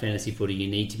about fantasy footy, you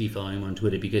need to be following him on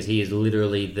Twitter because he is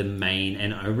literally the main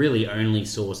and really only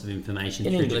source of information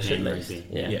In through English, Japan at least. Rugby.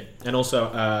 Yeah. And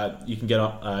also, you can get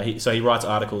up. He writes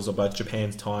articles on both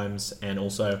Japan's Times and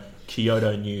also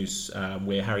Kyoto News,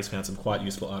 where Harry's found some quite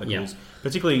useful articles,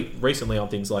 particularly recently on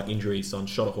things like injuries on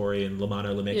Shotahori and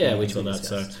Lamano Lemeki, which we that,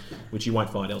 discussed. which you won't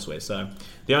find elsewhere. So,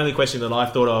 the only question that I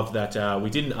thought of that we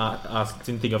didn't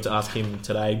think of to ask him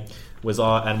today was,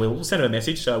 and we'll send him a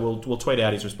message, so we'll tweet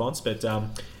out his response. But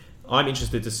I'm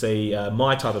interested to see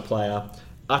my type of player.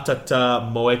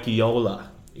 Atata Moekiola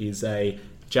is a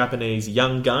Japanese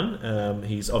young gun.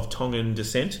 He's of Tongan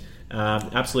descent.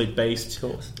 Absolute beast,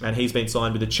 and he's been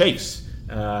signed with the Chiefs.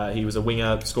 He was a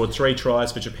winger, scored 3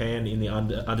 tries for Japan in the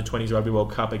under 20s Rugby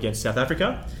World Cup against South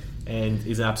Africa, and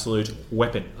is an absolute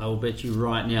weapon. I will bet you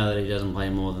right now that he doesn't play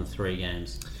more than 3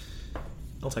 games.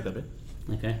 I'll take that bet.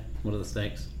 Okay, what are the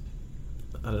stakes?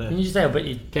 I don't know. Can you just say, but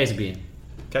you... Case of beer.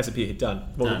 Case of beer,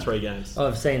 done. More than 3 games. Oh,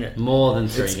 I've seen it. More than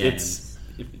 3 games.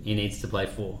 He needs to play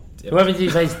 4. Yep. What happens if he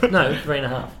plays... No,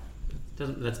 3.5.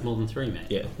 That's more than 3, mate.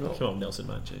 Yeah. Come on, Nelson,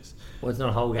 mate. Jeez. Well, it's not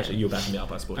a whole game. Actually, you're backing me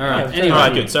up, I suppose. All right. Anyway, all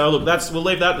right, good. So look, we'll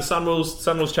leave that. The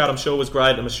Sunwolves chat, I'm sure, was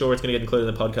great. I'm sure it's going to get included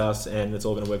in the podcast, and it's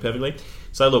all going to work perfectly.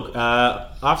 So look,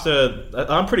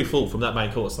 I'm pretty full from that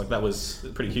main course. Like that was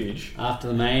pretty huge. After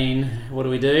the main, what do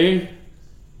we do?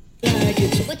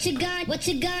 What you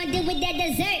gonna do with that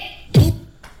dessert?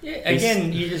 Yeah,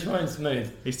 again, you just weren't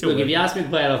smooth. He's still Look, if working. you ask me to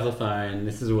play it off the phone,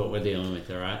 this is what we're dealing with,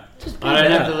 alright? I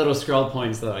don't have the little scroll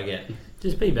points that I get.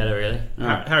 Just be better, really.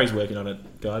 Harry's working on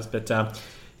it, guys. But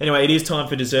anyway, it is time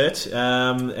for dessert.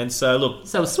 And so, look.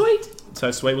 So sweet.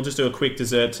 So sweet. We'll just do a quick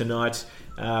dessert tonight.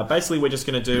 Basically, we're just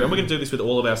going to do, and we're going to do this with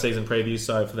all of our season previews,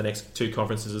 so for the next 2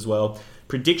 conferences as well,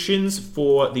 predictions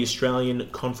for the Australian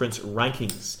Conference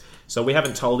rankings. So we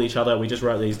haven't told each other, we just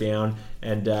wrote these down,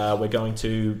 and we're going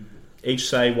to each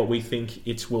say what we think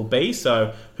it will be.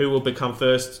 So who will become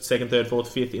first, second, third,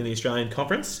 fourth, fifth in the Australian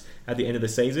Conference at the end of the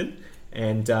season.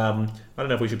 And I don't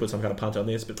know if we should put some kind of punt on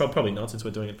this, but probably not, since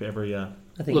we're doing it for every... I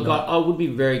think Look, I would be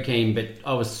very keen, but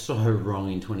I was so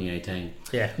wrong in 2018.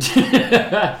 Yeah.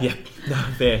 Yeah, no,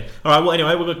 fair. All right, well,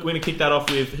 anyway, we're going to kick that off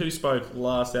with... Who spoke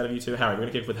last out of you two? Harry. We're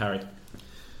going to kick it with Harry.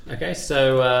 Okay,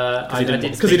 so I did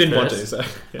because he didn't want to. first. So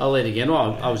yeah. I'll lead again.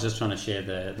 Well, I was just trying to share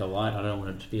the light. I don't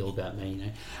want it to be all about me, you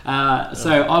know.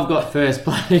 So I've got first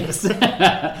place.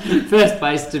 First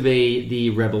place to be the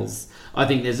Rebels. I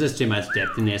think there's just too much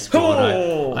depth in their squad.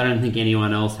 I don't think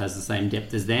anyone else has the same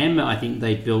depth as them. I think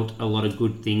they built a lot of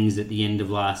good things at the end of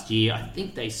last year. I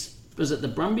think was it the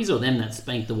Brumbies or them that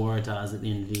spanked the Waratahs at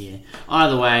the end of the year?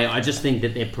 Either way, I just think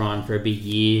that they're primed for a big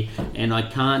year, and I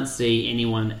can't see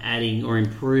anyone adding or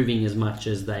improving as much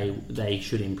as they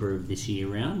should improve this year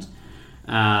round.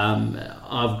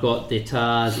 I've got the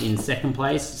Tars in second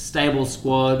place. Stable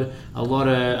squad, a lot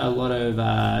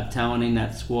of talent in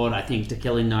that squad. I think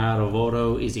Tekeli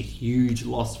Naiaravoro is a huge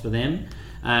loss for them,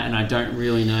 and I don't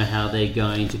really know how they're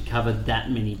going to cover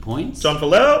that many points. John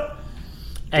Folau.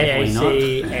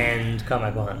 AAC and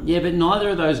Carmack One. Yeah, but neither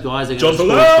of those guys are John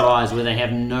going to score Folau. tries where they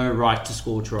have no right to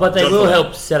score tries. But they John will Folau.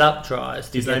 help set up tries.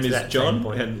 To His get name to is that John, same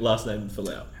point. and last name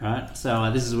Folau. Right,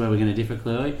 so this is where we're going to differ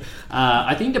clearly.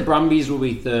 I think the Brumbies will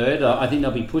be third. I think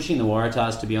they'll be pushing the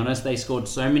Waratahs, to be honest. They scored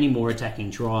so many more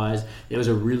attacking tries. There was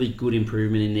a really good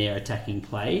improvement in their attacking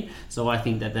play. So I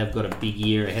think that they've got a big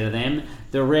year ahead of them.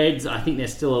 The Reds, I think they're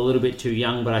still a little bit too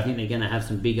young, but I think they're going to have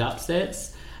some big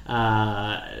upsets.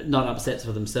 Not upsets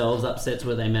for themselves, upsets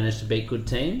where they manage to beat good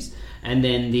teams. And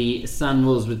then the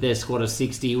Sunwolves with their squad of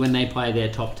 60, when they play their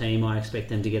top team, I expect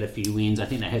them to get a few wins. I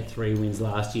think they had 3 wins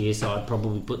last year, so I'd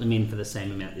probably put them in for the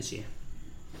same amount this year.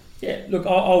 Yeah, look,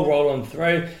 I'll roll on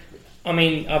through. I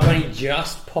mean, I've only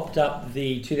just popped up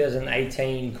the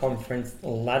 2018 conference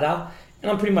ladder, And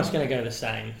I'm pretty much going to go the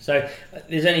same. So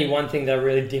there's only one thing that I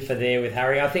really differ there with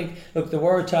Harry. I think, look, the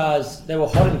Waratahs, they were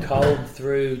hot and cold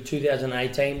through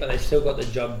 2018, but they still got the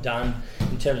job done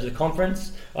in terms of the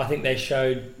conference. I think they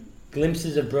showed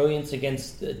glimpses of brilliance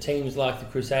against teams like the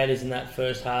Crusaders in that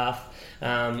first half.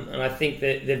 And I think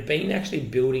that they've been actually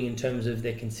building in terms of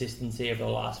their consistency over the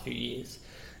last few years.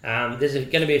 There's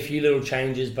going to be a few little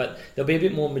changes, but there'll be a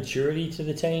bit more maturity to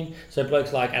the team. So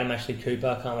blokes like Adam Ashley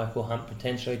Cooper, Carmichael Hunt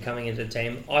potentially coming into the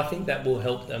team, I think that will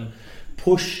help them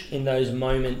push in those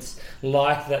moments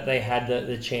like that they had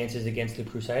the chances against the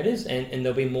Crusaders, and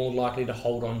they'll be more likely to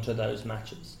hold on to those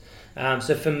matches.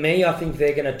 So for me, I think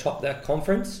they're going to top that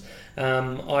conference.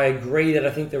 I agree that I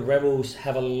think the Rebels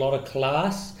have a lot of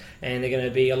class, and they're going to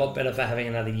be a lot better for having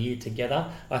another year together.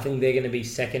 I think they're going to be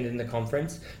second in the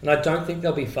conference, and I don't think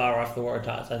they'll be far off the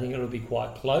Waratahs. I think it'll be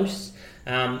quite close.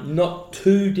 Not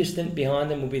too distant behind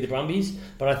them will be the Brumbies,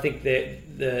 but I think the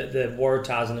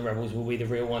Waratahs and the Rebels will be the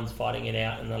real ones fighting it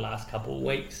out in the last couple of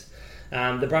weeks.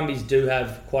 The Brumbies do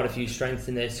have quite a few strengths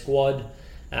in their squad.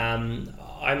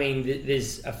 I mean,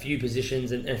 there's a few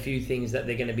positions and a few things that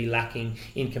they're going to be lacking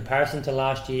in comparison to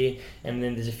last year, and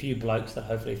then there's a few blokes that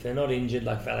hopefully, if they're not injured,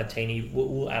 like Valentini,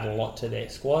 will add a lot to their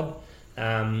squad.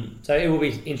 So it will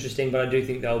be interesting, but I do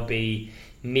think they'll be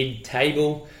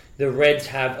mid-table. The Reds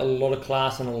have a lot of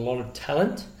class and a lot of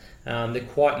talent. They're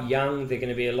quite young. They're going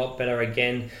to be a lot better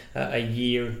again a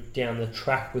year down the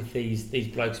track with these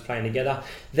blokes playing together.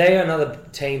 They are another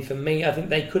team for me. I think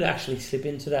they could actually slip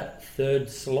into that third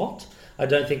slot. I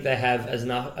don't think they have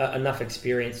enough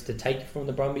experience to take from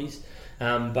the Brumbies,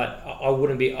 but I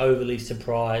wouldn't be overly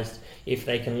surprised if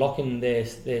they can lock in their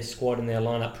squad and their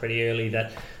lineup pretty early.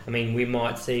 That, I mean, we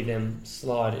might see them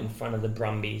slide in front of the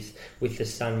Brumbies with the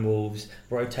Sunwolves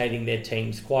rotating their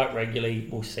teams quite regularly.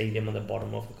 We'll see them on the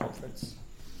bottom of the conference.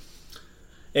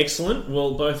 Excellent.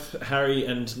 Well, both Harry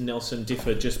and Nelson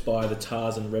differ just by the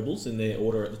Tars and Rebels in their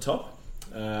order at the top.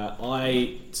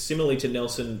 I, similarly to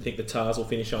Nelson, think the Tars will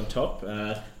finish on top,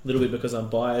 a little bit because I'm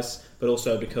biased, but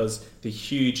also because the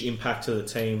huge impact to the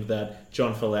team that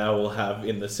John Folau will have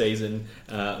in the season.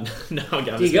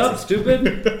 Dig up,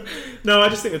 stupid! No, I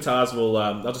just think the Tars will.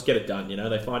 They'll just get it done. You know,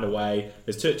 they find a way.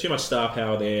 There's too much star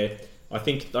power there. I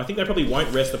think they probably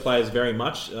won't rest the players very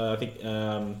much. I think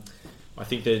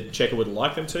the Checker would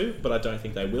like them to, but I don't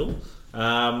think they will.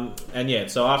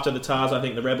 So after the Tars, I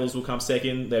think the Rebels will come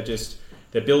second.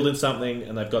 They're building something,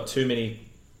 and they've got too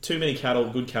many cattle,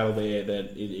 good cattle there,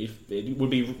 that it would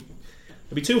be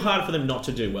too hard for them not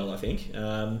to do well, I think.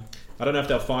 I don't know if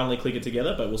they'll finally click it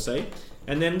together, but we'll see.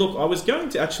 And then, look, I was going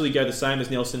to actually go the same as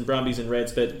Nelson, Brumbies and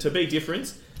Reds, but to be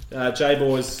different,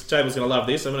 Jaybor's going to love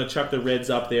this. I'm going to chuck the Reds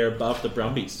up there above the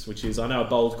Brumbies, which is, I know, a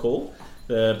bold call.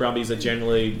 The Brumbies are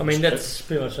generally... I mean, that's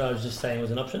pretty much what I was just saying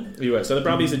was an option. You were. So the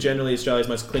Brumbies are generally Australia's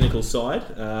most clinical side,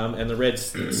 and the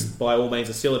Reds, by all means,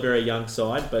 are still a very young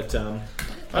side. But I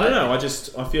don't know.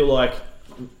 I feel like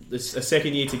this a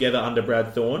second year together under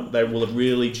Brad Thorne, they will have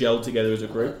really gelled together as a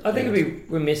group. I think it'd be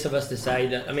remiss of us to say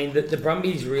that. I mean, the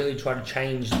Brumbies really tried to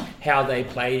change how they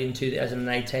played in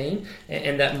 2018,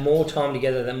 and that more time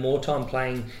together, that more time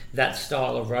playing that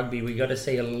style of rugby, we got to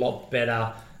see a lot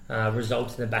better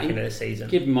results in the back end of the season.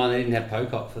 Keep in mind they didn't have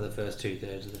Pocock for the first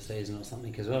 2/3 of the season or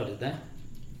something as well, did they?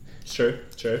 It's true.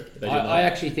 I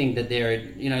actually think that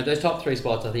those top three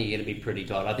spots, I think, are going to be pretty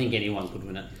tight. I think anyone could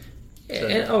win it.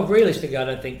 Yeah, and realistically, I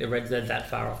don't think the Reds are that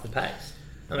far off the pace.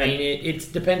 I mean,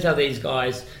 it depends how these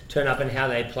guys turn up and how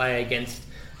they play against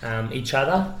each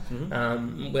other.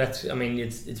 Mm-hmm.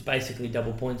 It's basically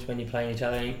double points when you're playing each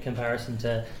other in comparison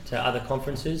to other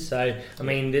conferences. So, I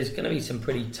mean, there's going to be some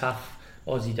pretty tough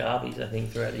Aussie derbies, I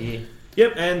think, throughout the year.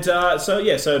 Yep, and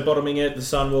so bottoming it, the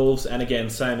Sunwolves, and again,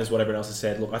 same as what everyone else has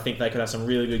said. Look, I think they could have some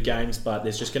really good games, but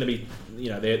there's just going to be,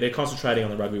 they're concentrating on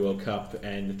the Rugby World Cup,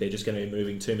 and they're just going to be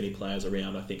moving too many players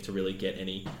around, I think, to really get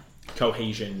any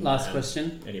cohesion. Last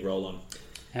question. Any roll on.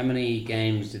 How many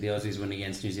games did the Aussies win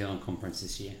against New Zealand Conference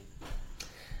this year?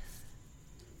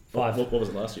 5. What was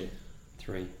it last year?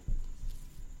 3.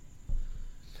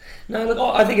 No, look,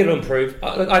 I think it'll improve.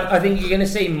 I think you're going to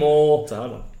see more... It's a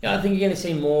hard one. I think you're going to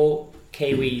see more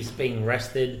Kiwis being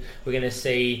rested. We're going to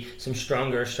see some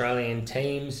stronger Australian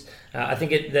teams. I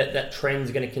think that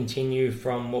trend's going to continue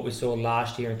from what we saw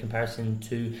last year in comparison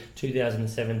to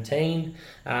 2017.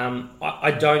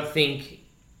 I don't think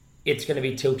it's going to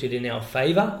be tilted in our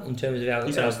favour in terms of our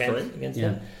games against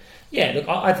them. Yeah, look,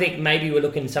 I think maybe we're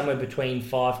looking somewhere between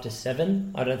 5 to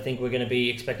 7. I don't think we're going to be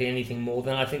expecting anything more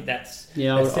than. I think that's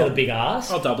still a big ask.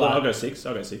 I'll double it. I'll go 6.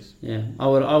 Yeah, I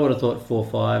would have thought 4,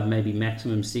 5, maybe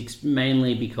maximum 6,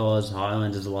 mainly because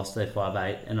Highlanders lost their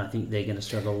 5-8, and I think they're going to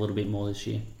struggle a little bit more this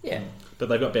year. Yeah, but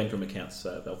they've got banned from accounts,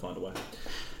 so they'll find a way.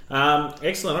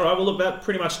 Excellent. All right, well, look, that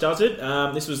pretty much does it.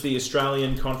 This was the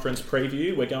Australian conference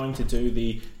preview. We're going to do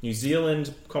the New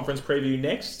Zealand conference preview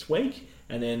next week,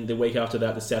 and then the week after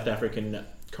that, the South African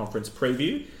conference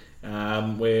preview.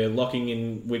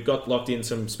 We've got locked in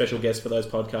some special guests for those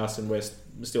podcasts, and we're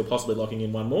still possibly locking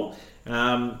in one more.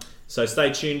 So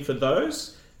stay tuned for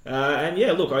those. And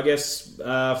yeah, look, I guess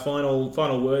final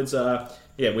words are,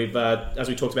 we've as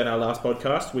we talked about in our last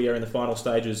podcast, we are in the final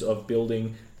stages of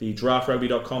building the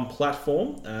draftrugby.com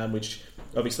platform, which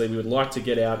obviously we would like to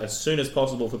get out as soon as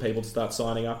possible for people to start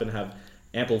signing up and have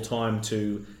ample time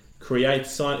to create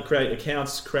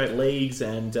accounts, create leagues,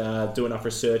 and do enough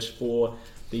research for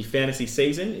the fantasy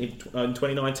season in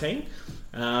 2019.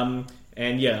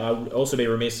 And yeah, I would also be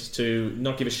remiss to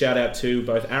not give a shout out to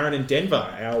both Aaron and Denver,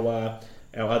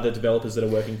 our other developers that are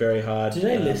working very hard. Do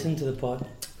they listen to the pod?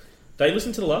 They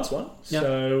listened to the last one. Yep.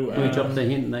 So we dropped the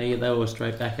hint. They were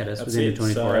straight back at us within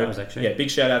 24 hours, actually. Yeah, big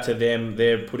shout out to them.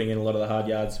 They're putting in a lot of the hard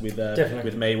yards with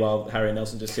me, while Harry and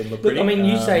Nelson just sit and look pretty. I mean,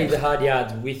 you say the hard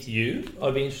yards with you.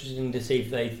 I'd be interested to see if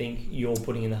they think you're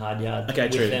putting in the hard yards. Okay,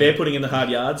 true. Them. They're putting in the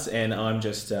hard yards, and I'm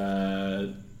just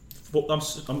I'm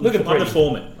looking pretty. the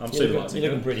foreman. I'm supervising.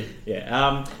 You're looking pretty.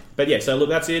 Yeah. But yeah, so look,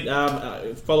 that's it.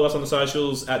 Follow us on the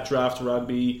socials at Draft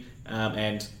Rugby,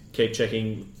 and keep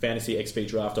checking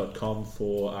fantasyxpdraft.com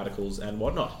for articles and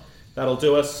whatnot. That'll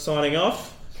do us. Signing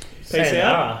off. Peace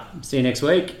out. See you next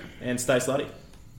week. And stay slutty.